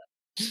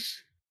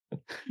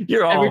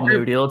 You're all Every group-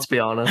 moody, let's be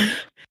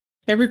honest.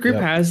 Every group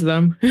has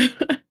them.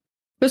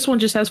 This one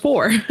just has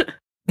 4.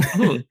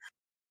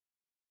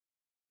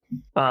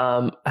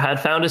 Had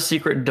found a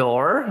secret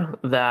door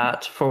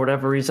that, for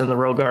whatever reason, the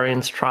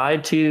Rogarians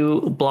tried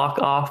to block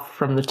off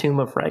from the Tomb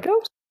of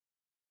Regos.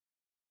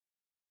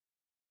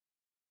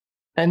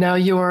 And now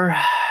you're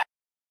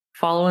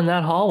following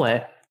that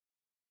hallway.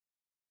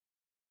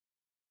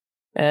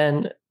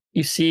 And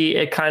you see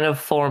it kind of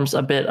forms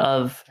a bit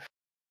of,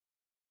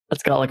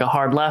 it's got like a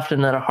hard left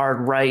and then a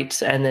hard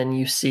right. And then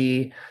you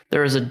see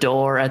there is a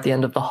door at the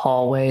end of the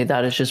hallway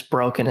that is just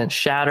broken and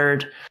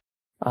shattered.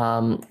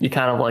 You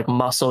kind of like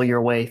muscle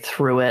your way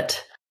through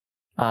it,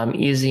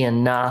 easy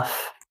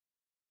enough.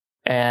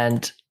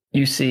 And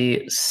you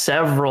see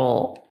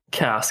several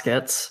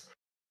caskets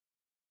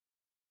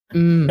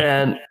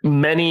and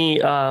many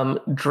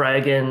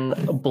dragon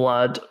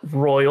blood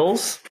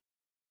royals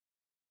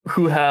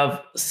who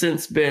have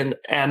since been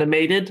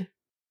animated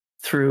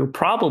through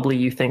probably,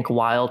 you think,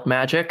 wild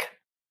magic,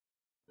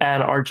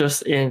 and are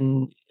just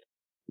in,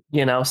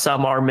 you know,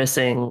 some are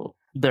missing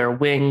their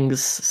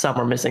wings, some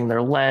are missing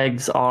their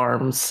legs,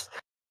 arms,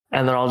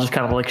 and they're all just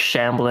kind of like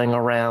shambling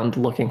around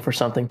looking for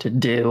something to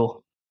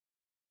do.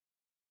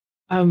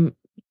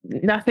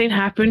 Nothing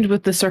happened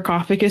with the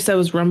sarcophagus that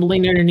was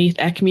rumbling underneath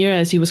Ekmir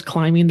as he was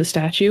climbing the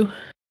statue.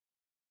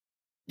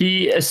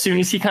 As soon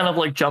as he kind of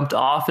like jumped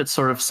off, it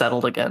sort of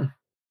settled again.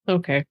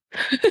 Okay.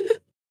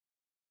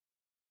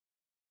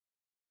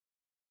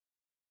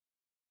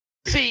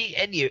 See,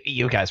 and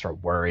you guys were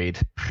worried.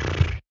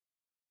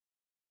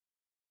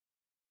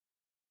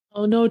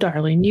 Oh no,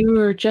 darling, you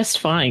were just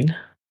fine.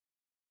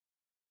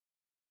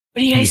 What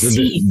do you guys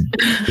see?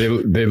 They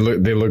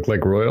look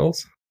like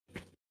royals.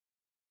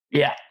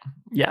 Yeah.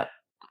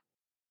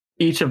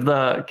 Each of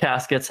the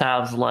caskets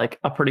has like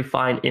a pretty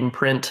fine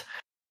imprint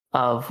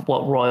of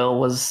what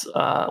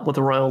what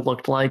the royal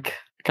looked like,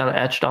 kind of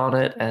etched on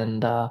it,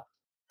 and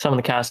some of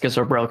the caskets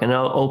are broken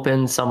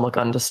open, some look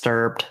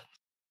undisturbed.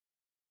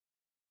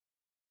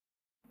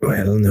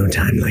 Well, no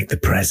time like the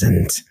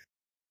present.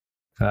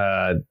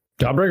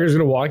 Dawnbreaker's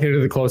gonna walk into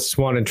the closest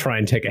one and try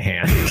and take a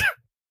hand.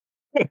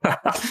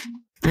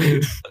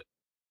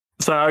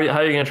 So how are you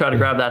going to try to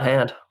grab that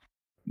hand?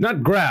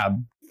 Not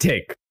grab,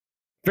 take.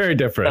 Very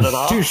different. Cut it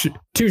off?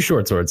 Two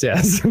short swords,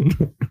 yes. All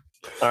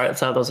right, let's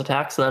have those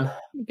attacks then.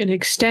 You can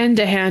extend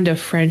a hand of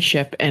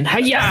friendship and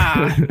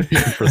hiya!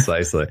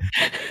 Precisely.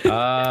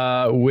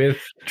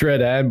 With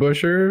Dread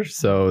Ambusher.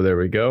 So there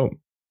we go.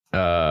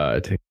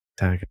 Take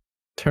attack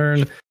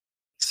turn.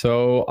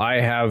 So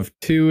I have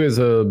 2 as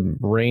a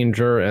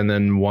ranger and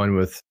then 1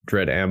 with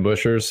Dread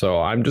Ambusher. So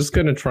I'm just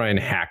gonna try and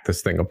hack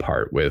this thing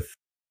apart with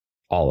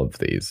all of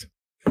these.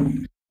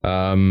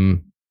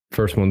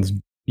 First one's,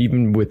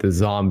 even with the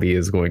zombie,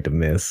 is going to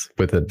miss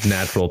with a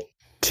natural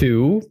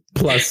 2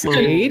 plus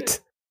 8.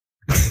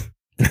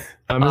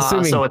 I'm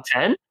assuming. So a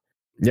 10?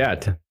 Yeah.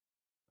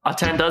 A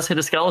 10 does hit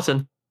a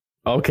skeleton.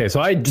 Okay, so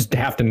I just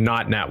have to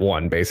not nat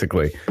 1,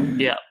 basically.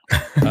 Yeah.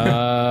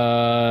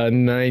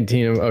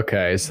 19.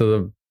 Okay,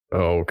 so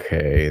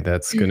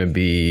that's going to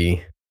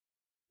be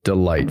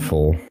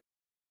delightful.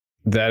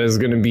 That is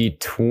going to be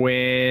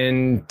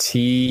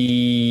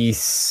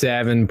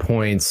 27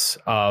 points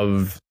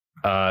of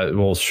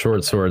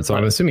short sword. So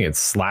I'm assuming it's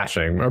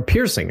slashing or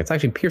piercing. It's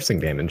actually piercing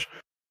damage.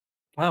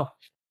 Wow.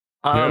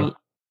 Yeah.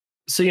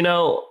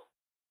 So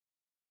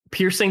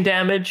piercing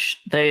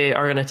damage, they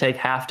are going to take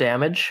half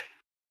damage.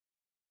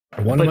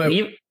 One of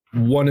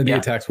the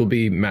attacks will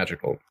be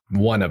magical.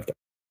 One of them.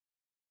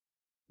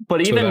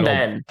 But even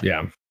then,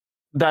 yeah,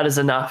 that is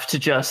enough to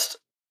just,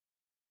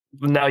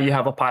 now you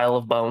have a pile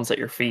of bones at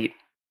your feet.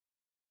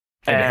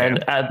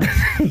 And a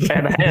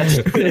hand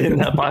in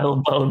that pile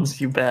of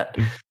bones, you bet.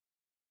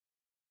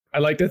 I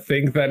like to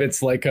think that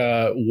it's like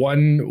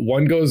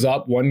one goes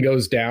up, one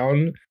goes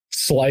down,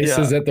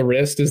 slices at the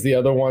wrist is the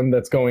other one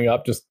that's going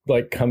up, just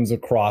like comes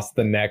across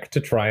the neck to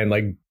try and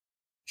like,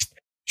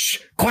 shh,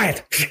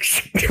 quiet.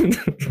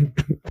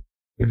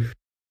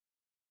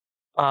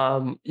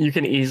 You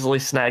can easily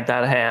snag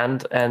that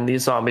hand, and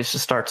these zombies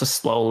just start to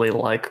slowly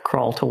like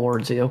crawl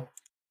towards you.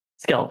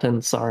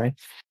 Skeletons, sorry.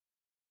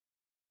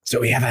 So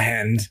we have a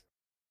hand,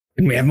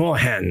 and we have more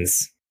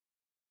hands.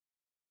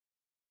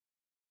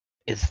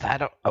 Is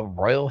that a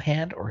royal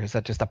hand, or is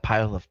that just a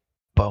pile of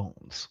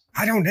bones?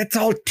 It's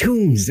all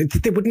tombs.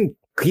 They wouldn't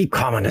keep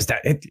common as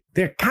that.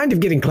 They're kind of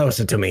getting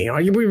closer to me.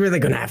 Are we really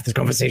going to have this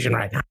conversation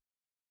right now?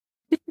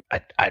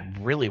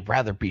 I'd really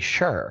rather be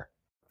sure.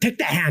 Take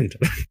the hand.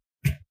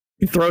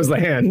 He throws the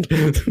hand.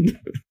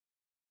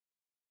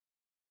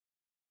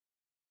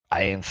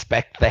 I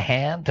inspect the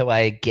hand. Do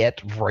I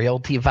get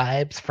royalty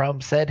vibes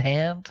from said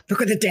hand?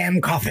 Look at the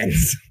damn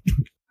coffins.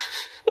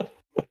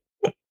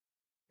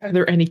 Are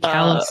there any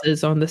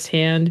calluses on this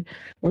hand?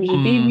 Or is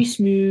it baby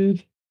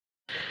smooth?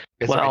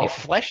 Is there any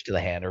flesh to the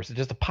hand, or is it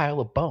just a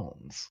pile of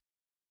bones?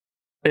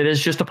 It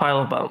is just a pile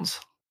of bones.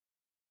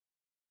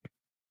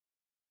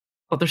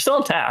 But they're still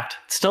intact.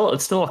 It's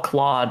still a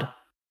clawed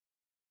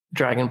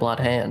dragon blood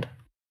hand.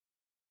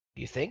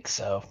 You think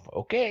so?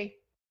 Okay.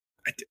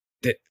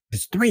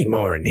 There's 3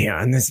 more in here,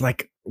 and there's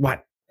like,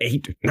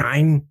 8,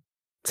 9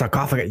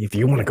 sarcophagi. If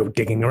you want to go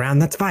digging around,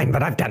 that's fine,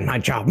 but I've done my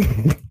job.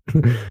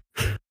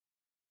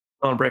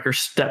 Dawnbreaker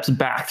steps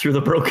back through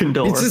the broken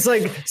door. It's just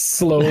like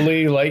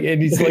slowly, like,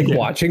 and he's like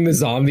watching the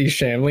zombies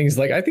shambling. He's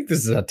like, I think this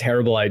is a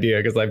terrible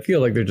idea because I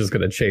feel like they're just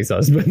going to chase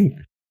us. But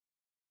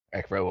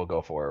Ekro will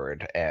go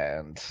forward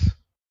and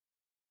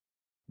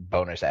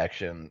bonus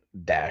action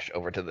dash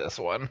over to this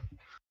one.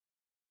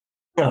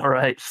 All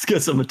right, let's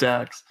get some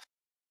attacks.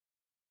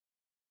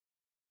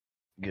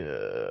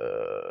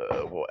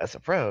 Good. Well, as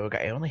a rogue,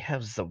 I only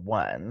have the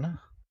 1.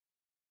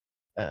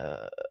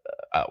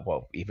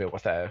 Even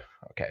with a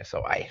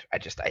so I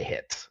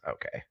hit.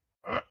 Okay.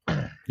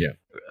 Yeah.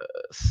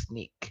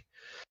 Sneak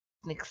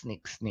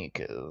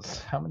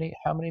is how many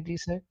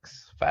d6?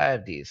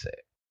 5 d6.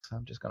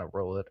 I'm just gonna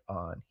roll it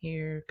on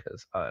here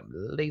because I'm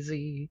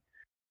lazy.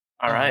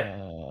 All right.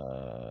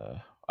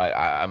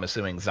 I'm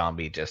assuming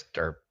zombie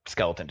or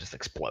skeleton just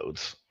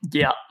explodes.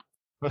 Yeah.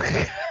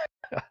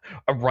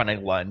 A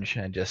running lunge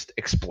and just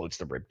explodes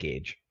the rib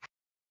cage.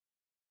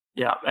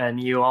 Yeah, and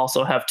you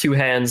also have 2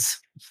 hands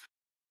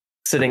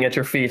sitting at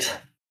your feet.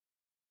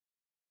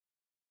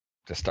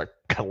 Just start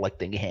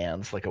collecting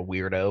hands like a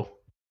weirdo.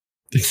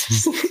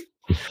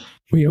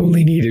 We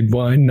only needed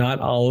 1, not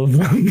all of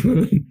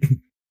them.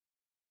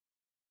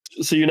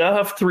 So you now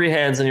have 3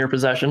 hands in your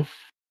possession.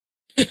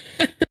 Are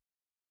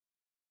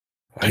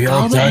you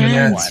all done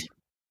yet?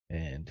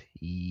 And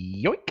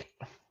yoink.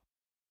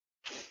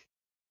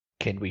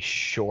 Can we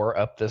shore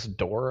up this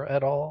door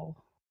at all?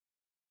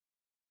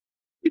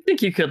 You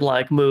think you could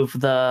like move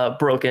the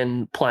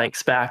broken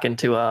planks back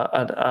into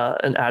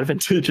an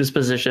advantageous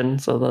position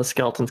so the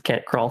skeletons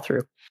can't crawl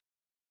through?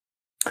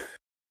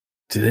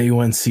 Did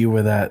anyone see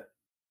where that?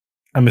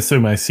 I'm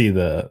assuming I see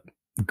the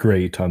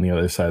grate on the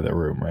other side of the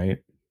room, right?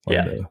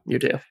 You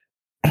do.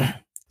 Did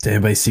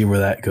anybody see where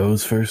that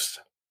goes first?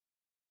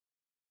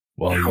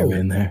 While you're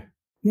in there?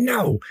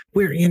 No,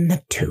 we're in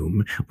the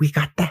tomb. We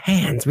got the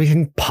hands. We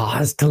didn't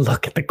pause to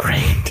look at the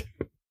crate.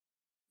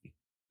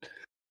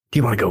 Do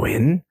you want to go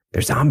in?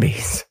 They're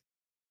zombies.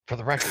 For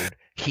the record,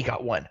 he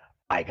got 1.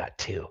 I got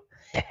 2.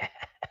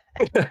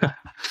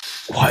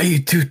 Why are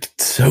you two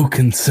so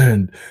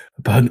concerned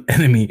about an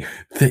enemy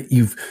that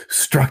you've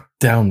struck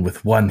down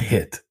with 1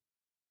 hit?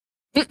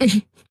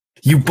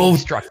 You both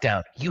struck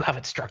down. You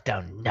haven't struck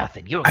down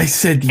nothing. I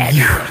said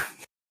you.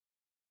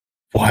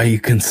 Why are you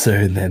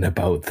concerned then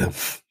about them?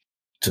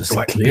 Just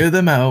clear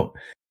them out,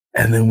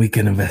 and then we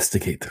can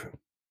investigate them.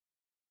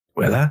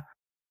 Well,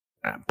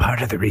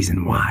 part of the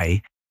reason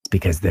why is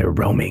because they're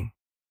roaming.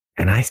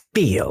 And I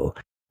feel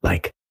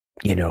like,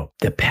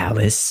 the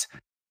palace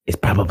is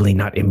probably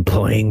not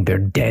employing their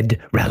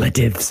dead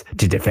relatives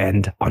to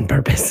defend on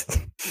purpose.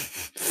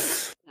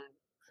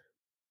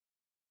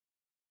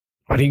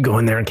 Why don't you go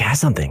in there and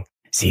cast something?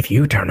 See if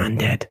you turn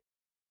undead.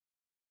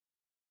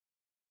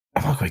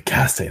 I'm not going to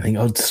cast anything.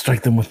 I'll just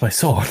strike them with my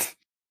sword.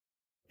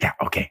 Yeah,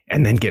 okay.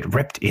 And then get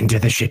ripped into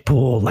the shit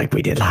pool like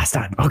we did last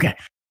time. Okay.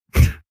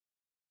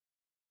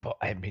 Well,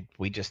 I mean,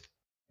 we just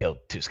killed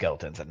 2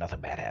 skeletons and nothing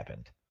bad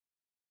happened.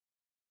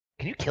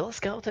 Can you kill a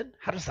skeleton?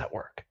 How does that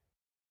work?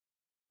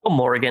 Well,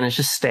 Morgan is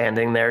just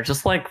standing there,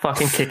 just like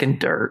fucking kicking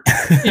dirt.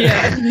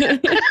 Yeah.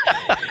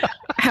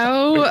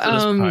 How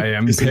I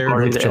am paired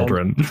with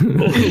children.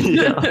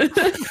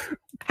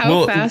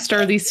 How fast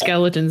are these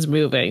skeletons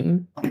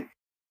moving?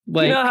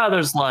 Like, you know how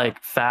there's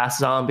like fast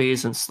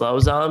zombies and slow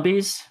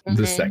zombies?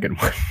 The second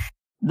one.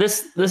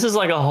 This is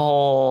like a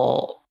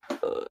whole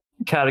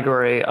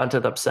category unto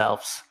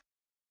themselves.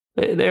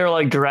 They're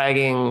like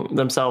dragging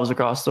themselves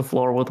across the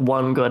floor with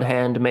 1 good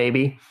hand,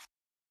 maybe.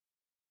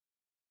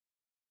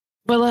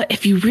 Well,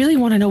 if you really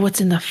want to know what's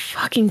in the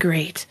fucking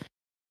grate,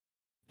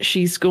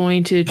 she's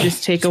going to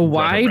just take a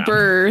wide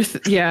berth,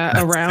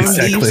 around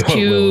these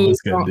 2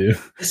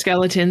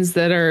 skeletons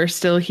that are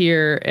still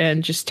here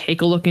and just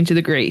take a look into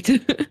the grate.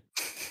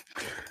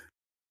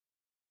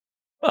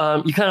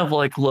 You kind of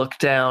like look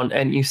down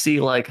and you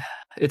see like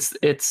it's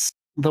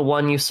the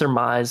one you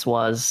surmise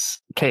was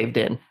caved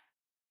in.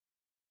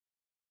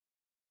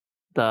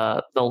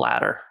 The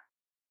ladder.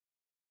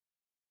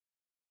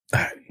 All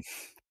right.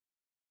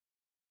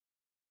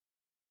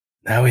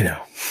 Now we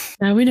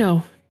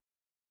know.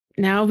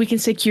 Now we can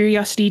say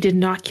curiosity did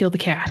not kill the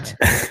cat.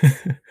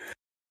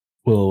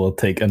 We'll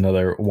take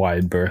another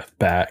wide berth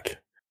back.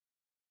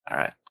 All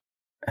right.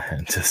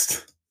 And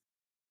just...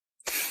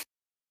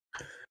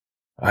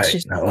 All right,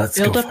 just now let's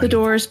build go up the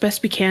door as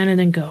best we can and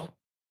then go.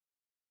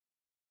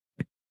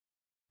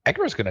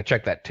 Egmar's going to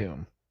check that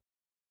tomb.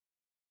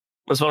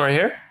 This one right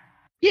here?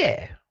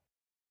 Yeah.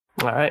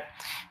 All right.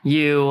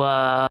 You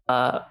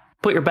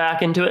put your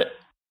back into it.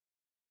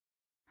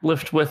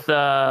 Lift with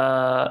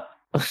your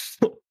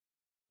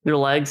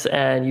legs,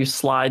 and you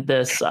slide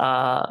this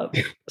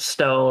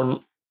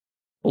stone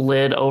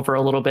lid over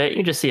a little bit.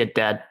 You just see a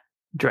dead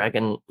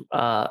dragon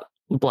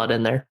blood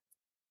in there.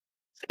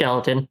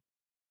 Skeleton.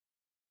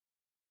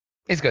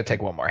 He's going to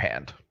take 1 more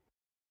hand.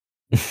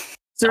 Is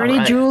there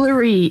any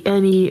jewelry,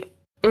 any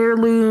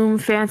heirloom,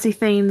 fancy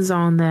things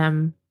on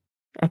them,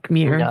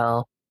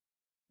 Ekmir?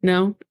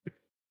 No.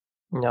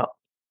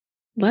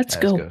 Let's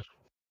go. Good.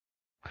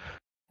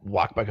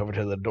 Walk back over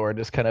to the door,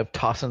 just kind of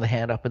tossing the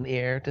hand up in the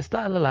air, just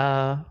la la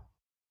la.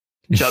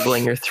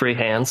 Juggling your 3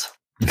 hands.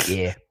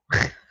 Yeah.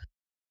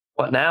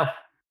 What now?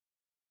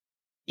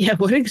 Yeah,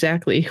 what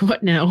exactly?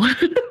 What now?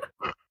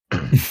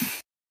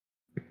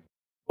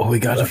 Well, we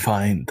got to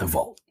find the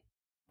vault.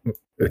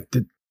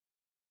 The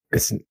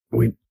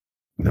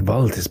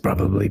vault is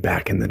probably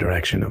back in the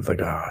direction of the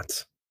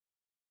gods.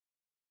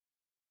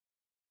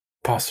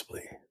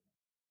 Possibly.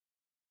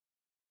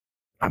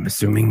 I'm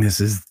assuming this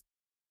is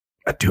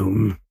a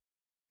tomb.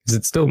 Is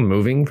it still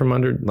moving from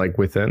under, like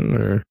within,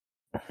 or?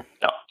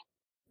 No.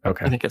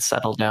 Okay. I think it's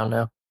settled down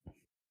now.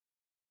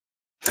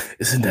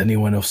 Isn't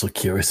anyone else so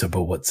curious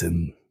about what's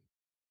in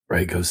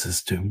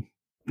Ragos' tomb?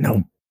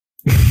 No.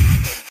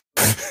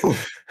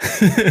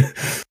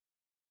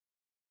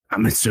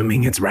 I'm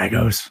assuming it's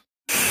Ragos.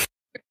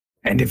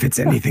 And if it's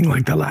anything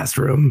like the last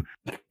room,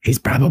 he's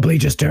probably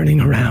just turning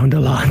around a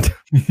lot.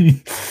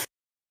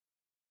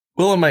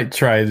 Well, I might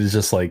try to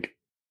just like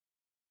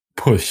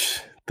push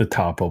the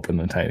top open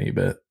a tiny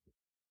bit.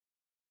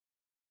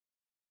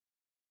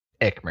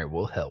 Ekmir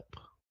will help.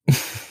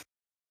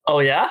 Oh,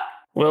 yeah?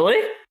 Will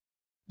he?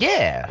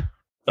 Yeah.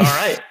 All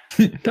right.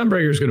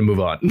 Gunbreaker's going to move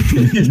on.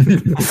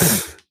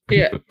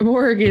 Yeah,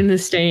 Morgan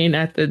is staying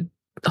at the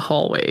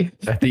hallway.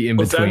 At the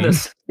in-between.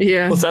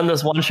 Let's end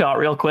this one shot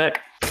real quick.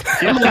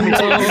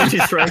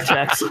 She's strength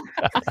checks.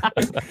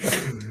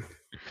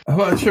 I'm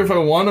not sure if I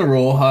want to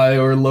roll high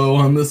or low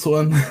on this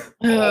one.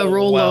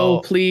 Roll well,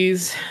 low,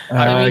 please.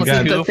 I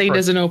got The thing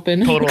doesn't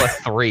open. total of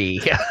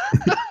 3.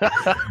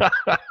 I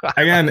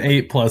got an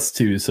 8 plus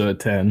 2, so a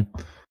 10.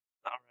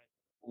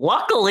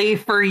 Luckily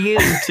for you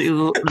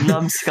two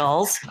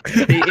numbskulls,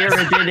 the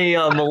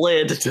iridium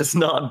lid does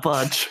not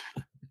budge.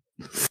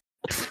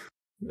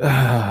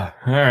 All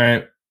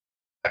right.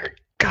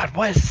 God,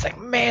 what is this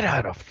thing made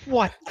out of?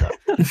 What the?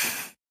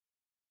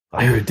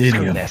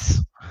 Iridium. Goodness.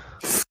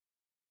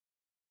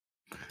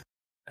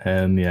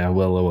 And yeah,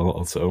 Willow will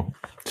also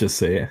just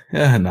say,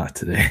 not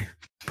today.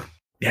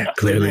 Yeah,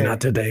 clearly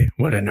not today.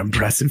 What an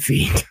impressive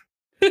feat.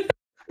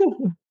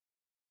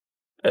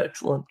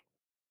 Excellent.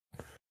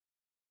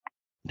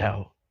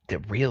 No, the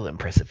real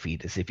impressive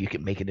feat is if you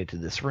can make it into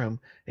this room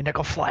and not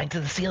go flying to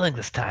the ceiling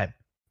this time.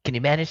 Can you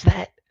manage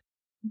that?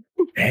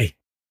 Hey,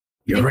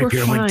 you're think right we're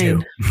here with fine.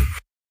 too.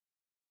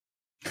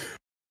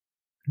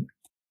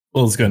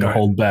 Will's going to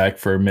hold back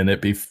for a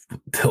minute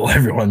till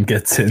everyone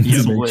gets in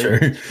to make sure.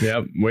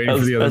 Yep, waiting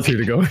for the other two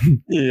to go.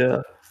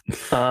 Yeah.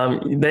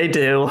 They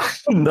do.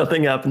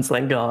 Nothing happens,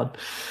 thank God.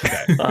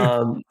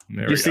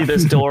 You see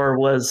this door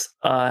was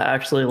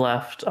actually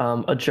left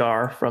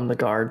ajar from the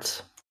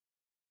guards.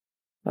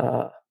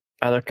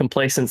 Either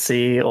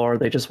complacency or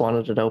they just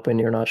wanted it open,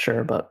 you're not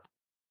sure, but...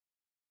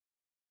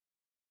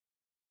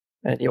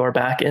 And you're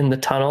back in the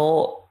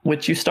tunnel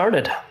which you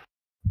started.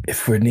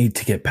 If we need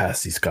to get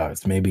past these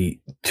guards,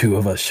 maybe 2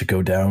 of us should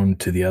go down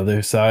to the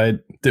other side.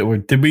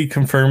 Did we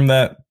confirm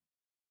that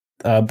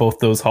both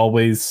those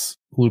hallways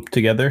loop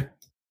together?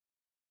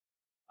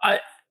 I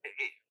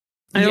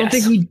don't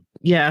think we.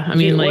 Yeah, I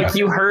mean, like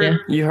you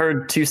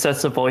heard 2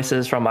 sets of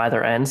voices from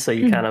either end, so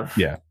you kind of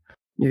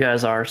You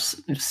guys are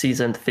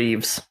seasoned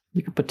thieves.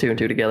 You can put 2 and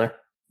 2 together.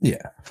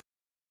 Yeah,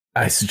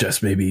 I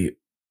suggest maybe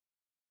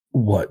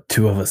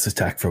 2 of us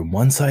attack from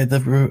one side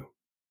of the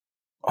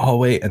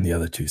hallway and the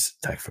other 2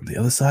 attack from the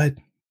other side.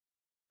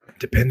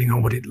 Depending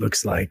on what it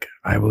looks like,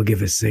 I will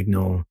give a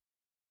signal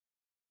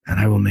and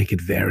I will make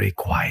it very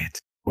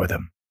quiet for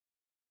them.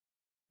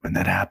 When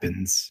that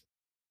happens,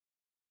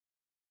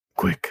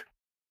 quick.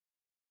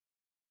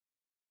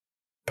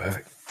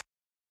 Perfect.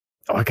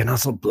 Oh, I can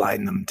also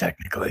blind them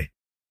technically.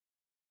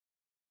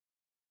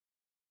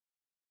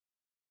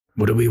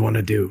 What do we want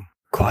to do?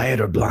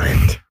 Quiet or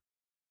blind?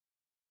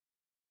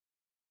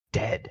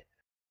 Dead.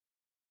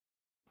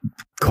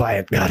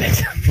 Quiet, got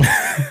it.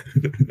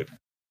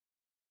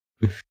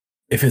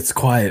 If it's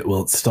quiet,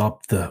 will it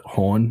stop the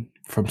horn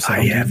from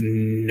sounding? I have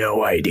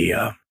no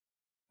idea.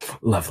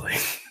 Lovely.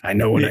 I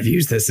know when I've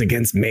used this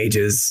against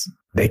mages,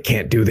 they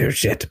can't do their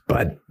shit,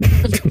 but...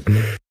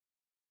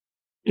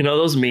 You know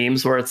those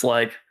memes where it's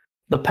like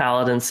the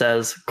paladin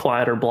says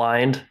quiet or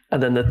blind,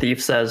 and then the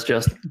thief says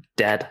just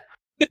dead?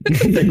 I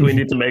think we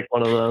need to make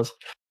one of those.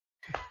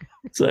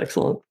 It's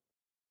excellent.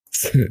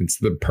 It's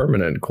the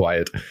permanent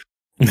quiet.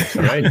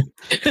 All right.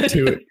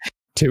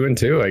 2 and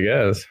 2, I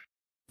guess.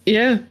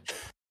 Yeah.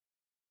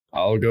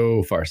 I'll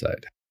go far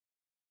side.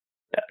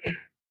 Yeah.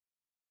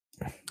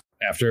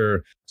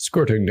 After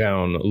skirting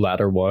down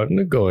ladder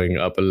 1, going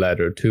up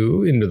ladder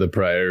 2 into the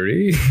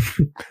priory.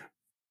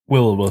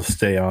 Will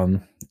stay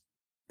on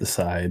the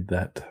side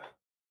that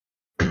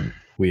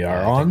we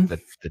are on. The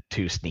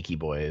 2 sneaky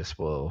boys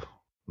will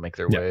make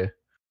their way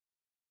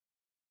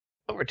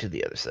over to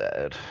the other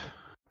side.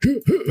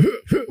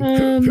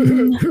 All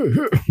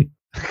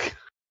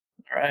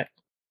right.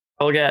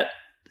 We'll get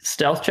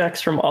stealth checks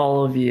from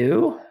all of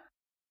you.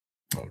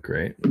 Oh,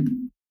 great.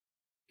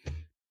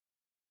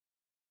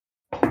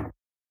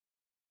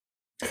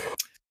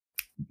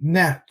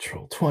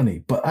 Natural 20,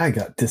 but I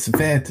got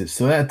disadvantage,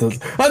 so that does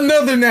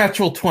another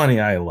natural 20.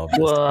 I love this.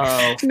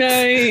 Whoa.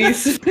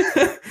 Nice.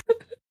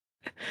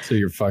 So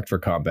you're fucked for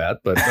combat,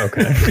 but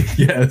okay.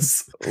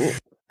 Yes.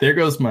 There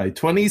goes my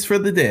 20s for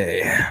the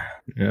day.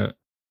 Yeah.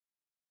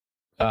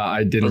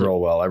 I didn't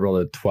roll well. I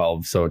rolled a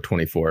 12, so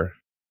 24.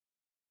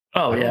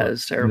 Oh, yeah,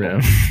 it's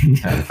terrible.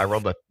 Yeah. I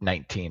rolled a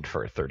 19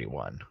 for a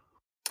 31.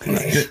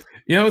 Nice.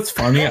 You know, it's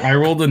funny. I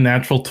rolled a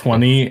natural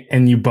 20,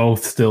 and you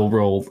both still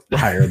rolled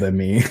higher than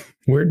me.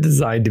 We're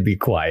designed to be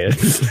quiet.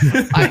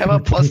 I have a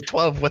plus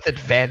 12 with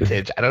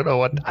advantage. I don't know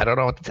what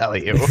to tell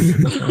you.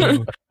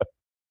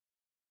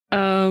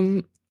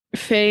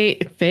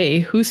 Faye.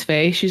 Who's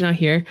Faye? She's not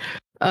here.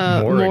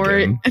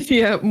 Morrigan.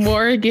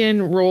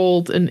 Morrigan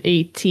rolled an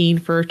 18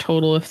 for a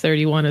total of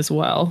 31 as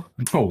well.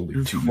 Holy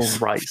jeez.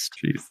 Christ.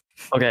 Jeez.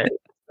 Okay.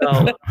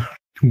 So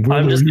Will,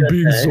 I'm just are you gonna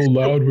being say- so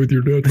loud with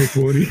your natural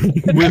 20?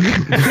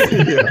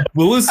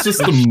 Will is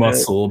just a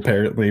muscle,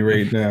 apparently,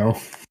 right now.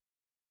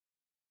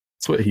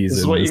 That's what he's This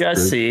is in what you this guys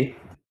group. see.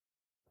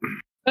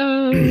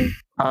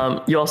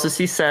 You also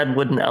see said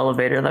wooden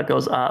elevator that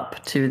goes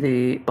up to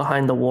the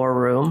behind the war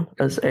room,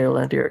 as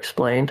Aelandir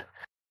explained.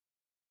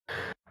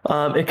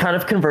 It kind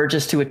of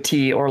converges to a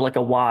T or like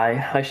a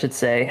Y, I should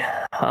say,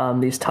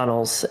 these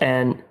tunnels.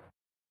 And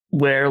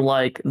where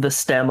like the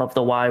stem of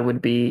the Y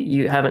would be,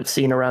 you haven't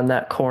seen around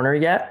that corner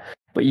yet,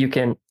 but you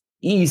can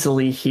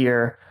easily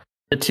hear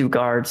the 2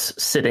 guards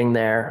sitting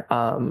there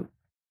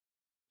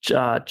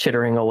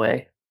chittering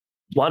away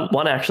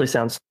One actually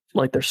sounds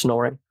like they're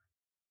snoring.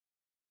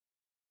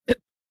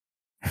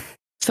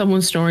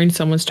 Someone's snoring,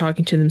 someone's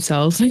talking to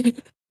themselves.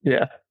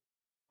 Yeah.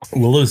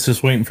 Willow's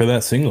just waiting for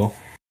that single.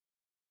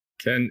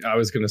 Can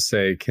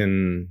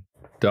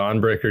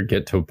Dawnbreaker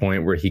get to a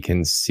point where he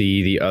can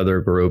see the other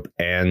group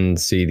and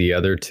see the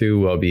other two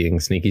while being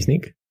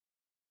sneak?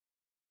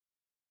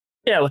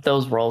 Yeah, with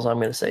those rolls, I'm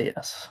going to say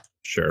yes.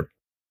 Sure.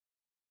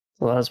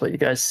 So that's what you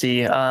guys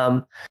see.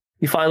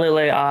 You finally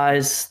lay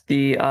eyes.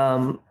 The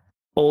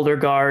older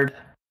guard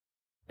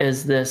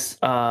is this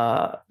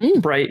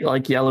bright,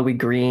 like yellowy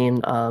green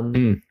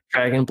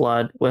dragon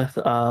blood with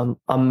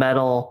a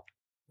metal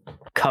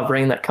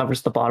covering that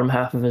covers the bottom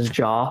half of his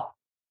jaw.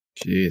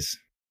 Jeez,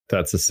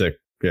 that's sick.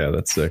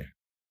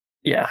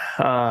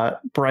 Yeah,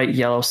 bright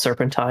yellow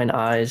serpentine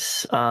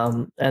eyes.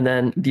 And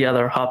then the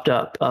other hopped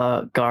up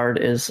guard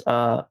is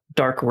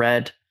dark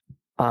red,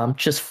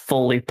 just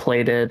fully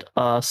plated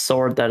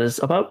sword that is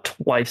about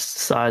twice the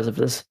size of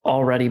this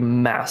already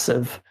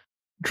massive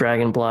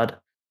dragon blood.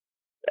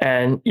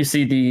 And you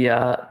see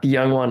the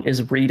young one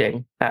is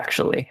reading,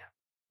 actually.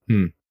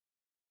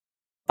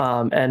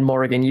 And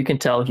Morrigan, you can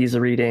tell he's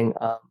reading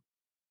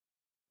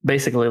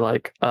basically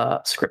like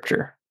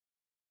scripture.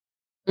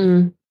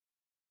 And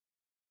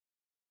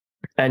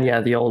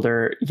yeah, the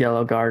older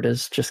yellow guard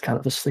is just kind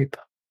of asleep.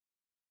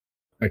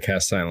 I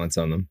cast silence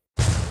on them.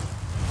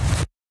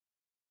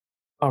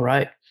 All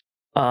right.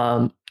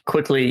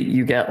 Quickly,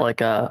 you get like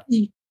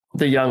the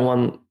young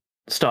one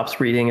stops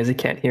reading as he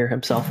can't hear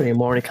himself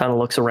anymore, and he kind of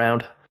looks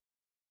around.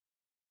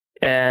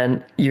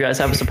 And you guys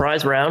have a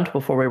surprise round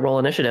before we roll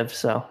initiative.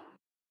 So,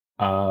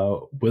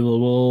 Willow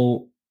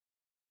will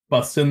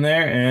bust in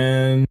there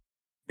and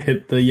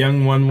hit the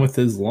young one with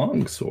his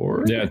long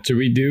sword. Yeah. Do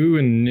we do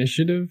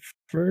initiative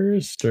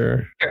first,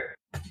 or? Sure.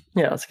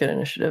 Yeah, let's get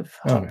initiative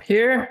up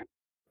here.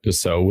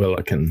 Just so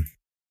Willow can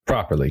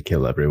properly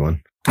kill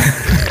everyone.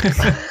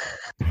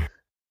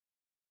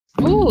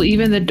 Oh,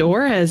 even the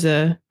door has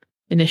a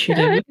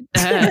initiative.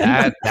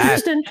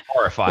 That's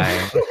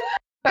horrifying.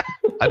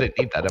 I didn't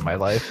need that in my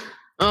life.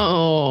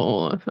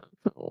 Oh,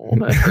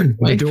 that hurt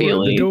my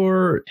feelings. The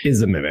door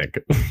is a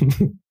mimic.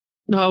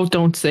 No,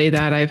 don't say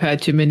that. I've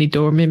had too many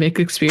door mimic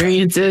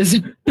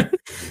experiences.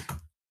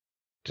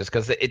 Just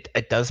because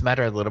it does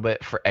matter a little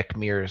bit for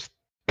Ekmir's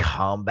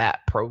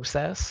combat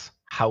process.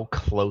 How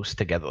close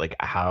together, like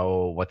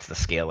what's the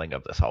scaling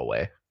of this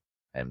hallway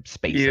and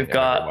spacing? You've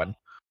got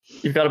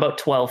about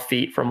 12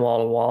 feet from wall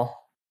to wall.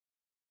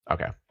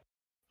 Okay.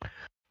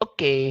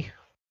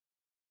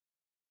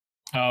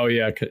 Oh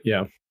yeah,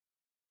 yeah.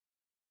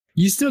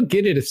 You still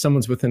get it if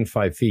someone's within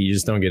 5 feet. You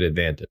just don't get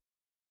advantage.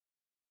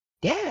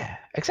 Yeah,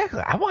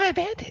 exactly. I want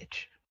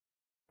advantage.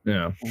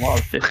 Yeah. A lot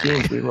of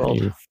 15s we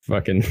rolled. You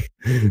fucking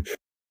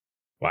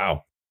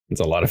wow.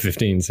 That's a lot of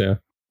 15s, yeah.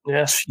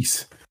 Yeah.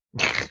 Jeez.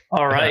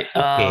 All right.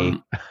 Okay.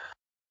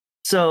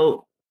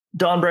 So,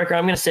 Dawnbreaker,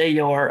 I'm going to say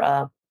your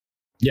I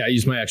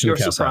use my action your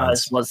to cast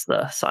surprise silence. was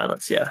the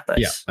silence. Yeah, nice.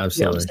 Yeah,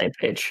 absolutely. On the same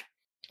page.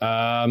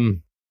 I'll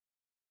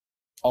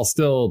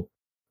still,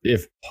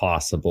 if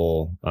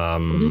possible,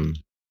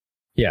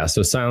 yeah.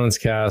 So silence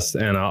cast,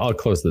 and I'll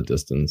close the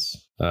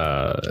distance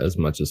as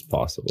much as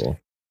possible.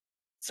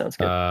 Sounds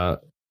good.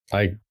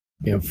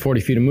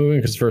 40 feet of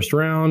movement because first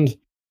round.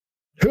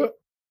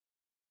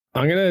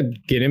 I'm gonna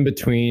get in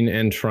between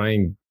and try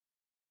and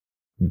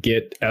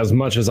get as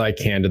much as I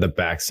can to the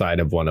backside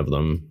of one of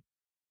them.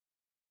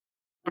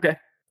 Okay.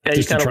 Yeah,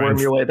 Just you kind of try worm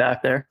and your way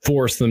back there.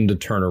 Force them to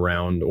turn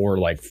around or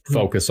like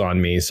focus on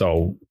me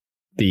so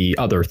the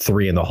other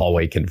three in the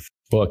hallway can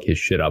fuck his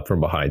shit up from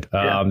behind.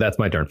 That's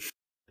my turn.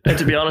 And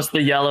to be honest,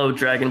 the yellow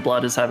dragon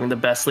blood is having the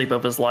best sleep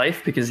of his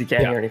life because he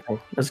can't hear anything.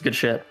 That's good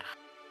shit.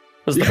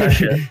 That's the best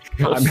shit.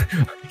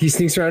 He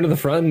sneaks around to the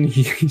front and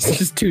he's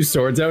just two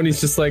swords out and he's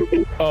just like,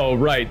 oh,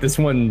 right, this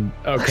one.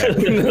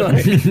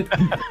 Okay.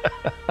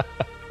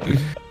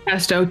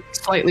 Passed out,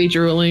 slightly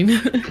drooling.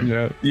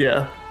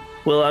 Yeah.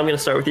 Well, I'm going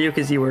to start with you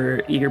because you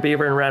were eager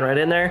beaver and ran right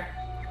in there.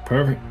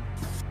 Perfect.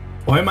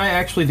 What I might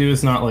actually do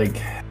is not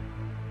like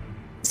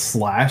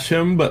slash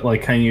him, but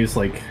like kind of use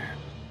like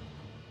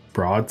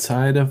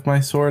broadside of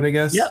my sword, I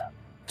guess. Yeah.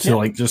 So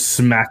like just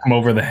smack him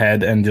over the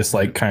head and just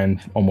like kind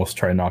of almost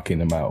try knocking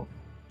him out.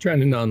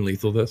 Trying to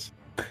non-lethal this.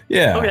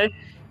 Yeah. Okay.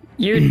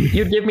 You'd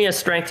give me a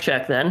strength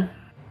check then.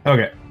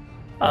 Okay.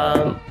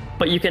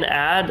 But you can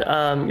add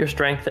your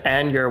strength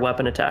and your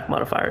weapon attack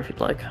modifier if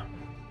you'd like.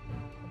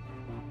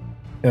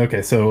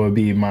 Okay, so it would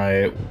be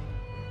my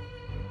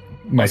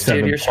Plus 2 to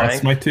 7 your plus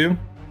strength. my 2?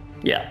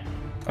 Yeah.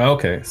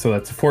 Okay, so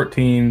that's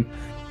 14.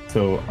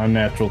 So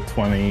unnatural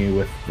 20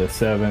 with the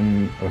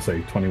 7. Oh,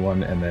 sorry,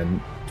 21 and then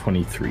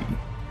 23.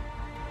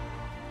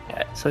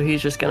 Okay, so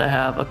he's just going to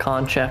have a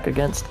con check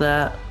against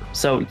that.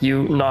 So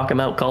you knock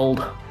him out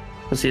cold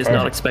because he is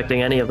not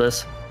expecting any of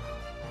this.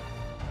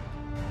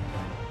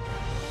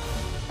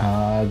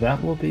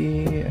 That will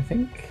be, I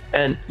think.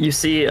 And you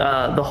see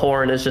the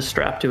horn is just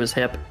strapped to his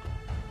hip.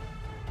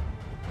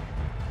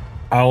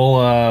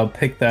 I'll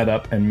pick that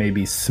up and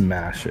maybe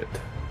smash it.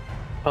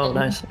 Oh,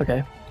 nice.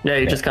 Okay. Yeah,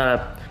 you just kind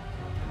of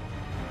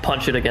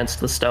punch it against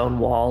the stone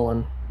wall,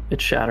 and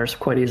it shatters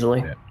quite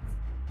easily. Yeah.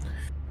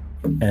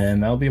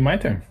 And that'll be my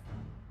turn.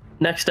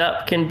 Next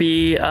up can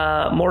be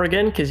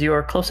Morrigan, because you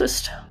are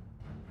closest.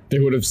 They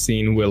would have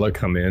seen Willa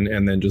come in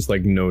and then just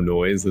like no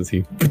noise as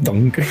he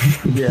dunk.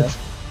 Yeah.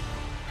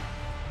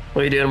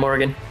 What are you doing,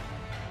 Morrigan?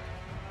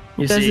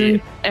 You Doesn't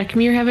see?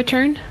 Ekmir have a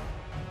turn?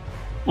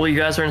 Well, you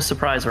guys are in a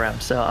surprise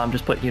round, so I'm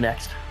just putting you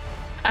next.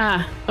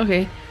 Ah,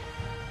 okay.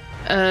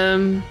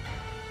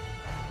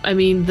 I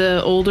mean,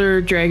 the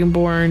older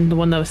Dragonborn, the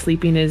one that was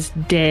sleeping, is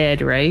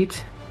dead,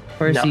 right?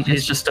 Or is No, he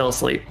he's just still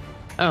asleep.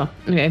 Oh,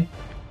 okay.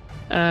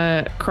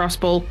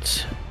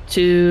 Crossbolt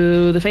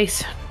to the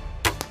face.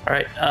 All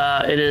right.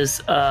 It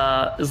is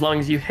as long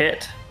as you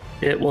hit,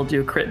 it will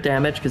do crit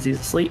damage because he's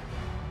asleep.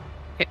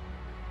 Okay.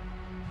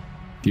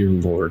 Dear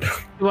Lord.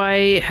 Do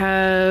I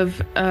have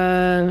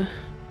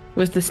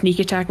with the sneak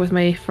attack with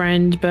my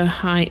friend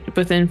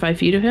within 5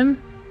 feet of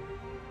him?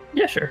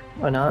 Yeah, sure.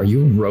 Why not? Are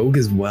you a rogue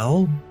as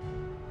well?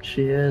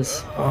 She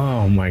is.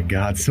 Oh my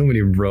god, so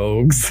many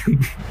rogues.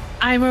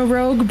 I'm a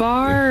rogue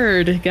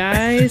bard,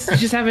 guys.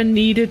 Just haven't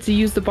needed to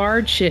use the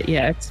bard shit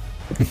yet.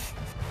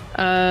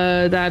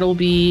 That'll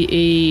be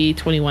a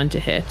 21 to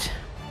hit.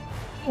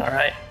 All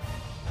right.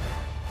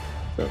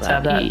 So Let's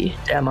have that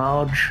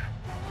damage.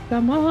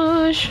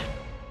 Damage.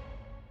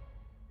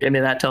 Give me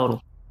that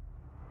total.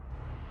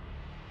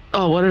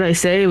 Oh, what did I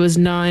say? It was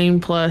 9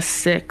 plus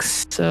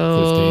 6,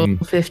 so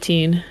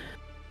 15.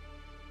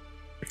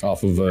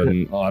 Off of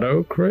an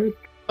auto crit?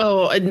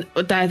 Oh, and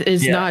that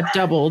is not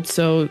doubled,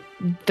 so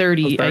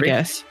 30, 30, I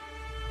guess.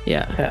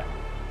 Yeah.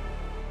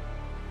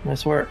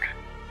 Nice work.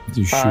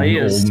 You shoot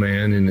an old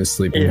man in his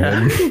sleeping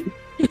bed.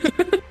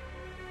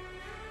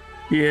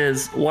 He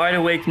is wide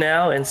awake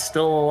now and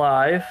still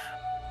alive.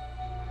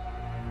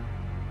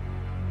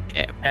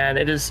 Yeah. And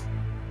it is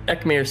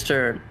Ekmir's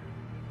turn.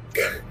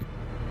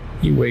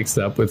 He wakes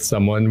up with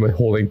someone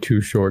holding 2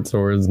 short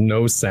swords,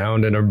 no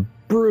sound, and a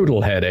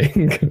brutal headache.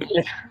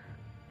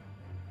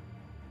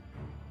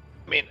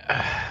 I mean,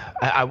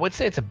 I would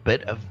say it's a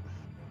bit of,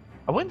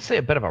 I wouldn't say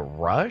a bit of a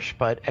rush,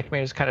 but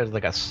Ekmir is kind of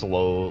like a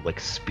slow, like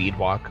speed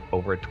walk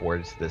over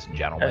towards this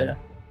gentleman,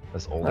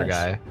 this older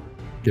guy.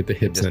 Get the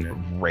hips in it.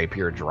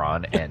 Rapier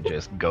drawn and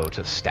just go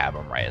to stab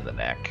him right in the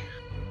neck.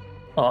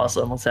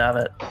 Awesome, let's have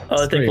it.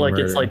 Oh, I think like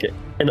it's like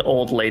an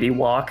old lady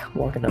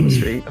walking down the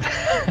street,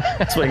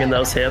 swinging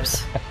those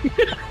hips.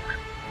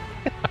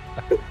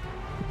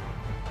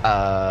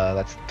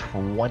 That's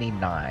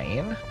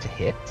 29 to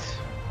hit.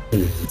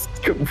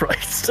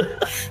 Christ.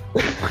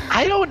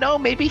 I don't know.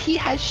 Maybe he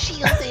has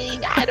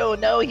shielding. I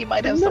don't know. He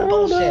might have some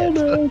bullshit.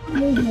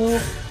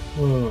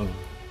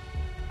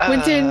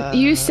 Quentin,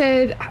 you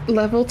said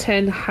level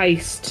 10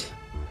 heist.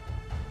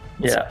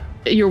 Yeah.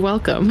 You're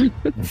welcome.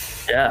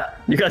 Yeah.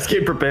 You guys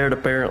came prepared,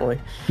 apparently.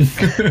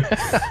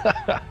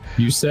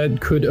 You said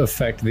could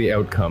affect the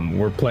outcome.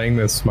 We're playing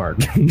this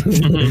smart.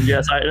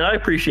 Yes, I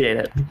appreciate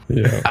it.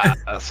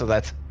 Yeah. So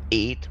that's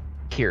 8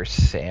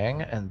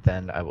 piercing, and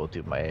then I will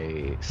do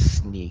my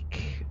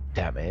sneak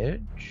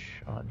damage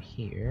on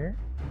here.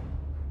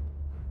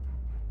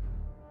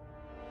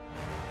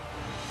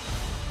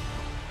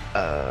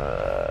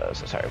 So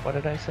sorry, what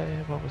did I say?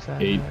 What was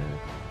that?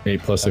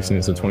 8 plus 16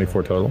 is a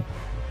 24 total.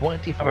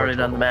 24 I've already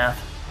done the math.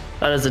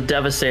 That is a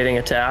devastating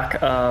attack.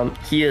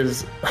 He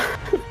is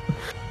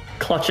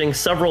clutching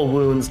several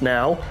wounds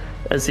now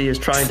as he is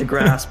trying to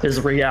grasp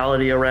his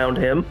reality around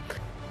him.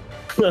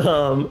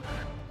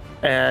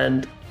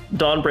 And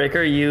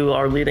Dawnbreaker, you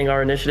are leading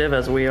our initiative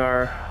as we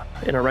are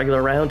in a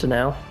regular round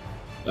now.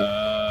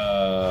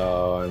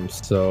 I'm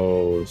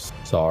so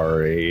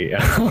sorry.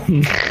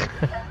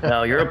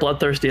 No, you're a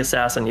bloodthirsty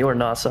assassin. You are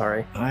not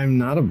sorry. I'm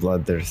not a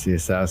bloodthirsty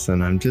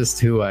assassin. I'm just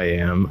who I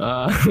am.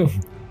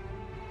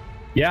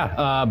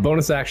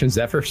 Bonus action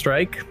Zephyr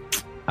Strike.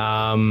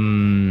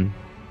 I'm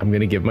going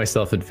to give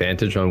myself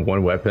advantage on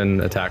 1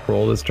 weapon attack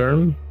roll this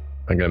turn.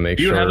 I'm going to make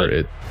sure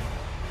it...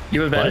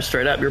 You have advantage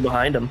straight up. You're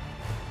behind him.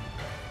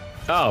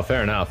 Oh,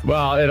 fair enough.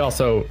 Well, it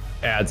also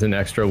adds an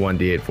extra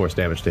 1d8 force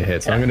damage to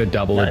hit, so I'm going to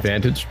double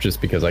advantage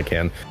just because I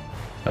can.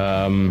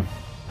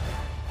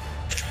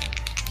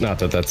 Not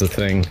that that's a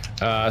thing.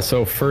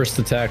 So first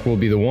attack will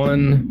be the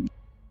 1.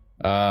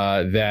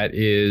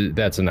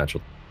 That's a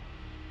natural.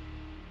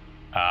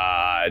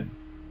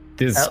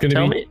 This is going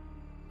to be...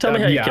 Tell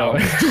me how you kill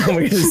him. I'm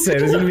going to say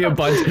there's going to be a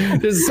bunch.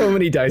 There's so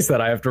many dice that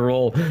I have to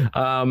roll.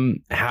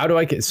 How do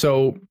I get...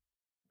 So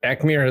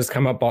Ekmir has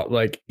come up,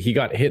 like, he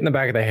got hit in the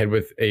back of the head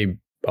with a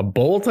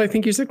bolt, I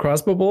think you said,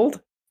 crossbow bolt?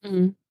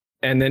 Mm-hmm.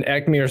 And then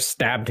Ekmir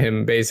stabbed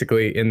him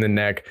basically in the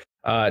neck.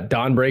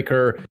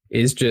 Dawnbreaker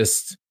is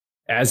just,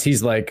 as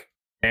he's like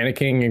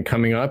panicking and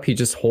coming up, he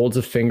just holds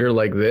a finger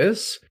like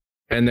this,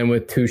 and then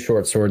with 2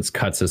 short swords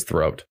cuts his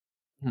throat.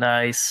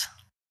 Nice.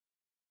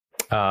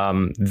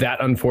 That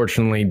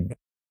unfortunately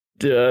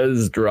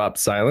does drop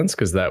silence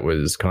because that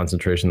was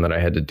concentration that I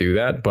had to do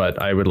that.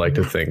 But I would like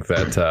to think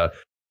that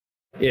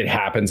it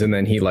happens and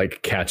then he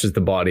like catches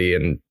the body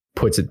and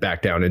puts it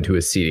back down into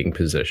a seating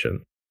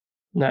position.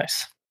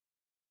 Nice.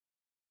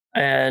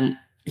 And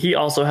He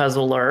also has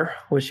a lure,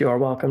 which you are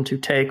welcome to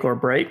take or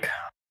break.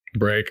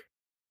 Break.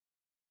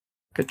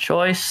 Good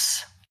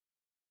choice.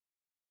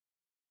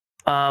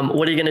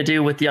 What are you going to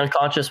do with the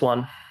unconscious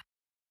one?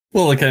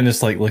 Well, like I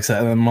just like looks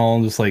at them all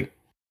and just like,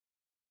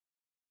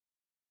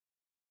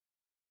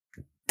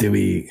 do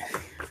we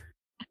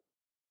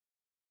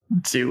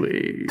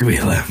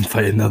let him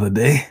fight another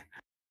day?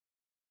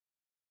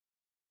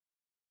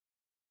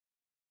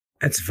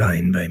 That's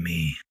fine by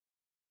me.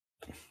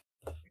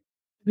 I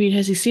mean,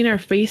 has he seen our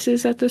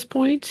faces at this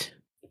point?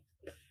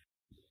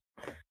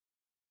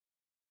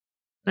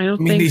 I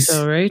don't think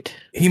so, right?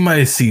 He might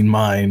have seen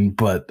mine,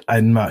 but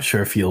I'm not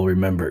sure if he'll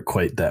remember it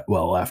quite that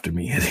well after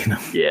me hitting him.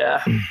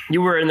 Yeah,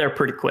 you were in there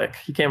pretty quick.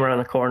 He came around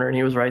the corner and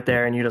he was right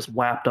there and you just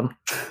whapped him.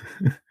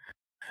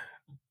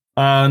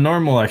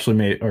 Norm will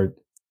actually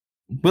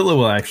Willow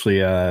will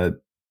actually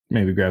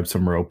maybe grab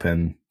some rope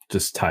and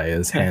just tie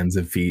his hands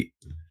and feet.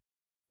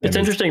 It's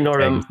interesting,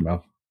 Nordum.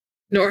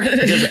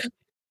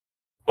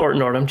 Or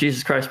Nordum,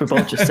 Jesus Christ, we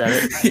both just said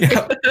it.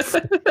 Yeah.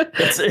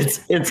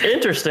 It's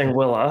interesting,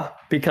 Willa,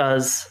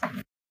 because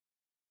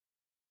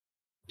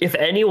if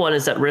anyone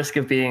is at risk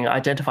of being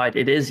identified,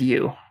 it is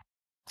you.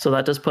 So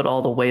that does put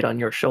all the weight on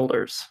your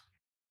shoulders.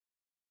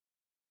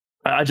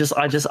 I'm just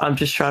trying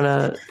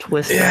to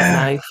twist that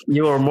knife.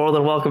 You are more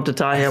than welcome to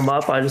tie him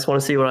up. I just want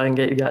to see what I can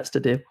get you guys to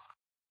do.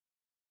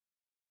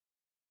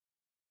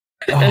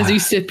 As you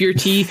sip your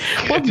tea,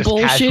 what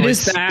bullshit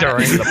is that?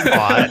 Stirring the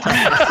pot.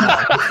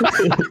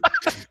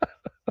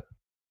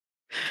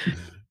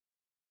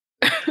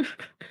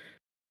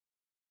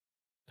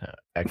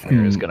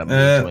 Ekmir is going to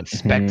move to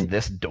inspect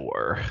this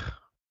door.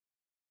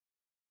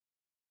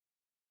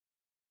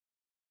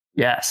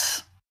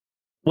 Yes.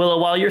 Well,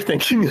 while you're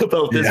thinking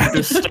about this, you're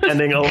just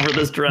standing over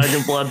this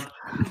dragon blood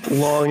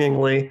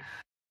longingly.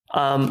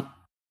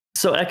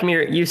 So,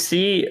 Ekmir, you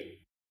see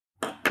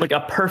like a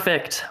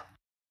perfect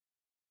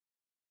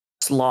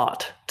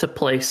slot to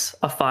place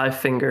a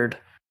 5-fingered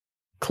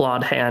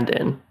clawed hand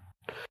in.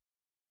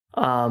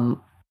 And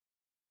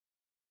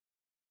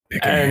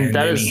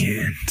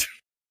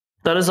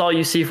that is all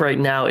you see for right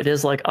now. It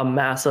is like a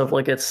massive,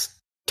 like it's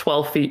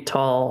 12 feet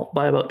tall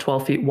by about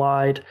 12 feet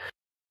wide.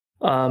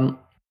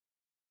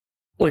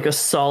 Like a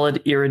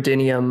solid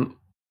iridium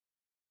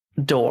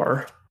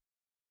door.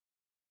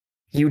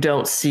 You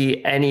don't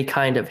see any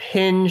kind of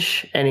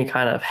hinge, any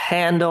kind of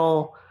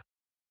handle,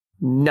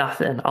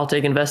 nothing. I'll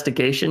take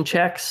investigation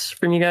checks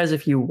from you guys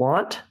if you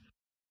want.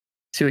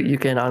 See what you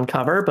can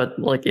uncover, but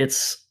like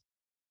it's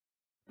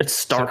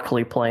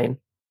starkly plain.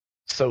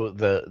 So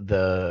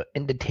the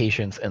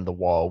indentations in the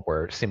wall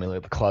where seemingly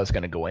the claw is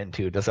going to go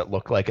into, does it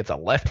look like it's a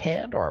left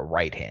hand or a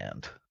right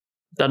hand?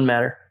 Doesn't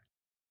matter.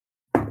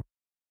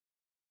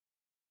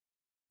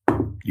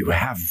 You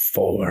have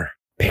 4.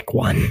 Pick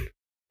one.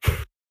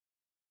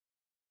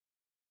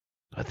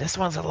 But this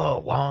one's a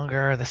little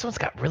longer. This one's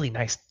got really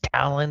nice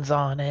talons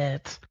on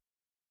it.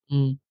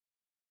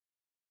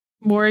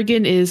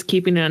 Morrigan is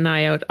keeping an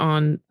eye out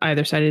on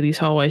either side of these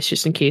hallways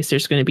just in case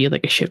there's going to be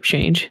like a shift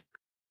change.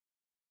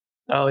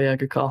 Oh yeah,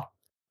 good call.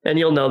 And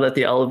you'll know that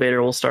the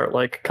elevator will start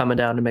like coming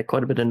down to make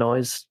quite a bit of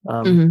noise.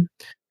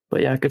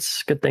 But yeah,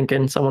 good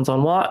thinking. Someone's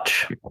on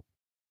watch.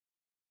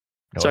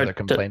 No other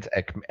complaints.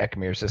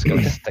 Ekmir's just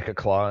going to stick a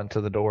claw into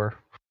the door.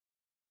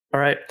 All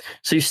right.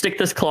 So you stick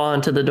this claw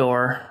into the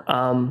door,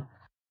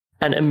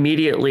 and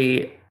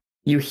immediately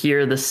you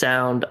hear the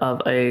sound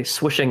of a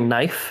swishing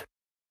knife.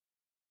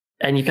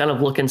 And you kind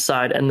of look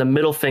inside, and the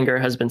middle finger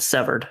has been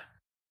severed.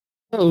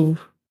 Oh.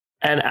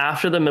 And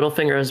after the middle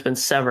finger has been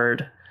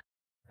severed,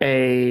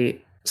 a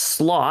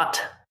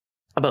slot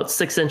about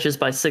 6 inches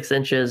by 6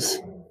 inches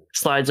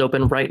slides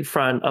open right in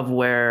front of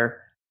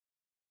where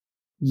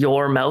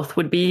your mouth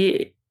would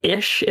be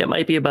ish. It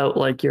might be about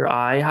like your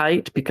eye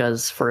height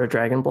because for a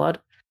dragon blood.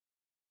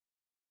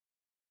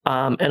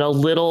 And a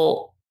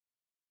little,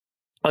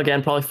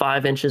 again, probably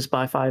 5 inches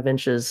by 5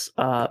 inches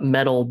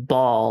metal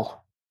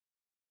ball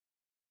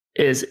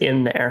is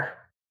in there.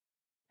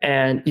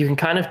 And you can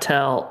kind of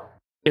tell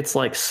it's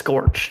like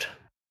scorched.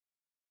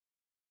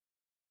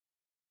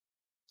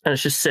 And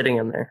it's just sitting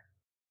in there.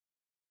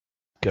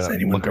 Gonna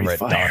look over at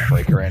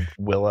Dawnbreaker and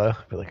Willa.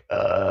 Be like,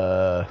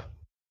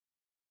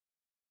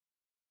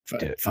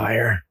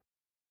 Fire,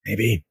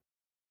 maybe.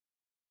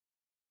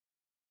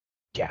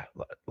 Yeah,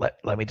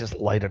 let me just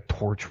light a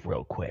torch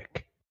real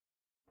quick.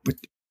 But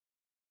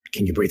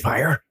can you breathe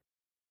fire?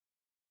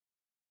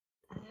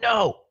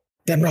 No.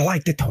 Then we'll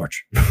light the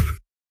torch.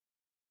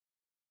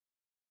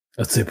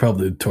 I'd say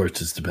probably the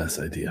torch is the best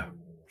idea.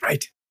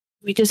 Right.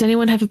 Wait, does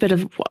anyone have a bit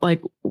of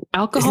like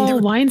alcohol,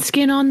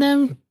 wineskin on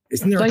them?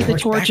 Isn't there a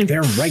torch back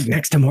there right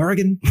next to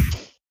Morrigan?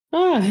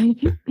 Oh,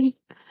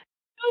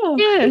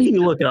 yeah.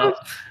 You look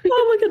up.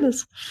 Oh my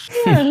goodness.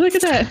 Yeah, look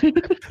at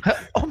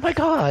that. Oh my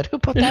god, who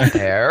put that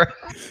there?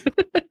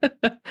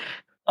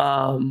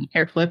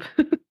 Hair flip.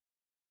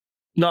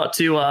 Not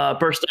to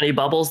burst any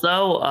bubbles,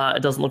 though.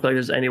 It doesn't look like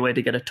there's any way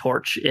to get a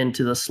torch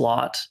into the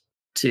slot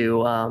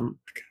to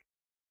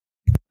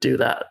do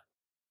that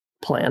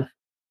plan.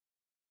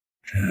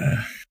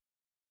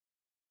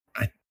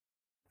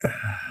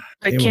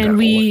 Can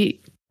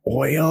we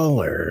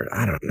oil or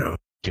I don't know.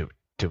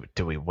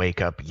 Do we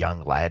wake up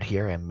young lad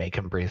here and make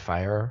him breathe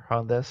fire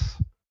on this?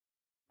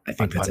 I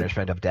think on that's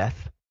punishment of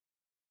death?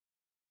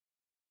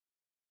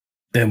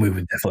 Then we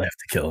would definitely have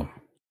to kill him.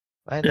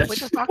 And then we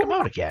just knock him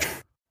out again.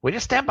 We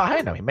just stand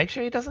behind him. Make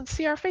sure he doesn't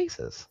see our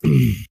faces.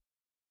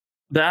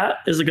 That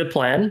is a good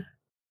plan.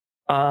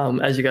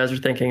 As you guys are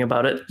thinking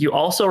about it, you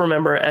also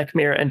remember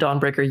Ekmir and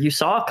Dawnbreaker. You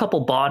saw a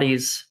couple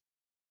bodies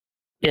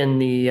in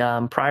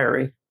the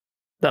priory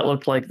that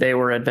looked like they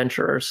were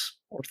adventurers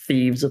or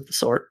thieves of the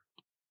sort.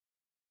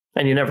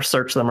 And you never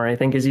searched them or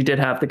anything because you did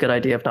have the good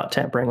idea of not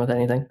tampering with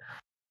anything.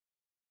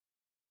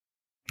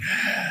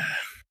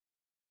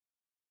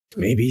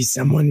 Maybe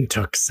someone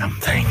took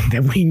something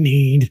that we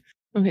need.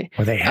 Okay.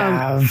 Or they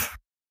have.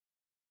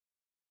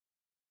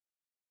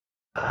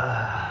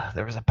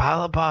 There was a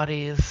pile of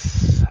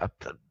bodies up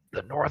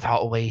the north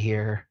hallway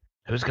here.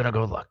 Who's gonna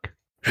go look?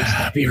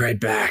 I'll be right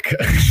back.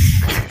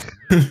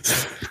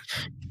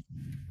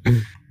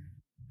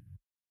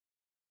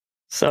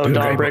 So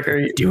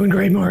Dawnbreaker, doing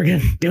great,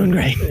 Morgan. Doing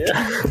great.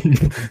 Yeah.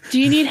 Do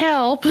you need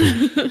help?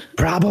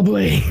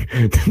 Probably.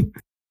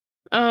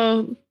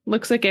 Oh,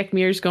 looks like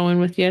Ekmir's going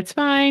with you. It's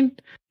fine.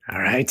 All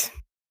right.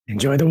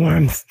 Enjoy the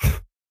warmth.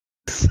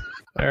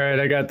 All right,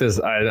 I got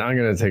this. I'm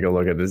gonna take a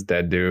look at this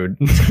dead dude.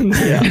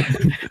 Yeah.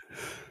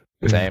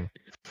 Same.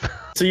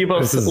 So you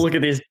both look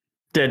at these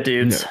dead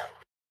dudes.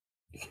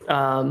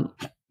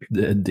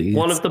 Dead dudes.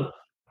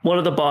 One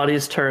of the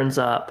bodies turns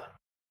up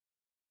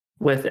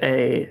with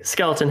a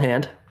skeleton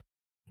hand,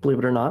 believe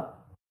it or not,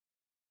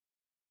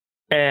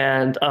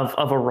 and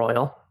of a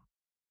royal.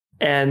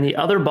 And the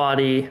other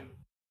body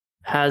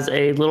has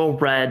a little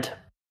red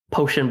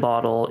potion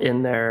bottle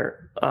in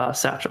their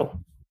satchel.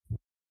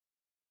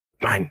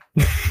 Mine.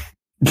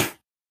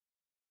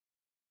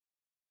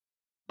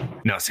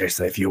 No,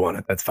 seriously, if you want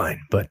it, that's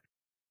fine. But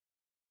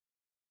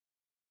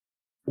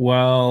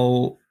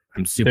well,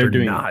 I'm super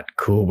not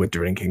cool with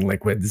drinking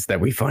liquids that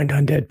we find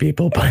on dead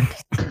people, but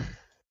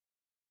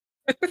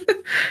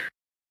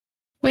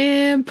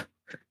Wimp.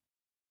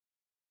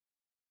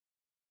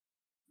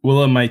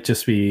 Willa might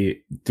just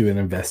be do an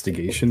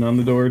investigation on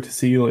the door to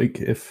see like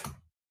if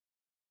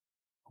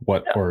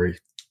or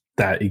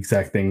that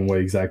exact thing, what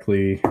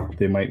exactly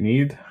they might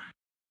need.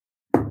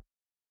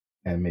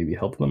 And maybe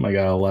help them. I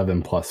got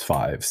 11 plus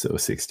 5, so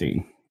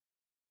 16.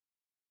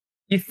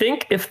 You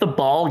think if the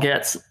ball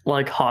gets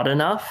like hot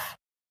enough,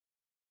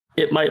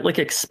 it might like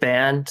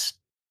expand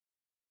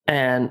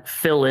and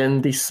fill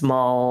in the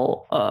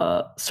small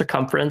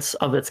circumference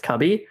of its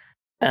cubby,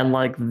 and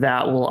like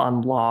that will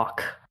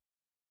unlock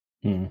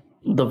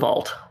the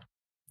vault.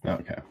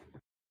 Okay.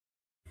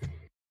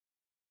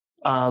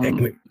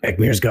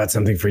 Ekmir's got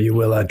something for you,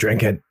 Willa.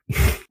 Drink it.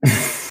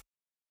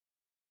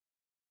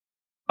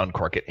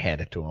 Uncork it,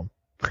 hand it to him.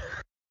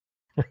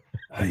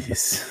 Oh,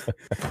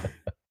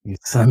 you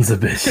sons of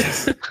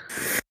bitches.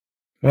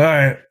 All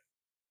right.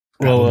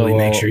 Probably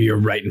make sure you're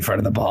right in front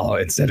of the ball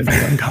instead of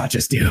your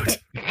unconscious dude.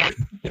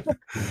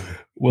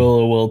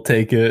 We'll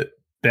take it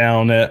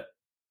down it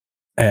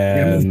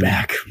and move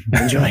back.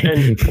 Enjoy.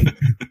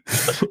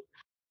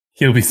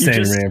 He'll be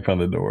standing right in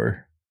front of the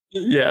door.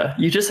 Yeah,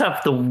 you just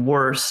have the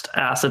worst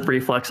acid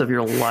reflux of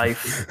your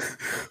life.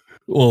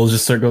 We'll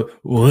just start going.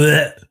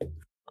 Bleh.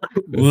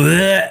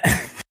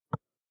 Bleh.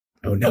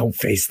 Oh no!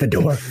 Face the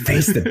door.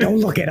 Don't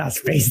look at us.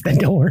 Face the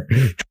door.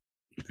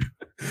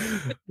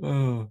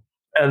 Oh.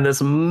 And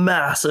this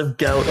massive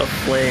gout of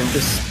flame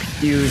just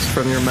spews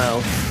from your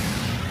mouth,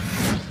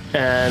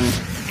 and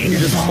you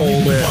just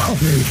hold it.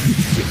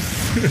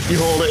 You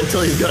hold it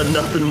until you've got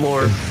nothing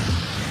more,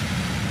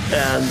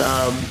 and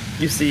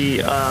you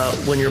see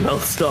when your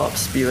mouth stops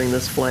spewing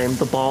this flame,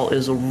 the ball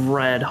is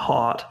red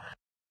hot,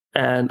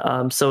 and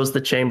so is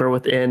the chamber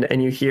within,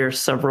 and you hear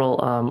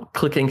several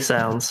clicking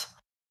sounds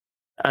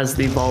as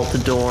the vault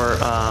door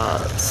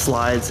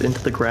slides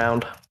into the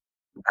ground.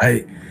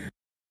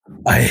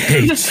 I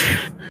hate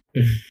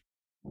you.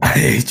 I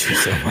hate you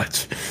so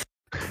much.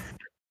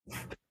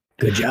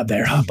 Good job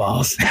there, huh,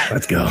 balls?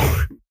 Let's go.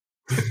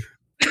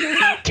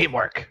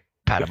 Teamwork.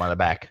 Pat him on the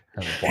back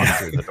and walk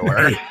through the door.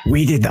 Hey,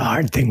 we did the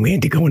hard thing. We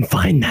had to go and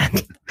find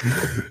that.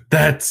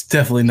 That's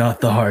definitely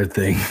not the hard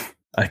thing.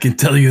 I can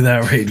tell you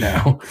that right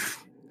now.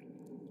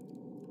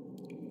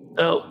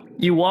 So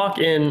you walk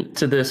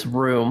into this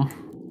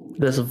room,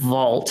 this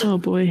vault. Oh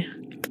boy.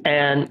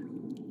 And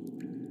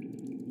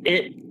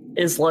it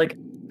is like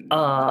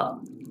a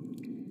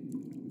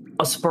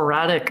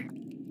sporadic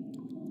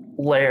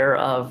layer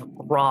of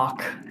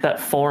rock that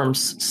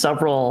forms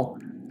several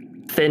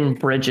thin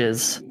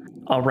bridges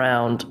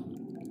around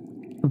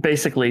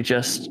basically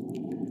just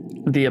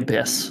the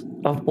abyss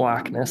of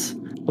blackness.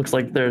 Looks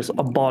like there's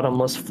a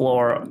bottomless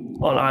floor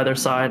on either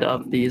side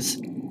of these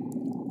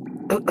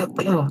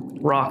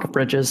rock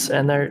bridges,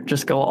 and they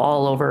just go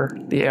all over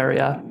the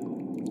area.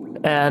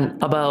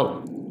 And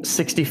about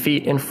 60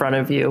 feet in front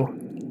of you,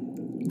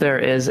 there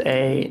is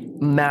a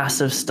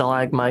massive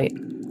stalagmite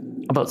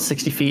about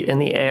 60 feet in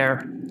the air,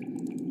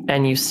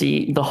 and you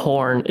see the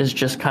horn is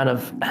just kind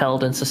of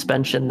held in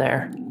suspension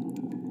there.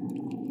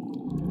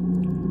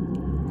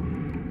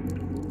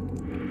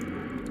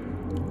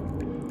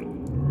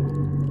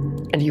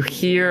 and you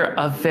hear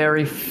a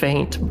very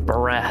faint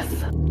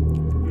breath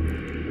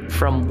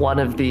from one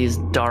of these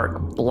dark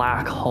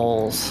black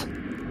holes.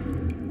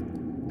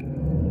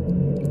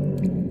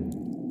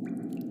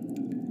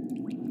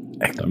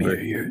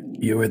 Ekmir,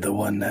 you were the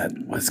one that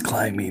was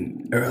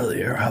climbing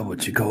earlier. How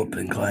would you go up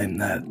and climb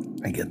that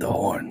and get the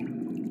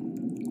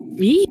horn?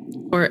 Me?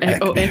 Or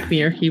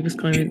Ekmir, he was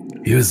climbing.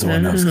 He was the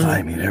one that was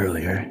climbing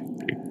earlier.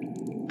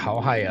 How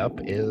high up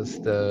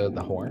is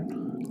the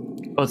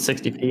horn? About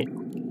 60 feet.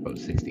 About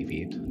 60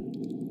 feet.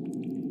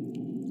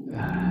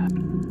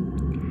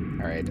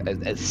 All right,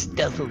 as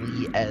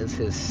stealthily as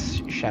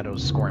his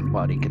shadow-scorned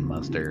body can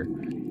muster,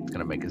 he's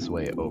gonna make his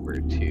way over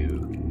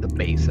to the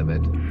base of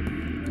it.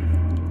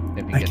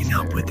 I can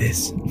help with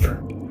this.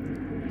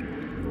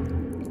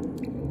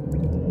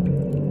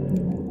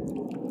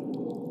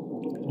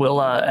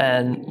 Willa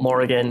and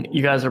Morrigan,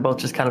 you guys are both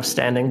just kind of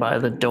standing by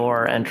the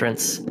door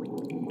entrance,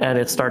 and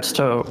it starts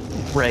to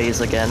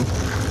raise again.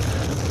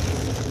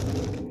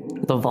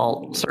 The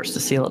vault starts to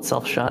seal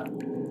itself shut.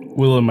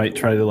 Willa might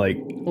try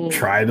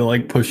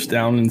to push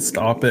down and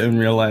stop it and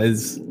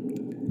realize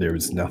there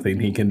was nothing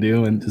he can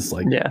do and just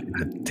God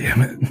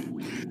damn it.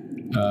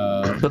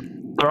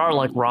 There are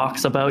like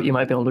rocks about. You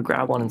might be able to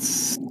grab one and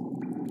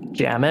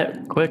jam it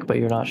quick, but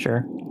you're not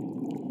sure.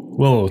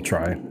 We'll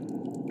try.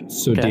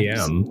 So Okay.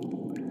 DM.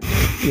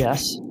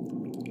 Yes.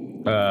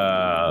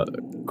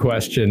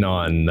 Question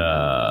on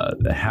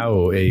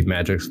how a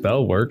magic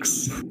spell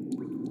works.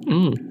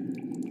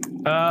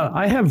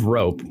 I have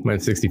rope. I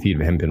have 60 feet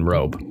of hempen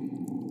rope.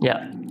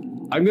 Yeah.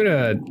 I'm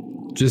gonna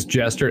just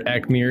gesture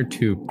Ekmir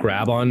to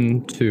grab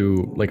on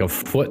to like a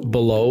foot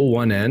below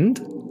one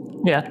end.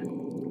 Yeah.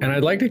 And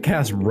I'd like to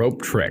cast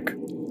Rope Trick.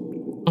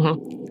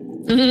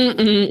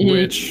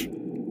 Which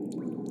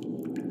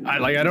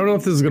I don't know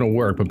if this is gonna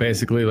work, but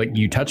basically like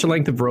you touch a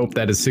length of rope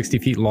that is 60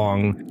 feet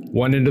long,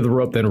 one end of the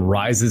rope then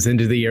rises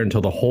into the air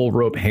until the whole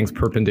rope hangs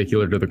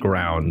perpendicular to the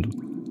ground.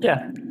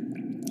 Yeah.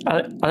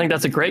 I think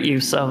that's a great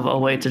use of a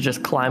way to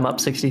just climb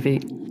up 60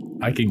 feet.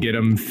 I could get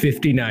him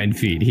 59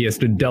 feet. He has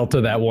to delta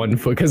that 1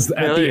 foot because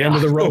at the end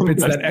of the rope,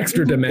 it's that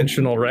extra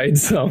dimensional, right?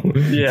 So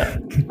yeah,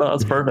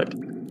 that's perfect.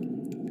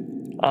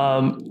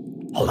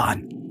 Hold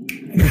on.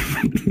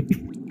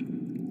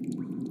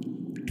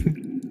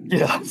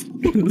 Yeah.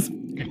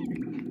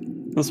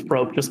 This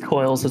rope just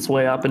coils its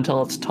way up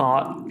until it's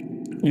taut.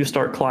 You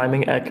start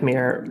climbing,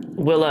 Ekmir.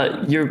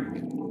 Willa,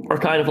 you are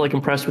kind of like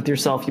impressed with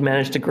yourself. You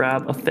managed to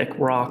grab a thick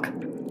rock,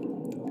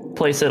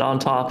 place it on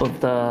top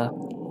of the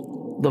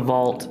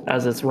vault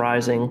as it's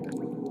rising.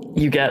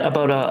 You get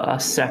about a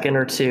second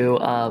or two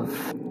of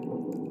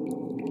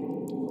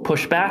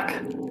pushback,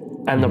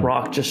 and the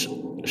rock just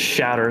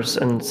shatters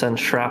and sends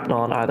shrapnel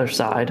on either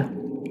side,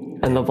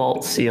 and the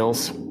vault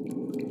seals.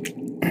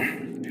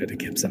 Should have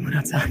kept someone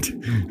outside.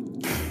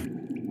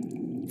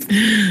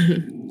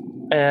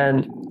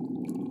 And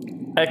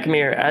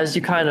Ekmir, as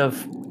you kind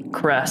of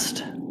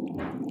crest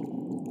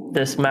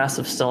this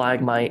massive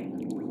stalagmite,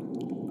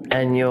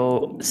 and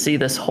you'll see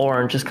this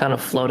horn just kind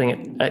of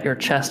floating at your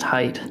chest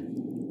height,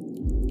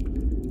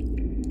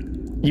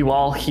 you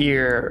all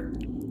hear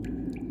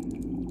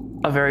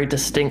a very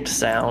distinct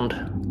sound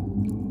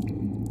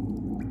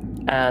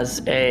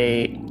as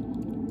a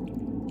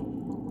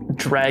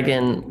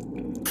dragon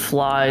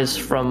flies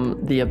from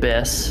the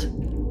abyss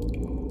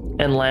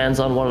and lands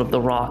on one of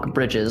the rock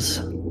bridges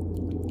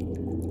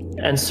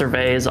and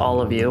surveys all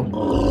of you.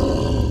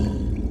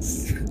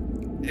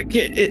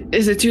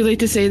 Is it too late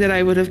to say that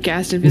I would have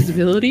cast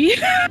invisibility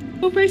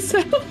on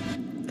myself?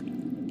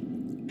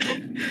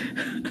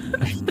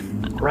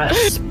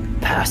 Trespassers.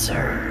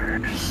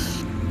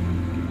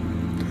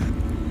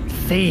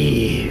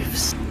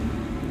 Thieves.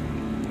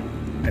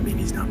 I mean,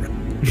 he's not right.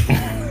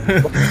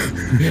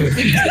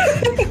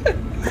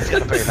 He's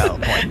got a very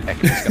valid point.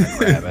 Ekman's gonna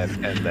grab it,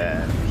 and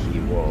then he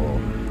will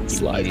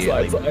Slide.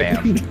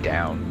 bounce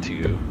down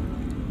to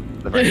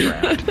the very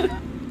ground.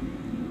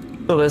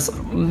 So this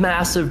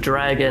massive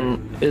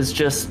dragon is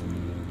just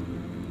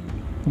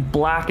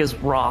black as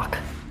rock,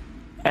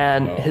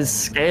 and his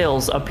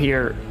scales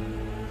appear,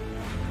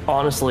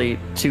 honestly,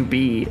 to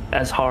be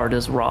as hard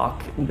as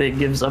rock. It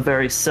gives a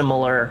very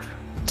similar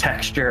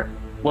texture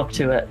look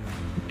to it,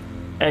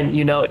 and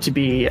you know it to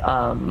be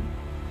a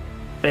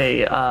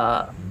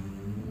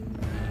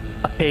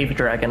cave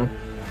dragon.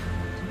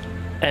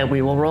 And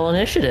we will roll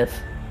initiative.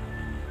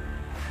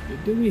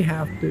 do we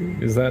have to?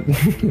 Is that?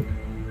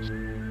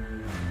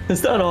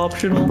 Is that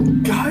optional?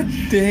 God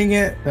dang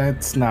it.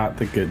 That's not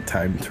the good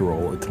time to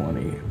roll a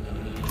 20.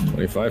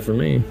 25 for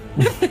me.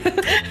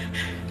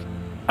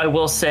 I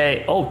will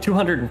say,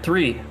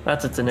 203.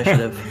 That's its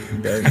initiative.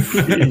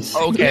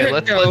 Okay,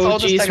 let's all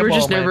just take a we're moment.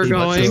 just never Let's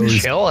going.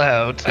 just chill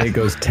out. It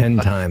goes 10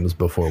 times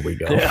before we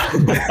go. Yeah.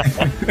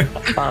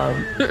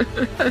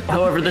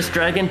 However, this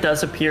dragon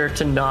does appear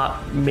to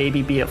not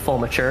maybe be at full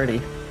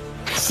maturity.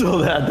 So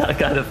that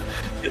kind of...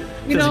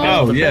 You know,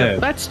 Oh, yeah.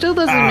 that still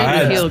doesn't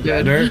make me feel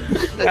good. Better.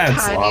 The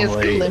That's tiniest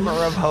lovely. glimmer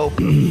of hope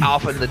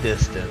off in the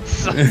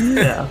distance.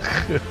 Yeah.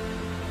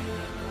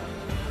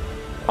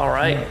 All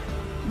right.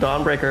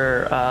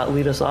 Dawnbreaker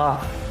lead us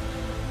off.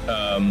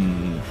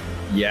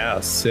 Yeah,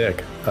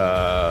 sick.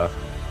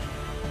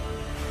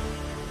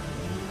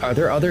 Are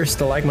there other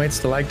stalagmites,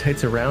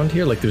 stalactites around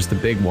here? Like, there's the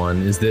big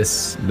one. Is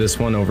this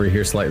one over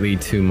here slightly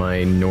to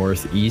my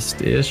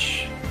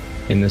northeast-ish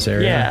in this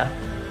area?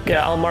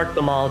 Yeah, I'll mark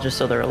them all just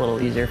so they're a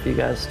little easier for you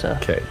guys to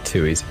Okay,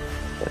 too easy.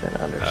 get an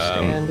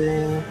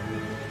understanding.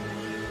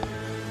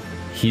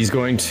 He's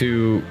going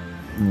to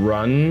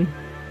run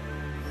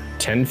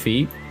 10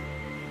 feet,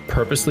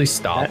 purposely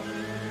stop,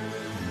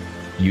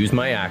 use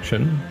my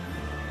action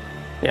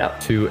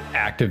to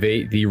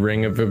activate the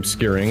Ring of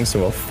Obscuring,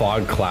 so a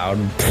fog cloud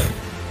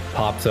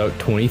pops out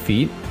 20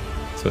 feet.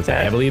 So it's a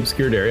heavily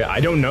obscured area. I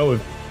don't know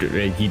if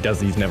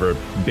he's never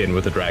been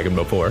with a dragon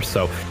before,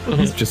 so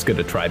he's just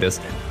gonna try this.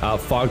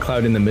 Fog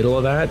cloud in the middle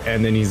of that,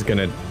 and then he's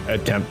gonna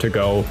attempt to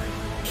go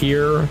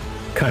here,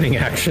 cunning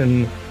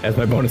action as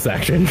my bonus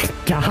action.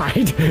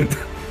 Died.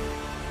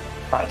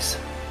 Nice.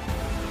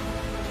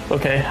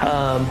 Okay,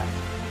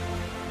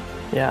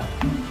 yeah.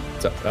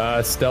 So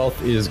stealth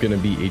is gonna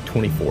be a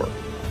 24.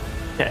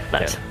 Okay,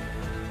 nice.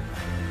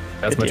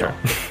 That's my Good turn.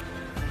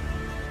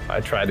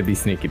 I try to be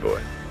sneaky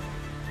boy.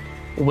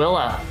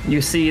 Willa,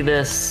 you see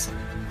this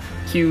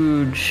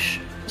huge,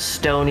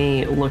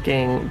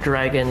 stony-looking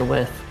dragon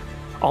with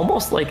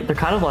almost like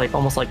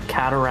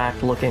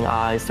cataract-looking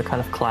eyes. They're kind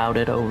of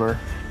clouded over.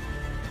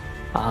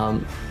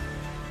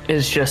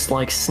 Is just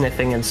like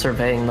sniffing and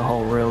surveying the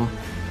whole room,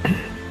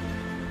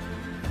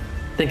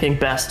 thinking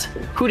best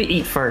who to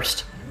eat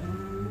first.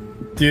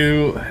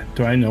 Do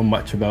I know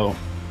much about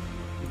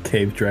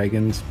cave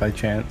dragons by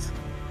chance?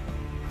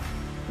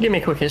 Give me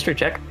a quick history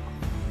check.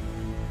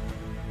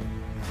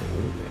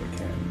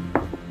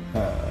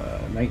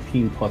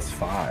 19 plus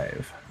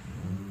 5,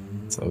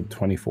 so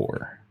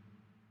 24.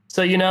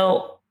 So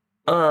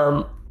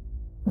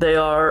they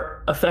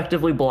are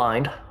effectively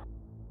blind.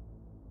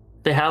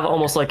 They have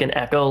almost like an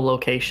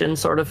echolocation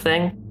sort of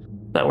thing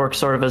that works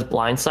sort of as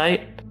blind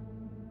sight.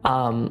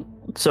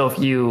 So if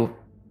you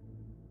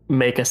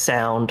make a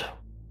sound,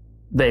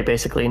 they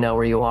basically know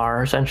where you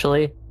are,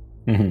 essentially.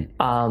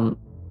 Mm-hmm.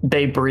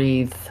 They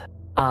breathe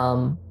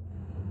fire,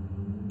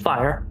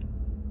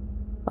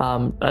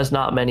 as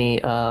not many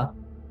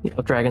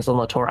dragons on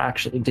Latour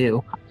actually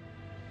do.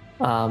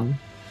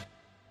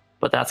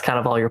 But that's kind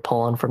of all you're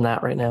pulling from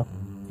that right now.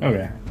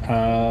 Okay.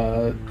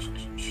 I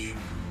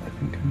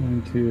think I'm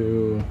going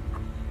to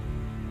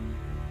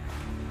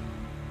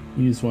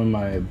use one of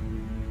my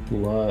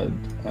blood.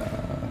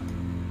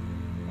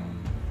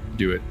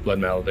 Do it. Blood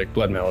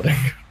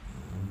maledict.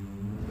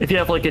 If you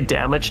have like a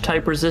damage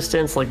type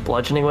resistance, like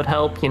bludgeoning would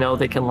help.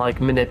 They can like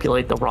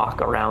manipulate the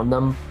rock around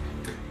them.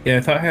 Yeah,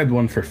 I thought I had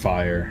one for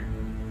fire,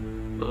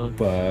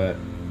 but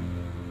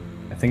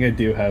I think I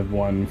do have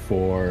one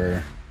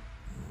for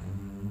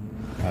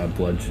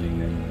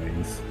bludgeoning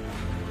anyways.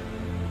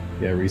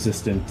 Yeah,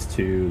 resistant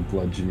to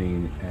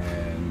bludgeoning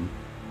and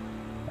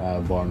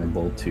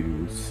vulnerable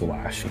to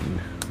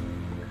slashing.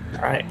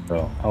 All right.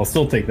 So I'll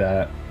still take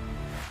that.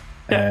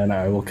 Yeah. And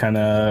I will kind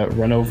of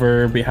run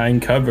over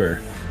behind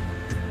cover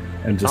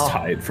and just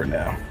hide for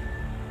now.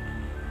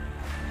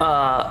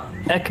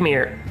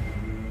 Ekmir,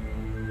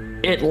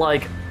 it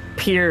like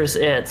peers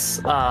its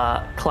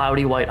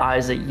cloudy white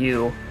eyes at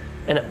you,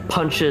 and it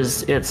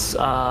punches its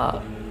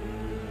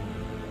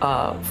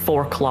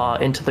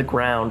foreclaw into the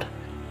ground.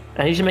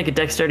 I need you to make a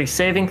dexterity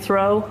saving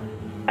throw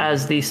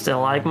as the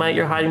stalagmite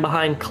you're hiding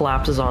behind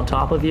collapses on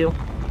top of you.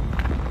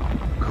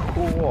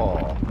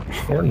 Cool.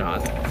 Or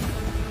not.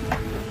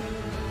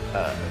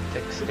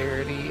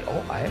 Dexterity.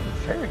 Oh, I am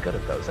very good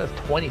at those. That's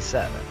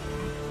 27.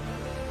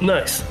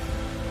 Nice.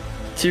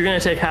 So you're going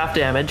to take half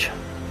damage.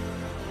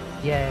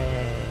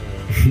 Yay.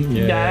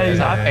 Guys,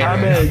 half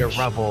damage.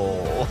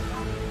 Rubble.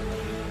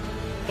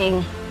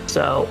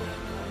 So,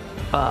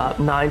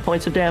 9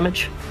 points of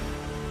damage.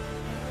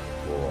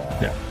 Cool.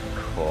 Yeah.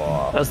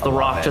 Cool. As the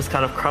rock just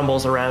kind of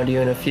crumbles around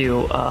you and a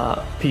few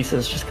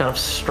pieces just kind of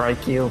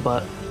strike you,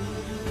 but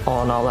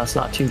all in all, that's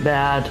not too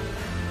bad.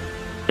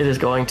 It is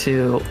going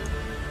to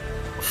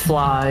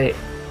fly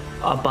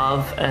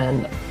above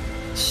and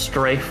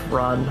strafe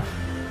run.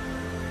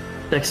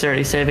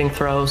 Dexterity saving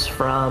throws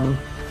from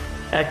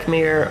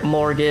Ekmir,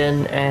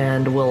 Morgan,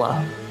 and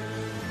Willa.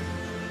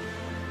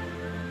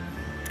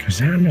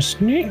 Because I'm a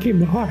sneaky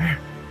boy.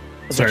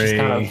 Sorry. It just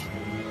kind of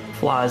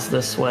flies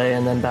this way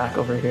and then back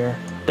over here.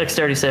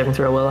 Dexterity saving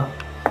throw, Willa.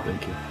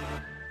 Thank you.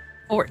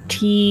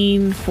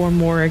 14 for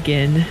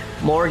Morgan.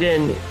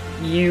 Morgan,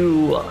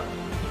 you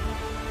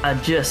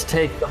just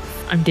take the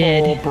I'm full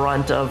dead.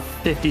 brunt of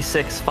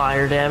 56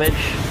 fire damage.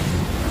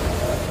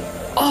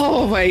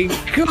 Oh my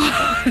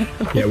god.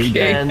 Yeah, we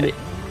did. And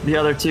the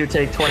other two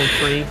take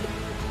 23.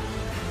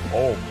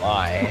 Oh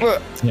my.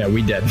 Yeah,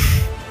 we dead.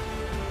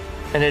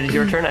 And it is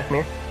your turn,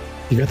 Ekmir.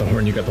 You got the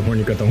horn, you got the horn,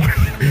 you got the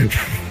horn.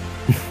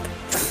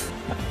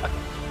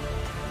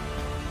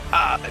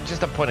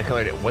 Just a point of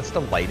clarity. What's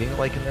the lighting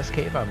like in this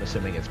cave? I'm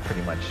assuming it's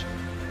pretty much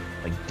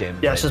like dim.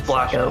 Yeah, it's just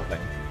blackout.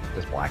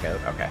 Just blackout.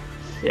 Okay.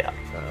 Yeah.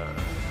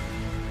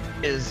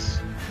 Is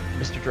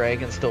Mr.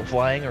 Dragon still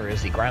flying, or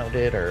is he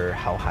grounded, or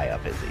how high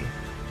up is he?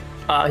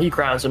 He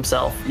grounds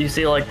himself. You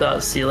see, like, the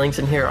ceilings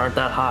in here aren't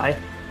that high,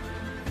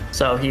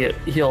 so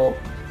he'll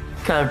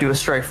kind of do a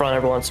straight front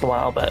every once in a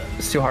while, but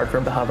it's too hard for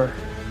him to hover.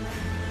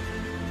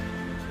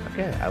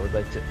 Okay, I would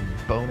like to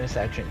bonus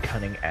action,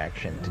 cunning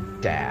action to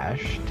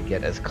dash to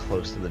get as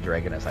close to the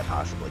dragon as I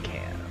possibly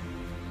can.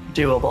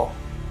 Doable.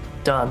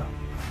 Done.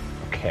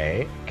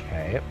 Okay,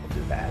 we'll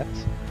do that.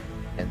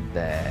 And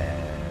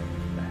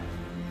then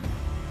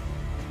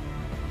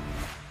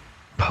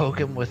poke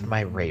him with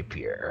my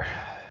rapier.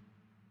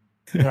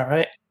 All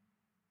right.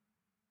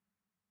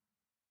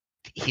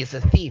 He's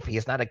a thief. He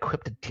is not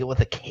equipped to deal with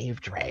a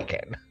cave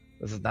dragon.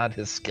 This is not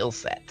his skill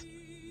set.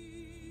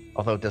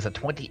 Although, does a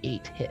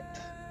 28 hit?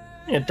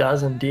 It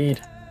does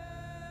indeed.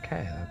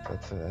 Okay,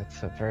 that's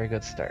a very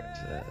good start.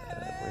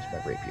 Where's my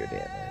rapier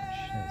damage?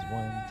 That's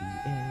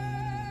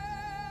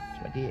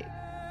 1d8. 28.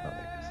 Oh,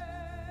 there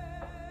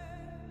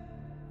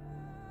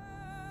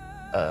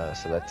it is.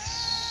 So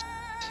that's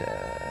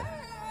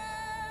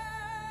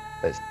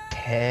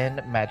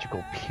 10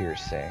 magical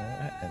piercing,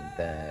 and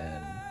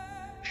then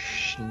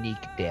sneak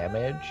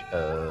damage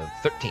of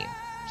 13.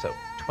 So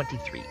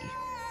 23.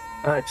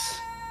 Nice.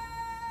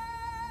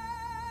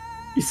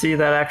 You see,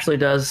 that actually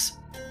does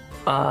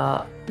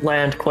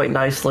land quite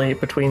nicely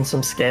between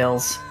some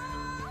scales,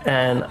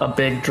 and a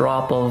big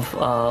drop of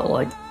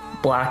like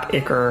black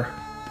ichor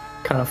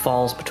kind of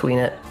falls between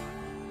it.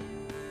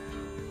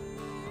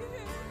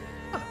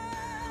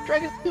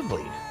 Dragons do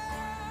bleed.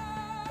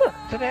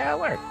 Today I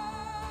learned.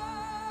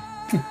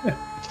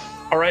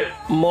 All right,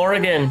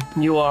 Morrigan,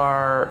 you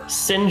are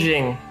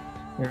singeing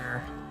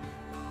your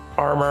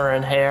armor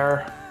and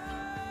hair,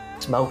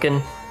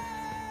 smoking.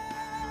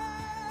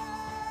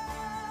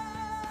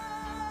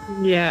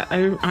 Yeah,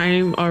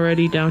 I'm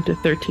already down to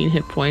 13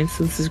 hit points.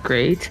 This is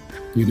great.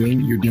 You're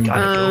doing. Got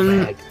a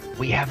go bag.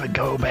 We have a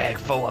go bag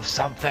full of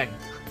something.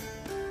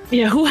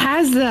 Yeah, who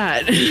has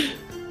that?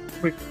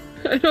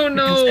 I don't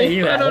know.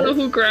 I don't know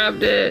who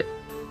grabbed it.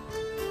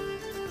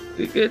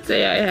 We could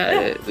say I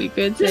had it. We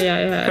could say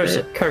I had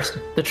it.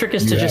 Kirsten, the trick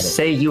is to just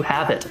say you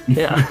have it.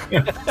 Yeah.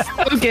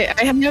 Okay,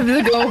 I have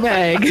the go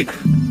bag.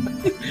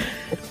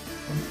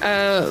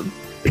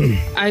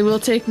 I will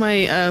take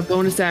my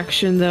bonus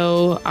action,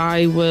 though.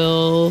 I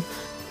will.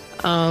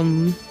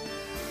 I'm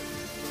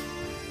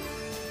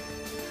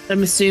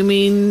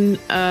assuming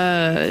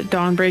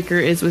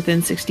Dawnbreaker is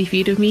within 60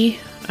 feet of me.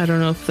 I don't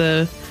know if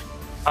the.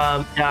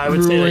 Yeah, I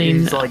would say that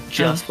he's like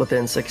just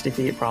within 60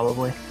 feet,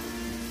 probably.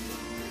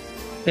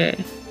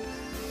 Okay.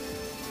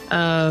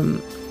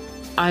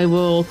 I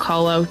will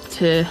call out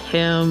to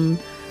him.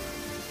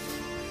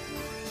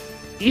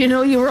 You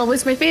know, you were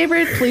always my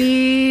favorite.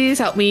 Please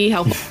help me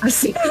help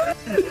us.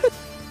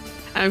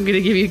 I'm gonna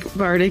give you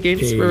bardic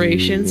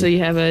inspiration, so you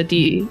have a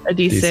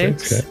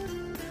D6.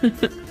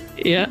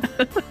 Yeah.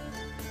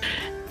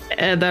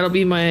 And that'll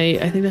be my.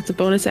 I think that's a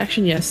bonus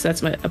action. Yes,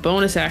 that's a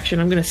bonus action.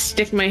 I'm gonna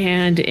stick my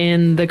hand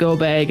in the go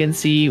bag and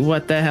see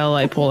what the hell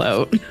I pull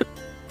out.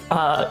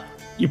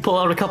 You pull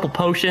out a couple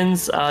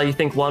potions. You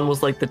think one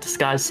was like the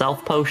disguise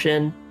self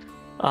potion.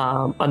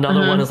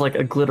 Another one is like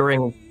a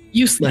glittering.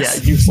 Useless.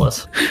 Yeah,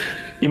 useless.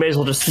 You may as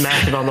well just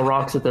smash it on the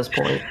rocks at this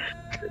point.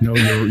 No,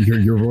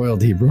 you're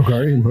royalty,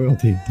 Brogarian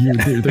royalty.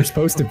 They're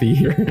supposed to be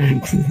here.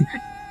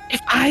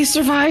 If I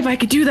survive, I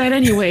could do that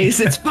anyways.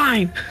 It's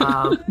fine.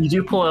 You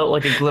do pull out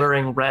like a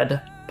glittering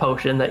red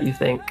potion that you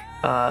think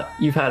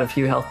you've had a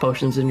few health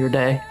potions in your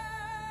day.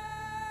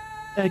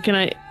 Can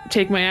I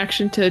take my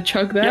action to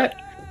chug that?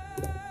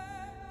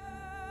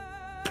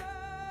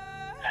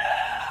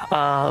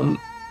 Yep.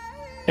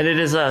 And it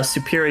is a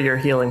superior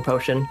healing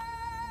potion.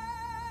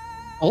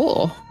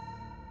 Oh.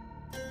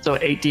 So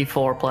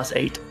 8d4 plus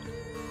 8.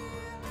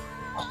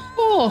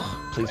 Oh.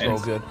 Please roll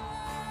good.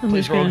 I'm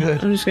just gonna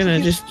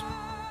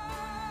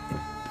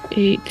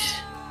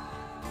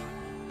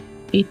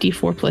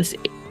 8d4 plus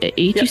 8,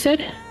 yep. You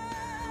said?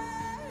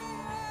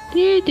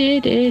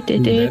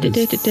 That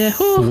is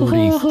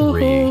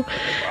 43.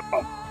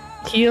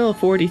 Heal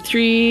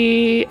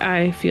 43.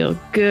 I feel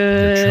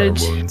good. Your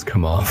charm wounds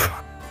come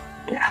off.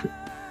 Yeah.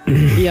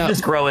 Yeah.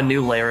 Just grow a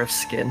new layer of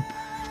skin.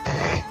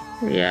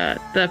 Yeah,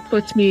 that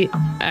puts me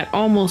at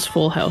almost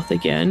full health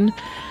again.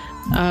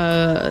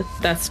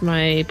 That's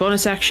my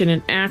bonus action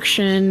and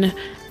action.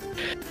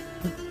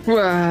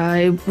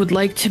 I would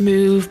like to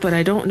move, but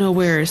I don't know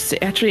where.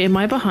 Actually, am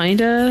I behind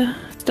a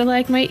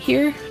stalagmite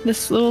here?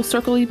 This little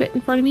circle-y bit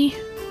in front of me?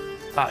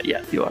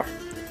 Yeah, you are.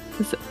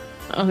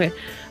 Okay.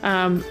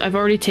 I've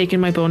already taken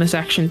my bonus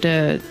action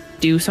to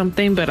do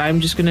something, but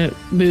I'm just gonna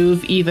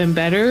move even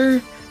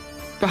better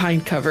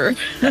behind cover.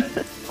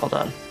 Hold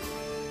on.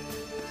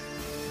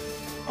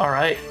 All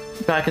right,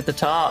 back at the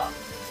top.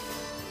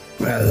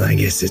 Well, I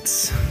guess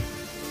this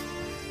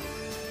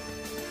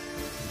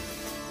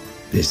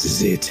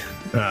is it.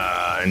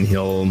 And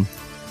he'll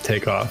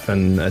take off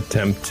and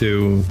attempt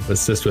to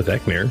assist with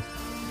Ekmir.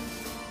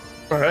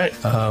 All right.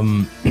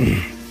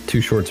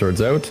 2 short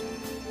swords out.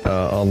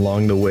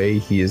 Along the way,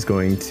 he is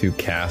going to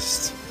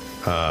cast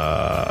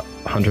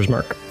Hunter's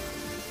Mark.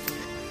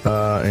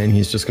 And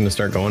he's just going to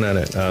start going at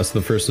it. So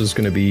the first is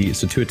going to be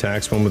 2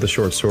 attacks, one with a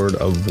short sword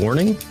of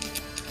warning.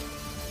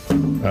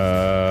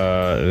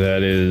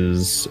 That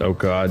is, oh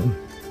god,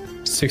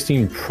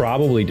 16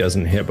 probably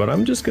doesn't hit, but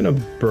I'm just going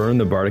to burn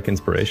the Bardic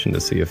Inspiration to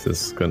see if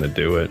this is going to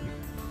do it.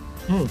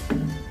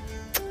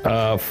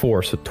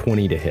 4, so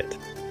 20 to hit.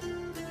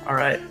 All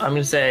right, I'm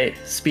going to say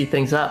speed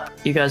things up.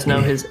 You guys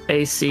know his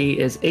AC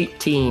is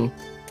 18.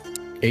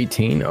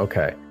 18,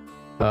 okay.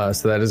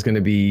 So that is going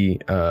to be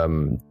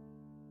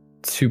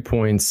 2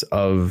 points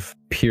of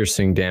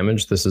piercing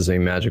damage. This is a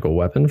magical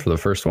weapon for the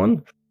first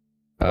one.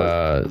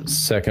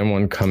 Second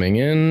one coming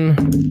in.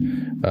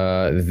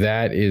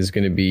 That is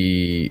going to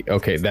be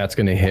okay. That's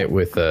going to hit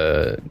with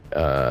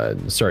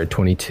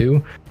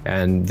 22,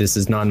 and this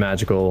is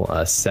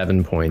non-magical.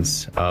 7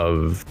 points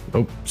of.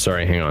 Oh,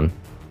 sorry. Hang on.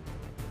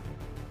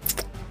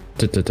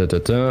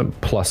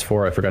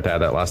 +4. I forgot to add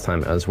that last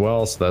time as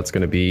well. So that's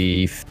going to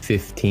be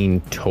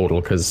 15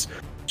 total because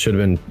should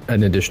have been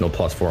an additional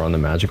 +4 on the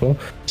magical.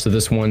 So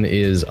this one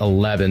is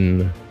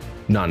 11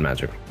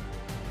 non-magical.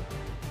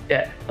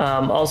 Yeah.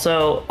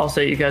 Also,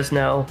 you guys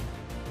know,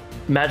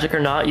 magic or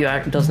not,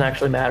 doesn't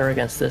actually matter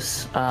against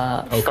this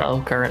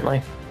foe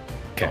currently.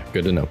 Okay,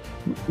 good to know.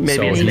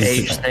 Maybe it's an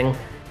age thing.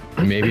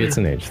 Maybe it's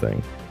an age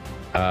thing.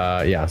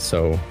 Yeah.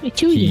 So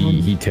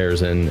he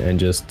tears in and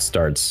just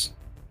starts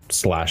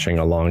slashing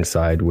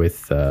alongside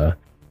with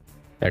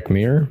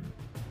Ekmir.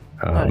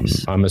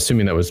 Nice. I'm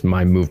assuming that was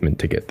my movement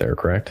to get there,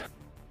 correct?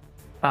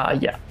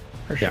 Yeah,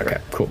 for sure. Yeah,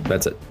 okay, cool.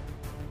 That's it.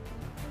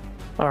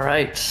 All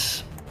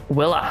right,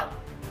 Willa.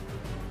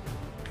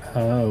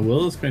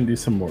 Willa's going to do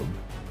some more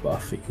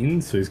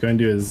buffing. So he's going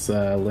to do his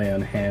lay on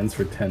hands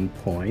for 10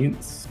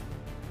 points.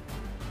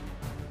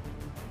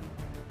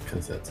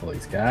 Because that's all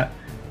he's got.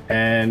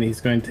 And he's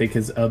going to take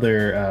his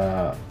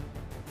other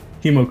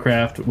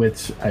Hemocraft,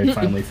 which I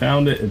finally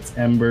found it. It's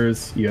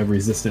Embers. You have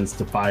resistance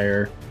to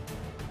fire,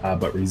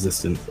 but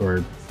resistant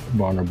or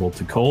vulnerable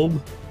to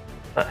cold.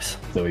 Nice.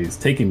 So he's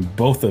taking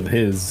both of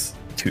his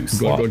 2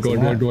 slots. Go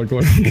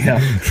on. Yeah.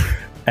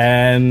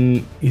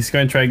 And he's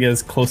going to try to get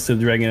as close to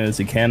the dragon as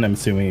he can. I'm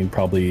assuming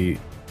probably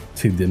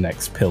to the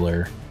next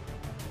pillar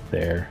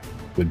there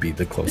would be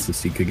the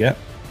closest he could get.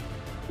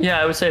 Yeah,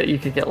 I would say that you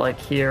could get like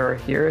here or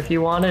here if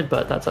you wanted,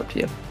 but that's up to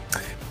you.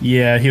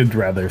 Yeah, he would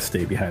rather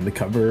stay behind the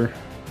cover.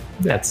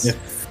 That's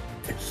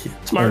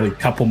smart. Only a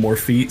couple more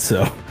feet,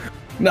 so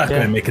not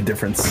going to make a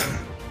difference.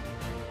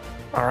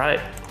 All right.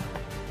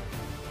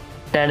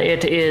 Then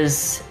it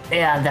is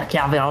the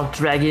Caviar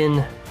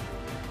Dragon.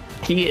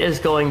 He is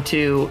going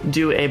to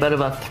do a bit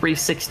of a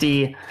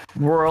 360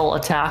 whirl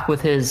attack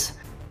with his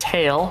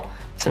tail,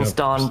 since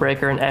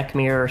Dawnbreaker and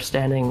Ekmir are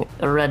standing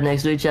right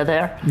next to each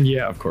other.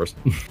 Yeah, of course.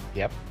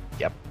 Yep.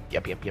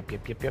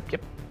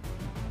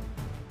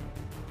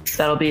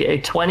 That'll be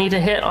a 20 to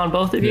hit on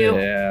both of you.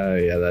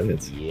 Yeah, that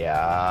hits.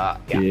 Yeah.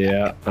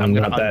 I'm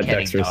gonna not that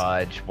uncanny dexterous.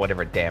 dodge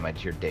whatever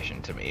damage you're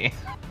dishing to me.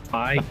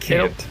 I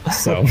can't.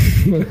 So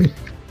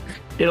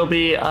it'll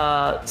be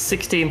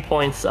 16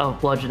 points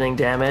of bludgeoning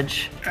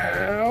damage.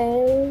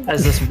 Ow.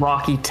 As this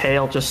rocky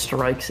tail just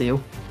strikes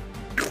you.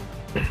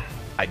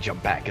 I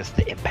jump back as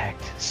the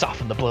impact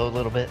softened the blow a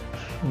little bit.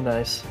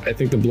 Nice. I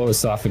think the blow is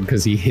softened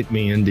because he hit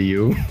me into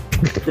you.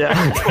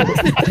 Yeah.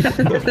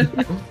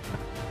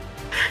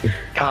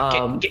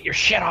 God, get your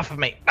shit off of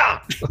me.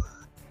 Ah!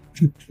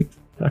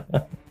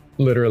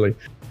 Literally.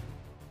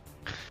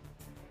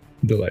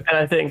 Delay. And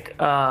I think,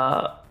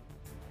 I'm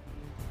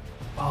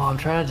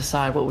trying to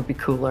decide what would be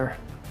cooler.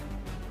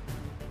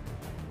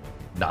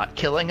 Not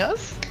killing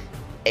us?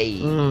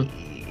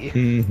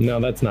 No,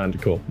 that's not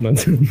cool.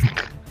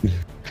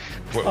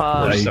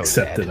 I so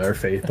accepted dead. our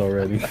faith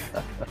already.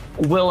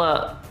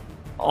 Willa,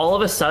 all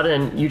of a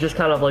sudden, you just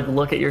kind of like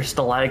look at your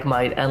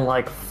stalagmite and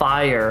like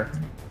fire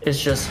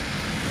is just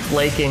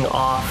flaking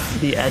off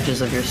the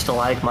edges of your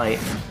stalagmite.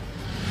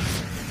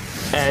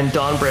 And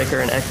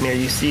Dawnbreaker and Ekmir,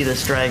 you see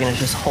this dragon is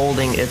just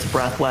holding its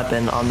breath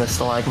weapon on the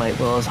stalagmite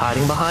Will is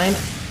hiding behind,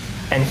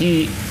 and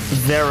he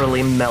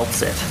verily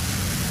melts it.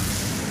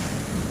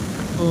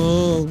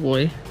 Oh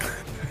boy.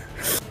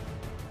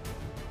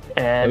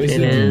 And At least it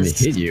didn't is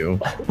hit you.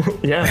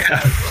 Yeah.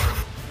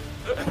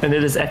 And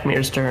it is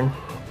Ekmir's turn.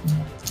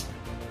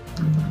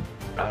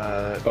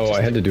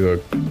 I had to do a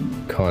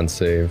con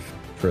save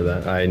for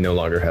that. I no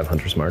longer have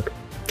Hunter's Mark.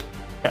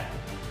 Yeah.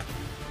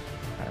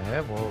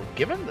 Well,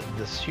 given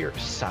the sheer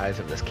size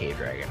of this cave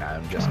dragon,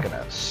 I'm just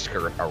gonna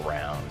skirt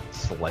around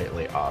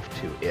slightly off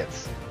to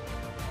its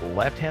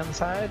left-hand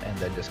side and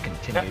then just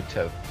continue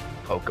to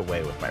poke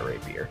away with my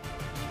rapier.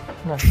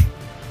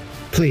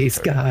 Please,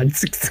 God.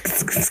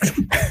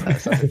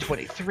 That's a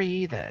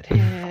 23, that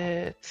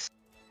hits.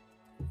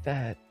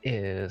 That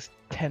is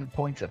 10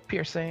 points of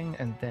piercing,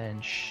 and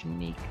then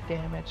sneak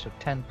damage, so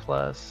 10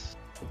 plus.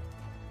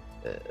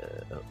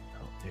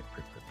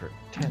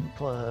 10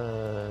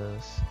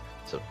 plus.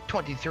 So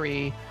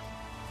 23.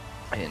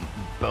 In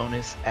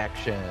bonus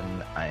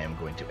action, I am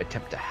going to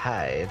attempt to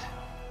hide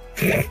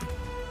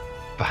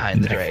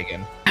behind the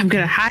dragon. I'm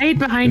gonna hide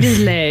behind his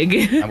leg.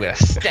 I'm gonna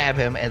stab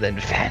him and then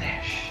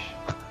vanish.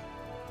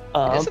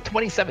 It's a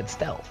 27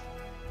 stealth.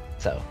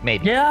 So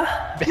maybe.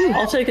 Yeah,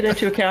 I'll take it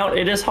into account.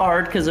 It is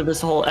hard because of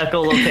this whole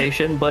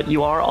echolocation, but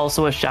you are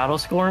also a shadow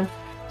scorn,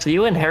 so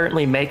you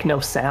inherently make no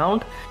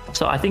sound.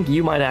 So I think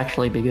you might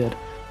actually be good.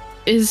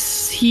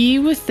 Is he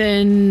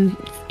within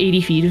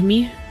 80 feet of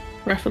me,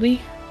 roughly?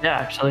 Yeah,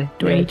 actually.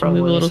 Do I need to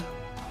move a little?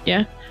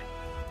 Yeah.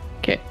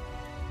 Okay.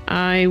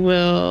 I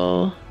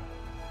will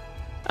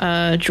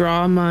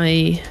draw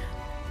my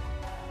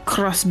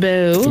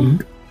crossbow.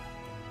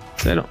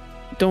 So I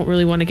don't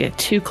really want to get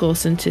too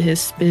close into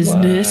his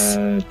business.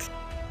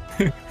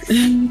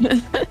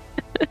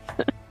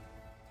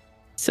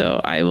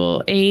 So I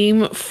will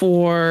aim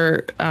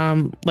for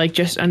like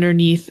just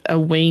underneath a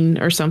wing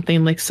or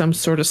something, like some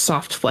sort of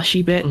soft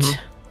fleshy bit.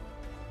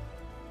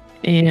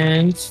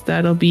 And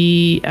that'll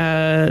be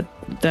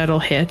that'll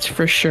hit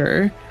for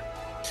sure.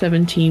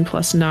 17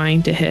 plus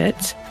 9 to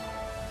hit.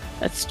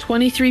 That's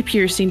 23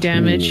 piercing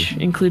damage,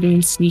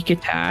 including sneak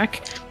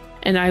attack.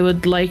 And I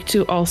would like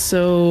to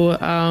also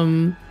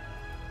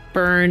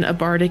burn a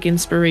bardic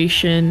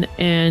inspiration,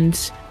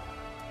 and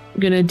I'm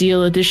gonna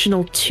deal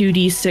additional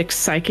 2d6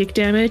 psychic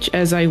damage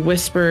as I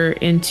whisper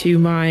into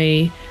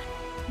my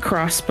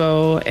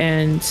crossbow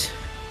and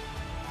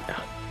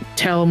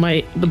tell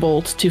the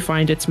bolt to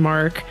find its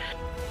mark.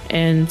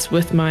 And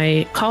with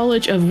my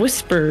College of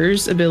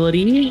Whispers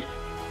ability,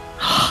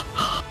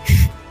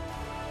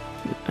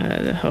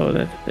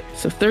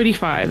 so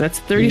 35. That's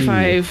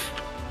 35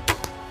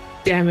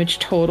 damage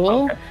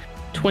total. Okay.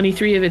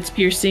 23 of it's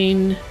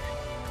piercing.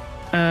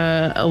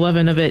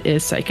 11 of it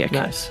is psychic.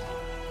 Nice.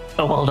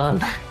 Oh, well done.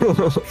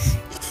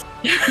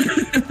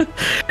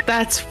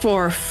 That's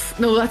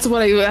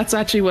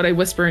actually what I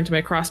whisper into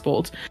my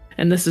crossbolt,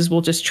 and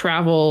will just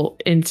travel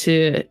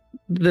into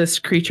this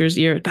creature's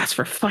ear. That's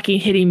for fucking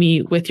hitting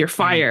me with your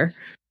fire.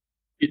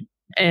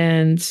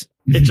 And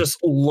it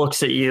just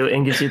looks at you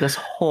and gives you this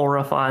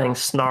horrifying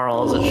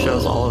snarl as it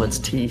shows all of its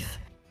teeth.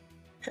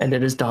 And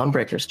it is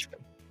Dawnbreaker's turn.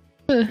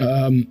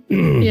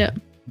 Yeah.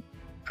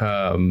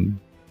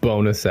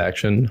 Bonus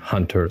action,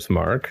 Hunter's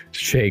Mark,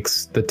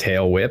 shakes the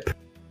tail whip,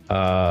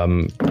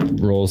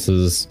 rolls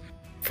his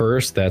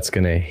first. That's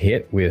going to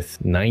hit with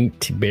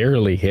 19,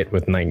 barely hit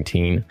with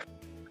 19.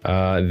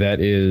 That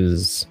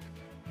is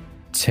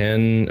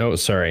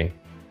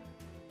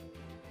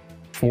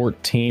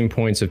 14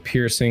 points of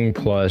piercing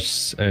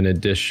plus an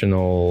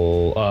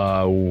additional,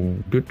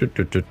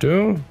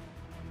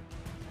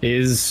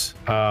 is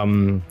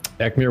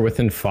Ekmir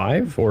within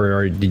 5,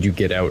 or did you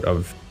get out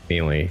of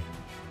melee?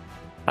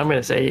 I'm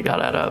gonna say you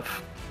got out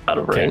of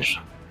range.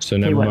 So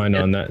never mind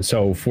on that.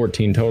 So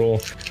 14 total.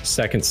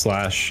 Second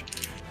slash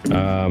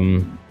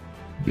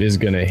is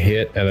gonna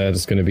hit, and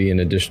that's gonna be an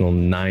additional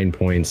 9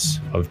 points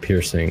of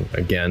piercing.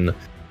 Again,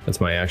 that's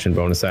my action,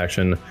 bonus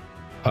action.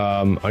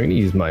 I'm gonna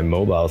use my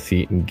mobile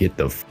feat and get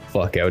the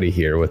fuck out of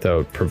here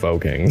without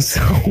provoking.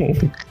 So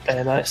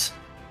very nice.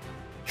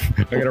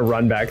 I'm gonna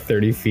run back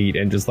 30 feet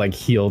and just like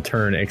heel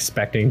turn,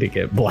 expecting to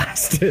get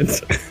blasted.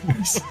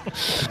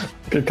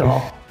 Good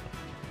call.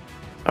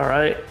 All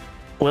right,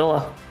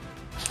 Willa.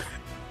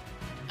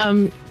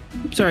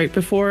 Sorry,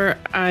 before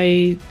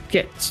I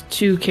get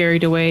too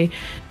carried away,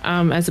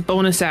 as a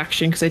bonus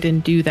action, because I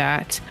didn't do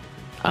that,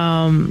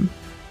 I'm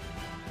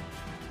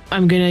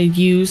gonna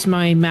use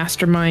my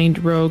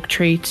Mastermind Rogue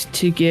trait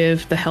to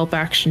give the help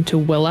action to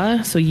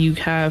Willa, so you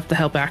have the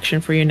help action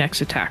for your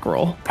next attack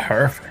roll.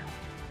 Perfect.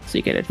 So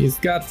you get it. He's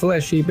got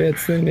fleshy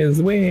bits in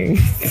his wings.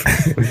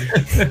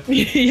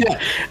 Yeah,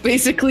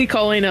 basically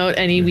calling out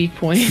any weak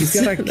points.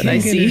 He's got a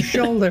kink in his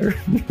shoulder.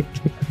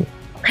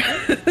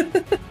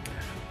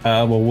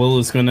 Well, Will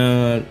is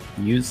gonna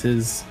use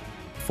his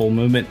full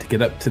movement to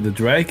get up to the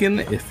dragon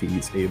if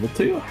he's able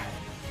to.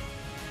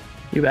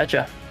 You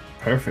betcha.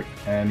 Perfect.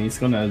 And he's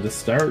gonna just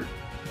start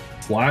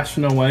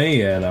slashing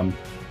away at him.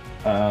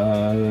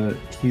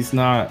 He's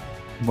not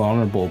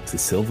vulnerable to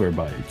silver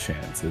by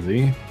chance, is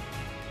he?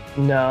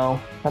 No,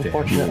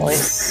 unfortunately.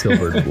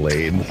 Silver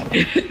blade.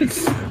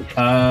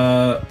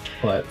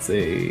 Let's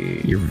see.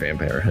 Your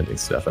vampire hunting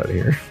stuff out of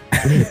here.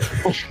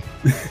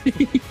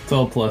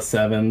 12 plus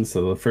 7,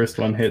 so the first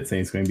one hits, and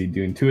he's going to be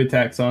doing 2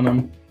 attacks on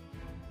him.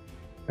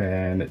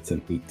 And it's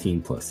an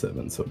 18 plus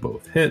 7, so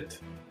both hit.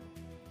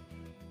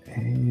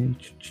 And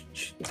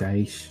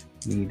dice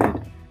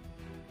needed.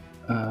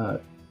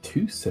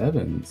 2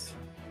 7s.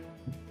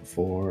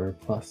 4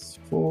 plus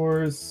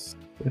 4s,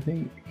 I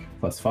think.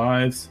 Plus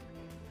 5s.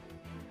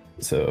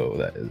 So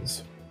that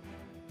is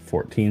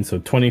 14, so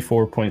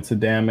 24 points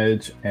of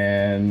damage,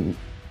 and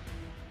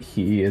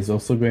he is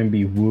also going to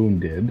be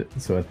wounded.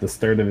 So at the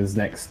start of his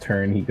next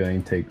turn, he's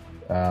going to take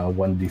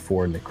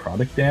 1d4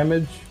 necrotic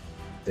damage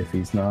if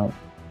he's not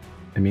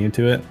immune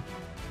to it.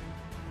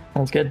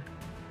 Sounds good.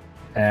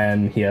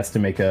 And he has to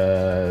make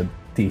a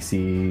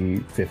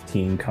DC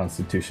 15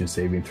 Constitution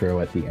saving throw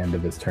at the end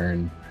of his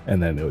turn,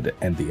 and then it would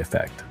end the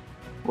effect.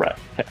 Right.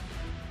 Okay.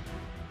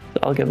 So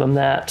I'll give him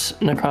that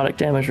necrotic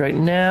damage right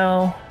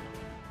now.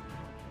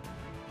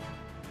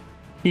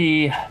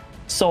 He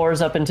soars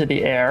up into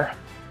the air,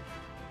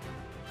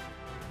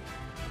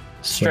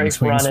 straight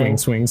swing, running.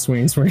 swing.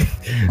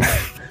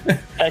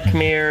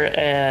 Ekmir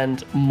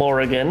and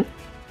Morrigan.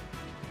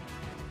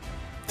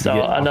 So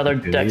Yeah, another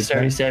opportunity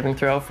dexterity attack. saving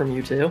throw from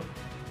you two.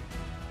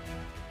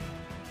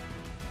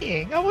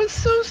 Dang, I was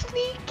so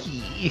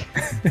sneaky.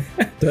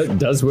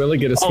 Does Willie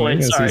get a swing wait,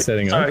 as sorry, he's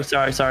setting up?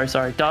 sorry.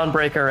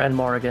 Dawnbreaker and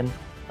Morrigan.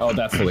 Oh,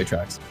 that fully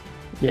tracks.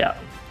 Yeah,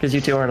 because you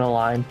two are in a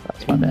line.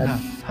 That's my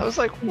bad. I was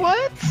like,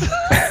 what?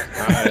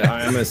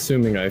 I am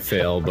assuming I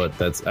fail, but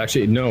that's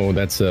actually no.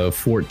 That's a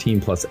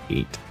 14 plus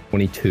 8,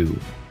 22.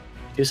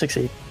 You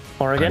succeed.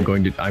 Morrigan.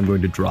 I'm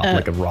going to drop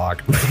like a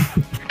rock.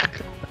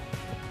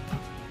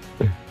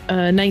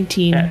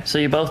 19. Okay, so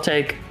you both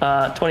take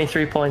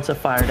 23 points of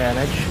fire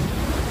damage.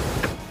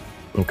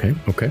 Okay.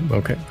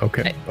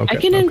 I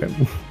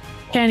can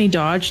Can he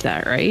dodge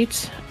that,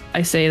 right?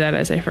 I say that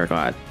as I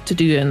forgot to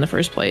do it in the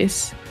first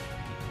place.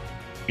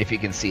 If you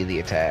can see the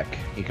attack,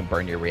 you can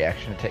burn your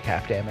reaction and take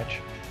half damage.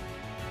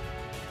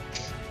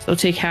 So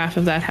take half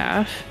of that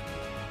half,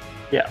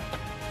 Yeah.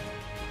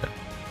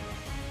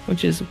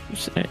 which is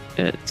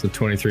So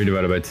 23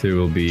 divided by 2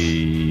 will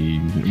be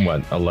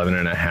what? 11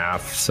 and a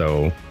half.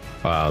 So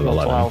 11.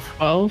 12.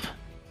 12.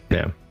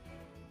 Yeah.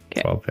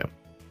 Okay. 12. Yeah.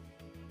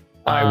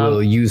 I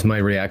will use my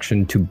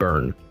reaction to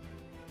burn.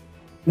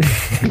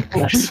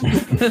 Nice.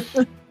 He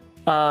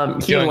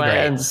Doing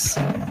lands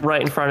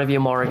right in front of you,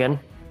 Morrigan,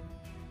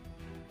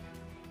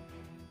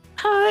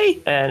 Hi.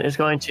 and is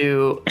going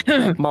to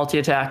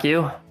multi-attack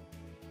you.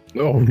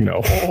 Oh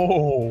no!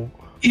 Oh,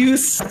 You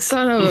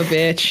son of a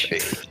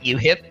bitch. you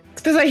hit.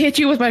 Because I hit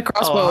you with my Oh,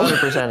 crossbow.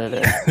 100% it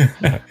is.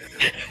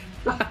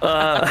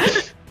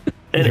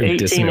 An You're 18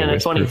 dissing and a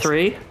whispers.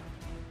 23.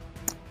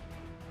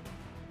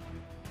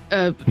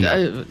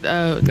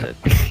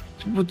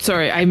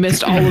 Sorry, I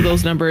missed all of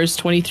those numbers.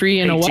 23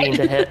 and a 18 what?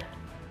 to hit.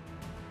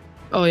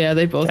 Oh yeah,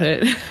 they both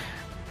hit.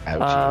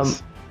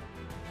 Ouchies.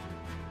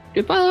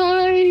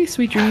 Goodbye,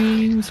 sweet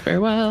dreams,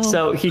 farewell.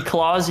 So he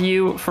claws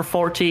you for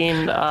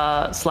 14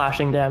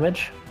 slashing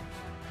damage,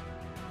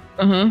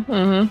 and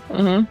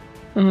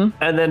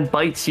and then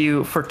bites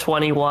you for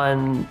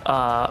 21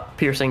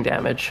 piercing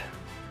damage.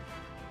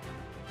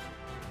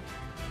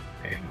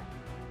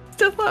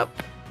 still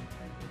up.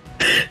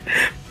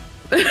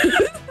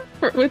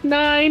 With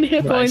 9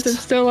 hit points, I'm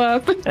still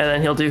up. And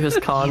then he'll do his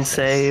con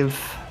save.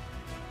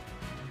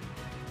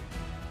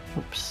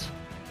 Oops.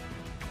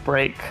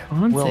 Break.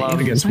 Con Willow. save.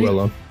 Against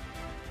Willow.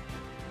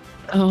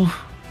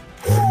 Oh,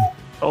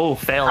 Oh,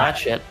 fail that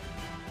shit.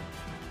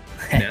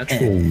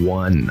 Natural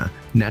 1.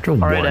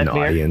 Natural All right, 1,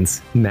 Ekmir.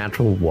 audience.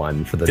 Natural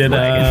 1 for the Did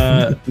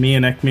dragon. me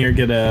and Ekmir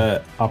get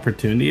a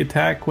opportunity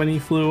attack when he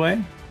flew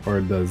away,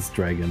 or does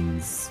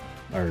dragons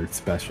are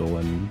special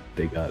and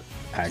they got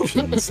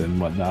actions and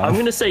whatnot? I'm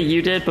gonna say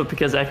you did, but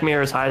because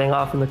Ekmir is hiding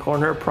off in the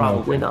corner,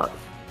 probably Okay. not.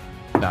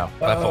 No,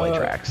 that fully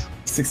tracks.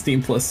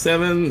 16 plus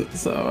 7,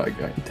 so I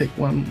got to take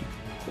one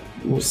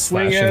swing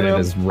Slash at it in him.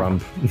 his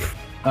rump.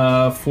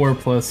 4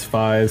 plus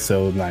 5,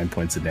 so 9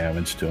 points of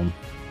damage to him.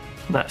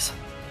 Nice.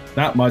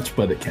 Not much,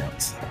 but it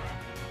counts.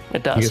 It You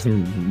get does.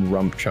 some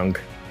rump chunk.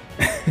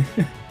 All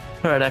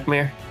right,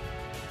 Ekmir.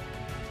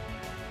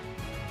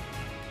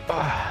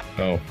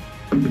 Oh.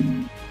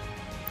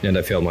 And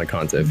I failed my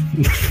con save.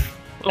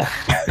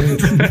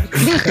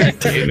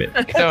 Damn it.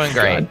 You're doing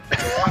great.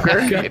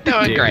 You're doing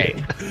damn great.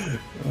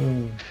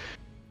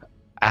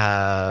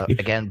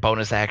 Again,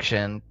 bonus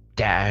action,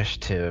 dash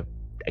to,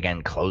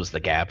 again, close the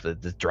gap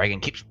that the dragon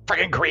keeps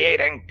freaking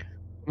creating.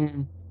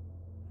 Mm.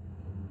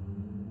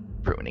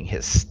 Ruining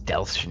his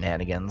stealth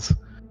shenanigans.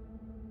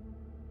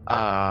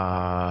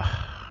 I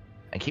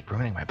keep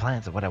ruining my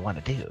plans of what I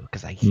want to do,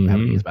 because I keep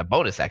having to use my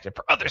bonus action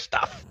for other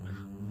stuff.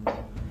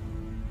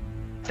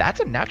 That's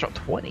a natural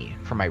 20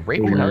 for my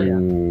rapier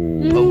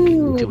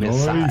poking to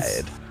his nice.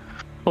 side.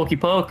 Pokey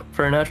poke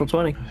for a natural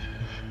 20.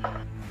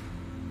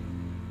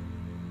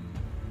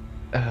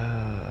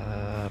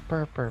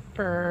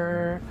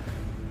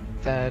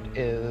 That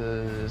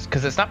is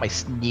because it's not my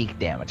sneak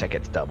damage that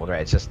gets doubled,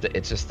 right? It's just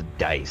the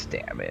dice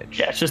damage.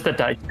 Yeah, it's just the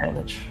dice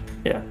damage.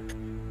 Yeah.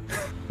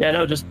 Yeah,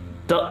 no,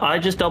 I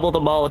just double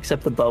them all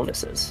except the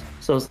bonuses.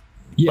 So,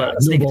 Yeah, but no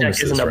sneak attack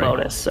bonuses, isn't a right?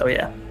 bonus, so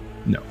yeah.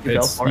 No, You go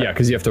it's, for it. yeah,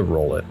 because you have to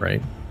roll it,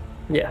 right?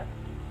 Yeah.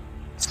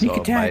 Sneak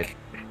So attack.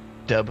 my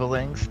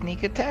doubling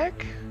sneak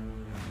attack.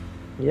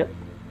 Yep.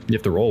 You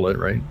have to roll it,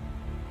 right?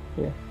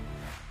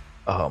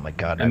 Oh my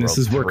god! And I this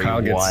is where rolled Kyle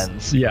three gets.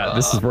 ones. Yeah,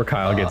 this is where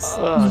Kyle gets.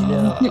 Oh,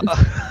 no.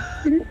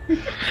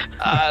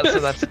 So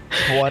that's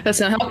 20,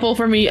 that's not helpful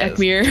for me, that's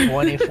Ekmir.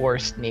 24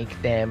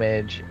 sneak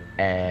damage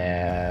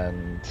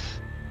and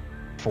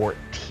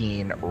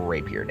 14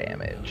 rapier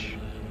damage.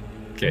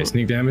 Okay,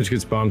 sneak damage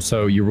gets bumped.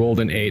 So you rolled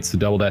an 8, so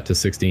double that to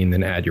 16,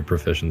 then add your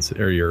proficiency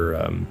or your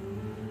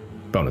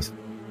bonus.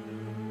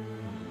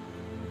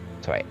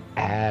 So I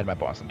add my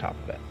bonus on top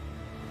of it.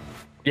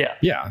 Yeah.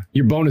 Yeah,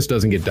 your bonus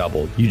doesn't get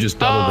doubled. You just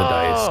double the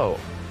dice.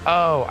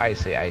 Oh, I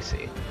see.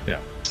 Yeah.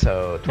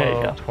 So There you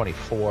 12, go.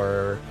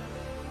 24,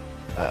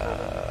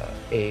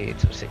 8,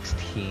 so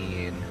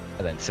 16, and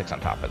then 6 on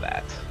top of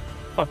that.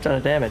 Fuck ton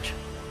of damage.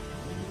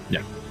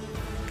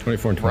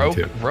 24 and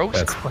 22. Rogue's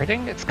That's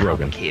critting? It's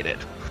Rogan. complicated.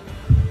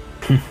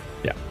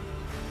 Yeah.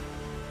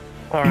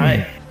 All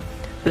right.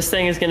 This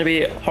thing is going to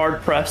be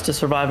hard pressed to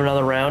survive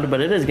another round,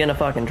 but it is going to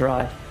fucking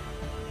try.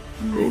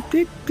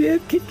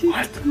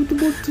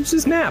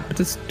 Just nap.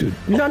 Just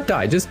not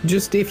die.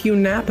 Just if you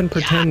nap and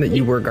pretend that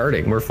you were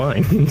guarding, we're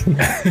fine.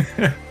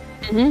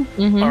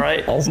 All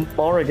right,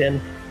 Morrigan.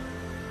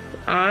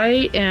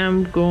 I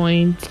am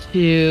going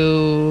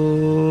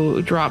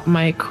to drop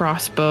my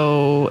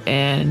crossbow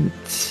and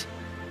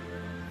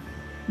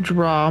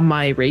draw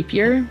my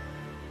rapier.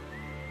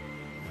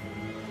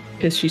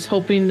 Because she's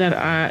hoping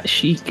that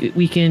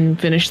we can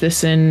finish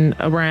this in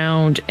a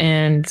round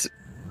and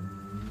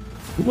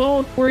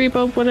won't worry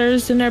about what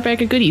is in our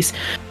bag of goodies.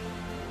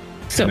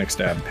 So, panic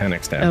stab.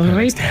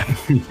 Right.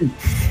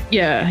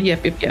 Yeah,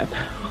 yep.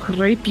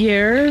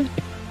 Rapier,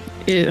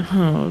 it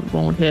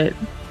won't hit.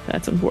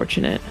 That's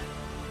unfortunate.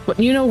 But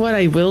you know what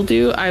I will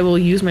do? I will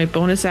use my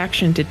bonus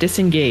action to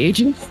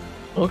disengage.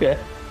 Okay.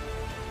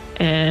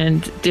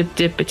 And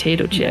dip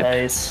potato chip.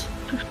 Nice.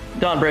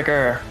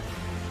 Dawnbreaker.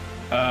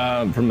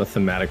 From a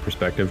thematic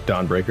perspective,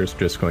 Dawnbreaker's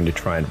just going to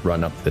try and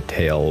run up the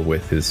tail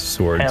with his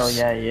swords Hell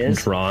yeah, he is.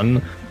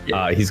 drawn.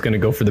 He's going to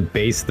go for the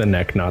base of the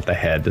neck, not the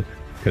head,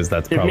 because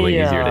that's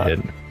probably easier to hit.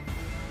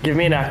 Give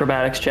me an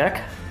acrobatics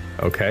check.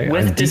 Okay.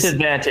 With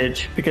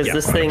disadvantage, because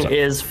this 100%. thing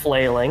is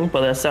flailing,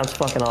 but that sounds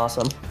fucking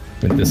awesome.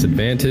 With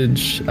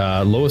disadvantage,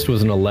 lowest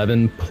was an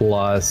 11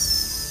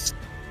 plus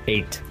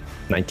 8,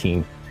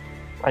 19.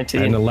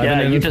 19. And 11 yeah,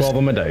 and you a 12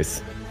 on my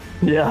dice.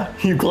 Yeah,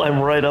 you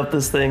climb right up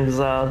this thing's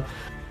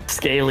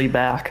scaly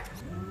back.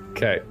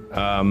 Okay.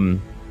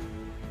 I'm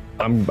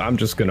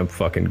just gonna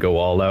fucking go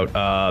all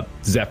out.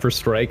 Zephyr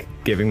Strike,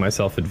 giving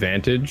myself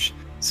advantage.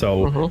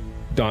 So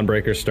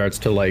Dawnbreaker starts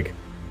to like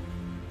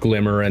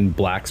glimmer and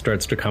black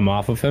starts to come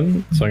off of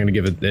him. So I'm gonna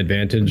give it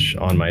advantage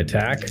on my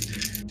attack,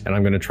 and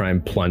I'm gonna try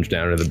and plunge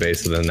down to the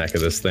base of the neck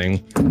of this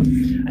thing.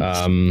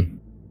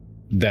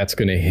 That's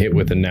gonna hit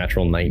with a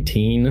natural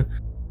 19,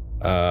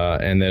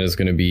 and that is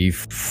gonna be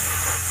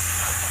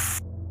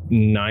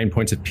 9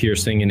 points of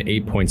piercing and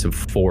 8 points of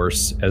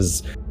force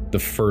as the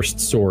first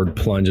sword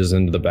plunges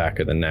into the back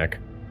of the neck.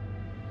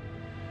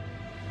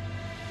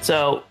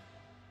 So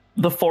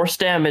the force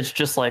damage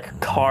just like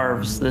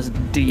carves this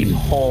deep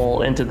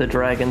hole into the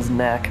dragon's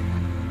neck,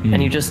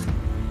 and you just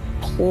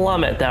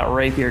plummet that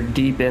rapier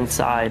deep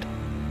inside.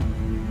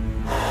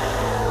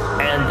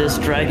 And this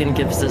dragon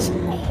gives this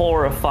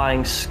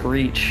horrifying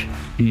screech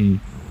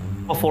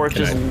before it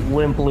just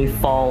limply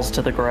falls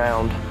to the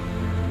ground.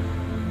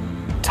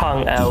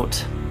 Tongue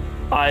out,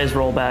 eyes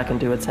roll back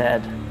into its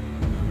head.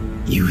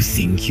 You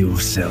think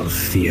yourself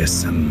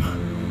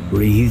fearsome,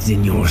 wreathed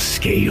in your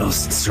scales,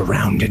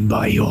 surrounded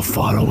by your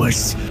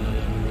followers.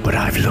 But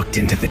I've looked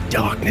into the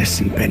darkness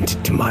and bent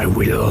it to my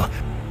will.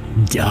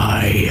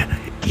 Die,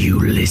 you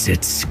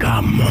lizard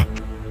scum.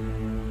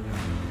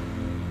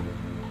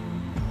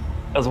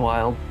 That's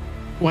wild.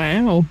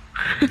 Wow.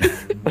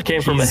 It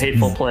came from a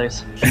hateful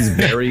place. He's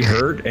very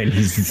hurt and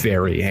he's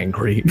very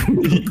angry.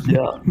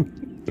 Yeah.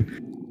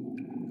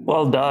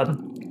 Well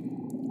done.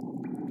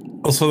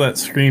 Also, that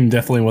scream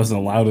definitely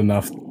wasn't loud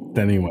enough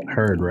that anyone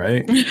heard,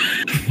 right?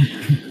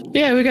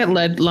 Yeah, we got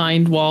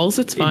lead-lined walls.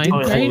 It's fine,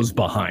 right? Close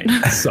behind.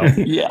 So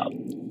Yeah.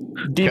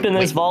 Deep in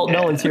this vault,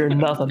 no one's hearing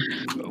nothing.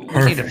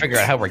 We need to figure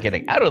out how we're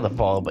getting out of the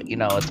vault, but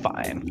it's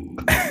fine.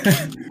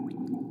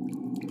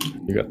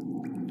 you got.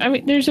 I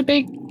mean, there's a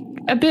big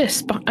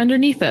abyss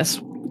underneath us.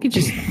 We could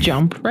just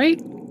jump,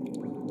 right?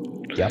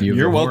 Yep.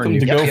 You're welcome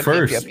to go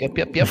first.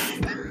 Yep.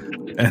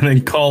 And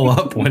then call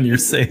up when you're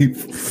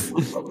safe.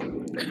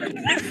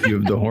 You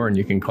have the horn.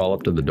 You can call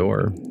up to the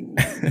door.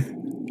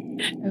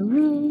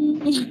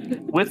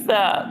 With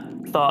that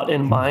thought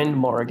in mind,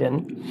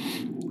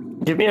 Morgan,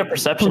 give me a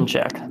perception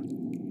check.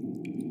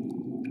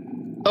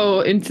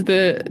 Oh, into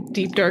the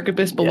deep dark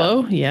abyss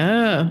below?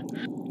 Yeah.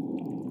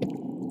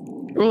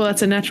 Well,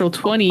 that's a natural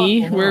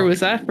 20. Where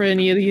was that for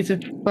any of these?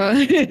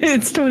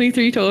 It's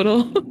 23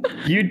 total.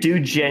 You do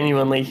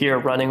genuinely hear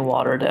running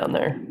water down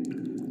there.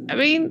 I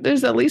mean,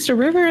 there's at least a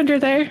river under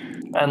there.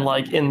 And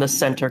like in the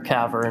center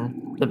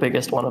cavern, the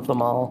biggest one of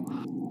them all.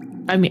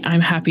 I mean,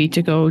 I'm happy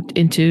to go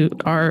into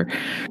our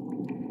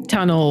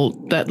tunnel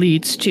that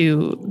leads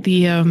to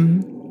the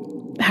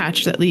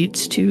hatch that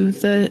leads to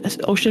the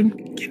ocean.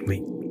 Can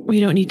we? We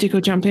don't need to go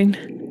jumping.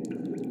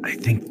 I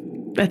think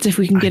That's if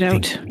we can get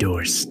out. the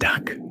door's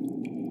stuck.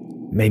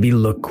 Maybe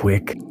look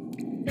quick.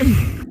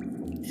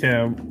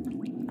 Yeah.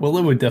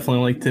 Willow would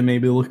definitely like to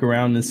maybe look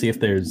around and see if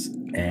there's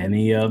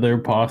any other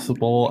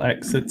possible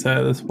exits out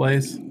of this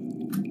place.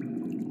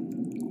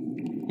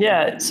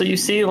 Yeah, so you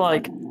see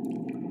like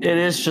it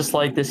is just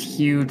like this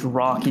huge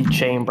rocky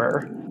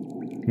chamber.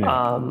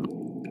 Yeah.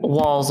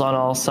 Walls on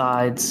all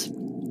sides.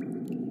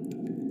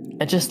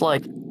 And just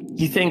like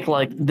you think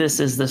like this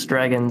is this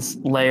dragon's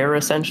lair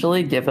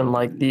essentially, given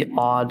like the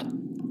odd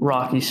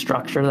rocky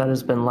structure that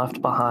has been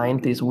left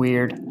behind, these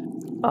weird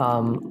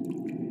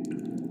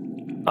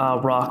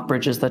rock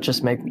bridges that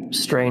just make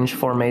strange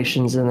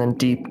formations and then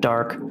deep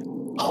dark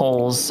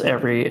holes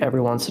every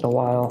once in a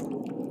while.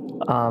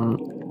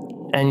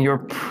 And you're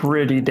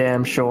pretty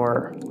damn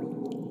sure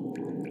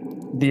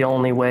the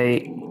only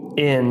way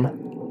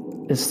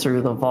in is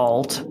through the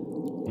vault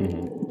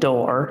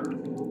door.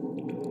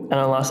 And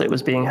unless it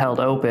was being held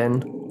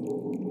open,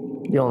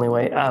 the only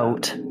way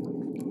out.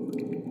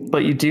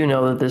 But you do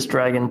know that this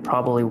dragon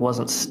probably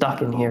wasn't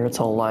stuck in here its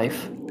whole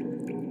life.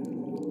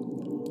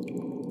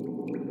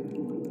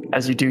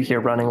 As you do hear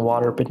running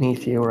water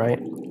beneath you,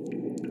 right?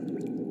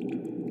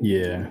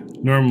 Yeah.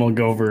 Norm will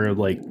go over,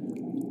 like,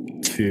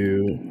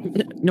 to...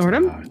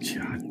 Nordum? Oh,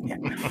 God.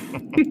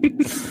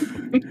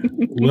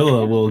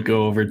 Willa will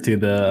go over to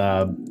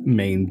the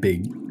main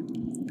big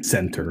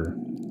center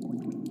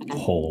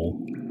hole.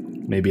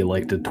 Maybe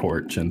light the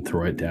torch and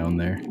throw it down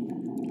there.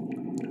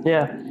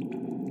 Yeah.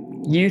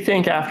 You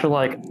think after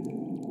like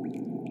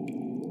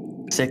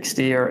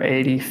 60 or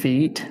 80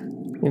 feet,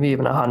 maybe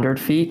even 100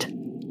 feet,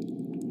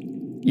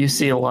 you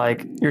see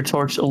like your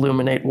torch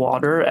illuminate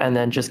water and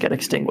then just get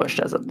extinguished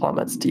as it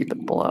plummets deep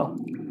below.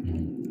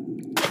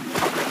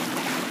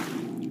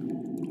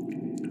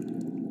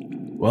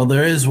 Well,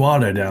 there is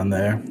water down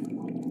there.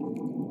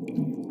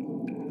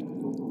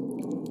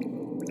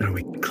 Are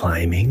we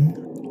climbing?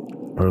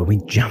 Or are we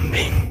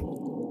jumping?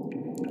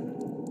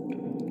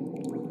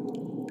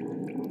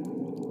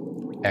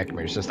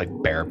 Ekmir's just like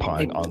bear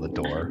pawing on the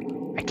door.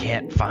 I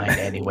can't find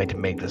any way to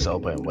make this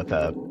open with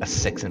a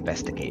 6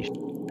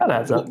 investigation. That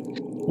adds up.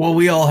 Well,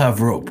 we all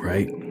have rope,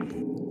 right?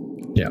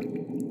 Yeah.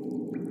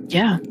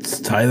 Yeah.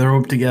 Let's tie the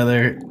rope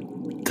together,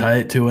 tie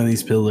it to one of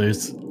these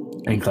pillars,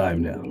 and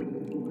climb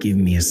down. Give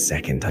me a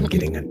second. I'm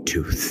getting a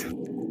tooth.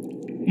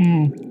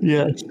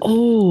 Yes.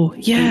 Oh,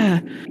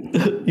 yeah.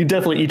 You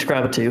definitely each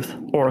grab a tooth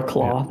or a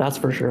claw, that's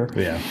for sure.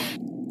 Yeah.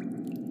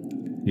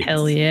 Yes.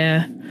 Hell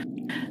yeah.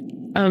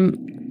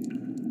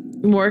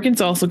 Morgan's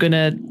also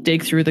gonna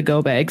dig through the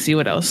go bag, see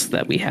what else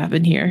that we have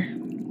in here.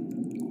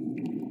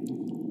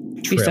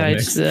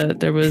 Besides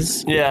there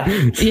was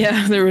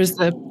there was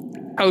the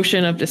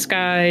potion of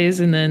disguise,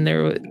 and then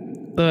there was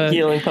the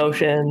Healing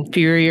potion.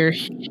 superior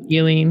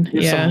healing.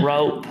 There's Yeah. some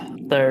rope.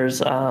 There's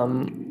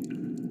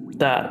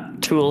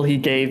that tool he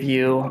gave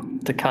you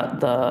to cut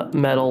the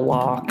metal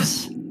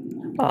locks.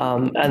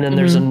 And then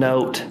there's a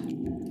note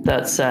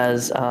that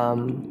says,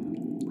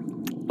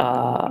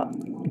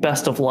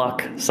 best of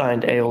luck,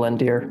 signed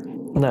Aolendir.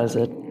 And that is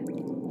it.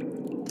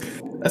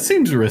 That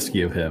seems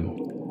risky of him.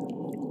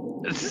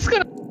 Is this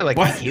gonna like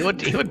What? he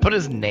would put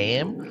his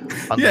name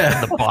on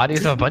the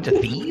bodies of a bunch of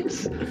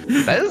thieves?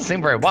 That doesn't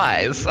seem very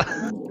wise.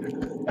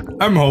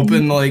 I'm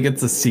hoping like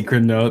it's a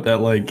secret note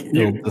that like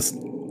he'll just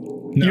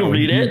You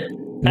read it,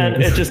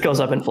 and it just goes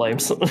up in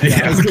flames.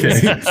 Yeah, okay.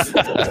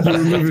 You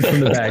remove it from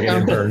the bag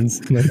and it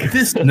burns. Like,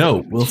 This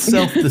note will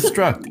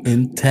self-destruct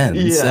in 10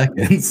 Yeah.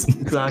 seconds.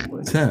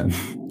 Exactly. 10.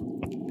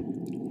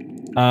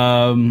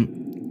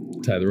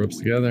 tie the ropes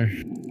together.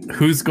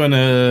 Who's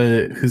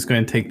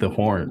gonna take the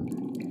horn?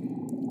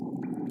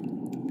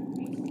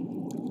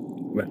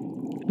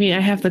 I mean, I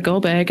have the go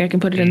bag. I can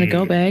put it in the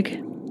go bag.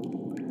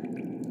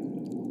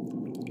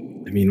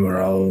 I mean,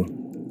 we're all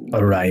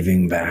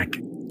arriving back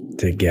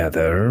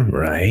together,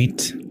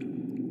 right?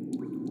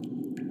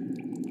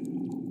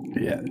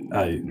 Yeah,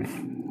 I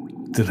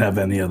didn't have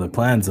any other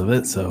plans of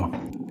it, so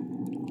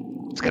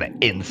Just gonna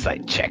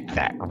insight check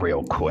that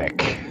real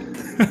quick.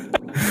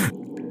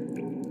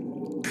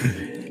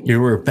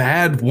 you were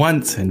bad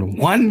once in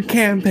one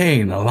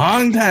campaign a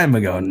long time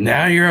ago.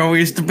 Now you're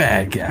always the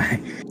bad guy.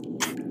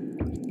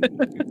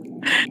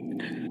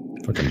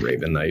 Fucking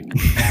Raven Knight.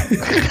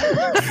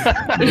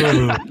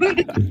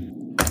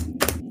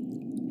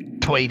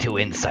 22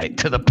 insight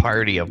to the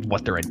party of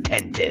what their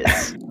intent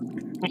is.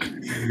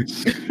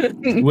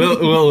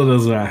 Will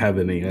does not have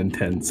any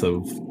intents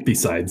of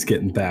besides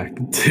getting back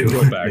to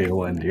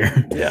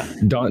Aolendir. Yeah.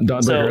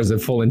 Dawnbreaker has a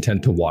full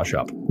intent to wash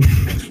up.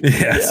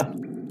 Yes.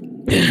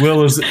 Yeah.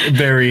 Will is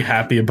very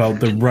happy about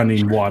the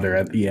running water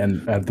at the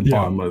end, at the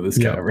bottom of this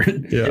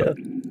cavern. Yeah.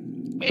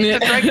 The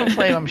dragon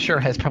flame, I'm sure,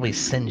 has probably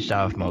singed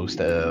off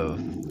most of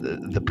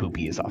the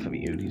poopies off of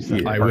you.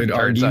 I would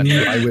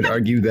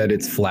argue that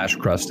it's flash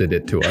crusted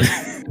it to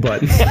us,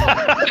 but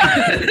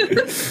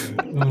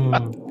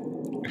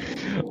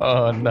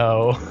oh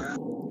no!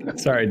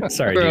 sorry,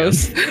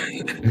 Gross.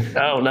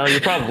 Oh, no, you're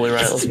probably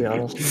right, let's be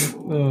honest.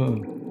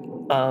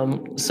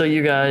 So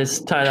you guys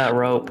tie that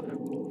rope,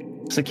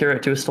 secure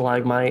it to a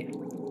stalagmite,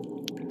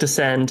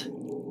 descend,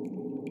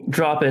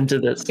 drop into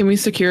this. Can we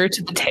secure it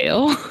to the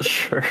tail?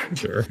 Sure.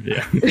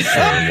 yeah,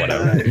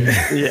 Whatever.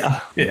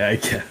 Yeah. Yeah, I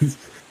guess.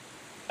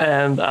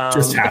 And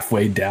Just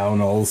halfway down,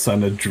 all of a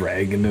sudden a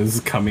dragon is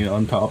coming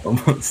on top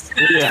of us.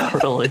 yeah,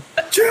 really.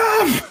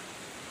 Jump!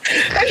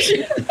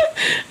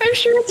 I'm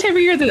sure it's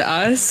heavier than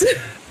us.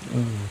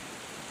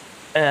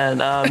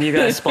 And you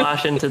guys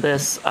splash into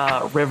this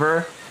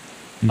river.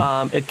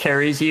 It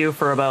carries you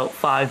for about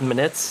 5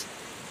 minutes,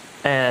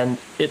 and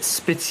it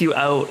spits you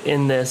out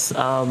in this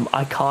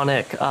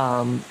iconic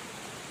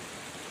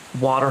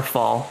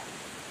waterfall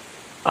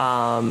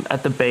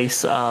at the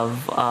base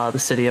of the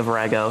city of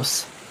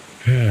Ragos.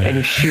 And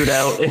you shoot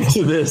out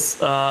into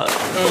this like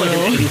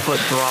an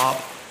 80-foot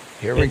drop,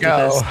 Here we into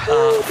go. this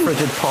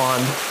frigid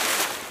pond.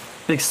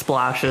 Big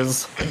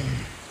splashes.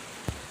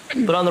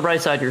 But on the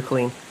bright side, you're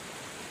clean.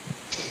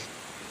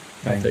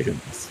 I'll take it.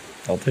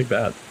 I'll take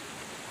that.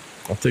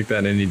 I'll take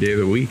that any day of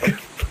the week.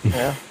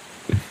 Yeah.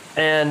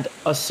 And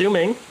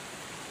assuming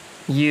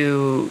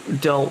you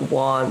don't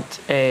want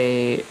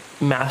a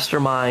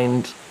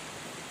mastermind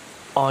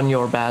on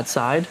your bad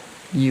side,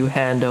 you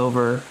hand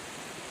over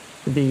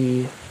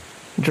the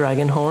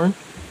dragon horn.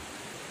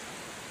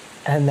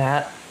 And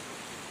that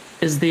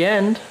is the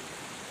end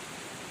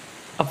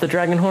of the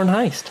dragon horn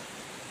heist.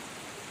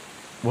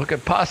 What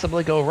could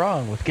possibly go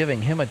wrong with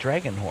giving him a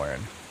dragon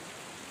horn?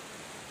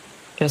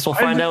 Guess we'll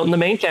find out in the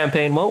main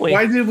campaign, won't we?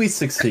 Why did we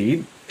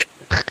succeed?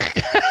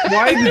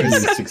 Why did we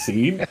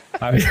succeed?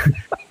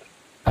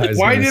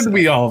 Why did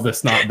we all of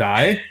this not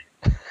die?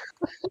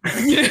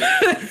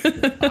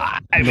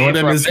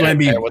 Northern is going to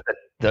be with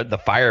the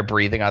fire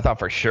breathing. I thought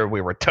for sure we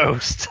were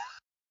toast.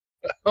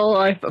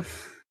 Oh,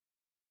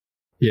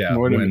 Yeah,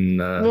 when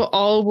well,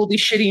 all will be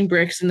shitting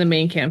bricks in the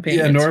main campaign.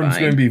 Yeah, Norm's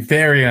going to be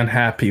very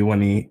unhappy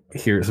when he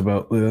hears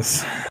about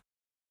this.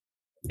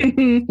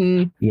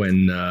 when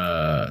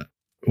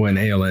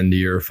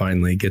Aelandir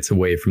finally gets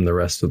away from the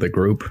rest of the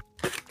group,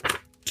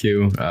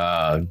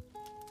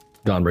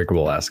 Dawnbreaker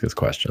will ask his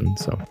question.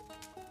 So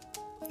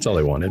that's all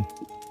they wanted.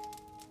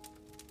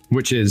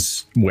 Which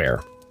is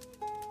where?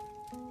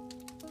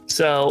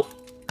 So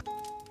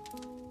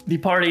the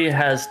party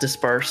has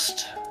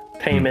dispersed,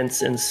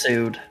 payments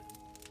ensued,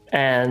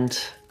 and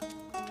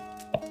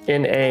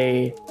in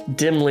a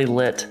dimly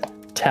lit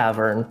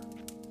tavern,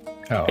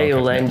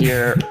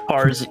 Aelandir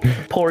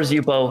pours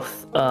you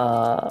both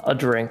a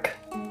drink.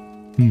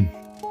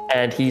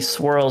 And he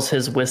swirls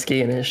his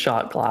whiskey in his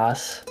shot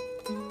glass,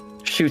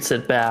 shoots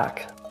it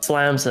back,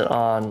 slams it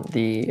on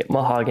the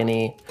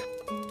mahogany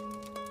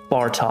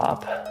bar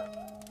top,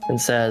 and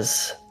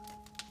says,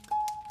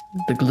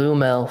 "The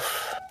gloom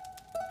elf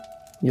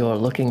you're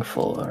looking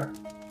for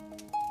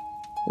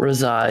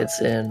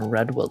resides in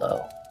Red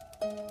Willow.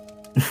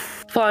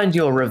 Find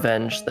your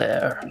revenge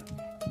there,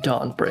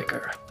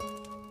 Dawnbreaker."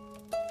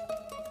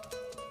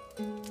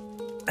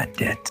 A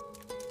debt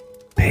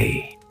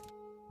paid.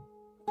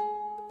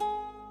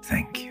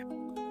 Thank you.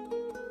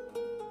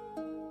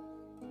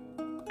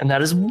 And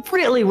that is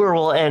really where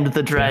we'll end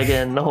the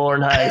dragon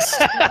horn heist.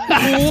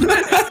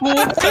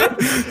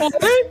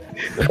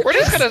 We're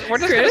just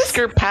gonna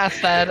skirt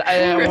past that.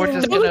 We're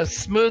just gonna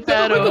smooth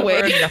that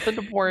over. Nothing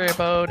to worry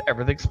about.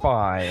 Everything's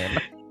fine.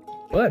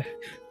 What?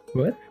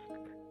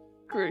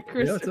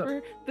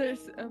 Christopher,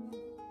 there's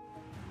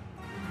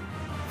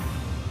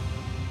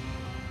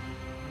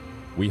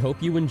We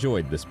hope you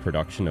enjoyed this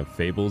production of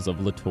Fables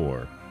of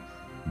Latour.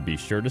 Be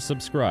sure to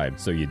subscribe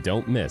so you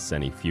don't miss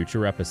any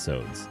future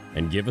episodes,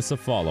 and give us a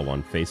follow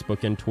on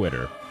Facebook and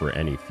Twitter for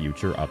any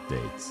future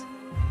updates.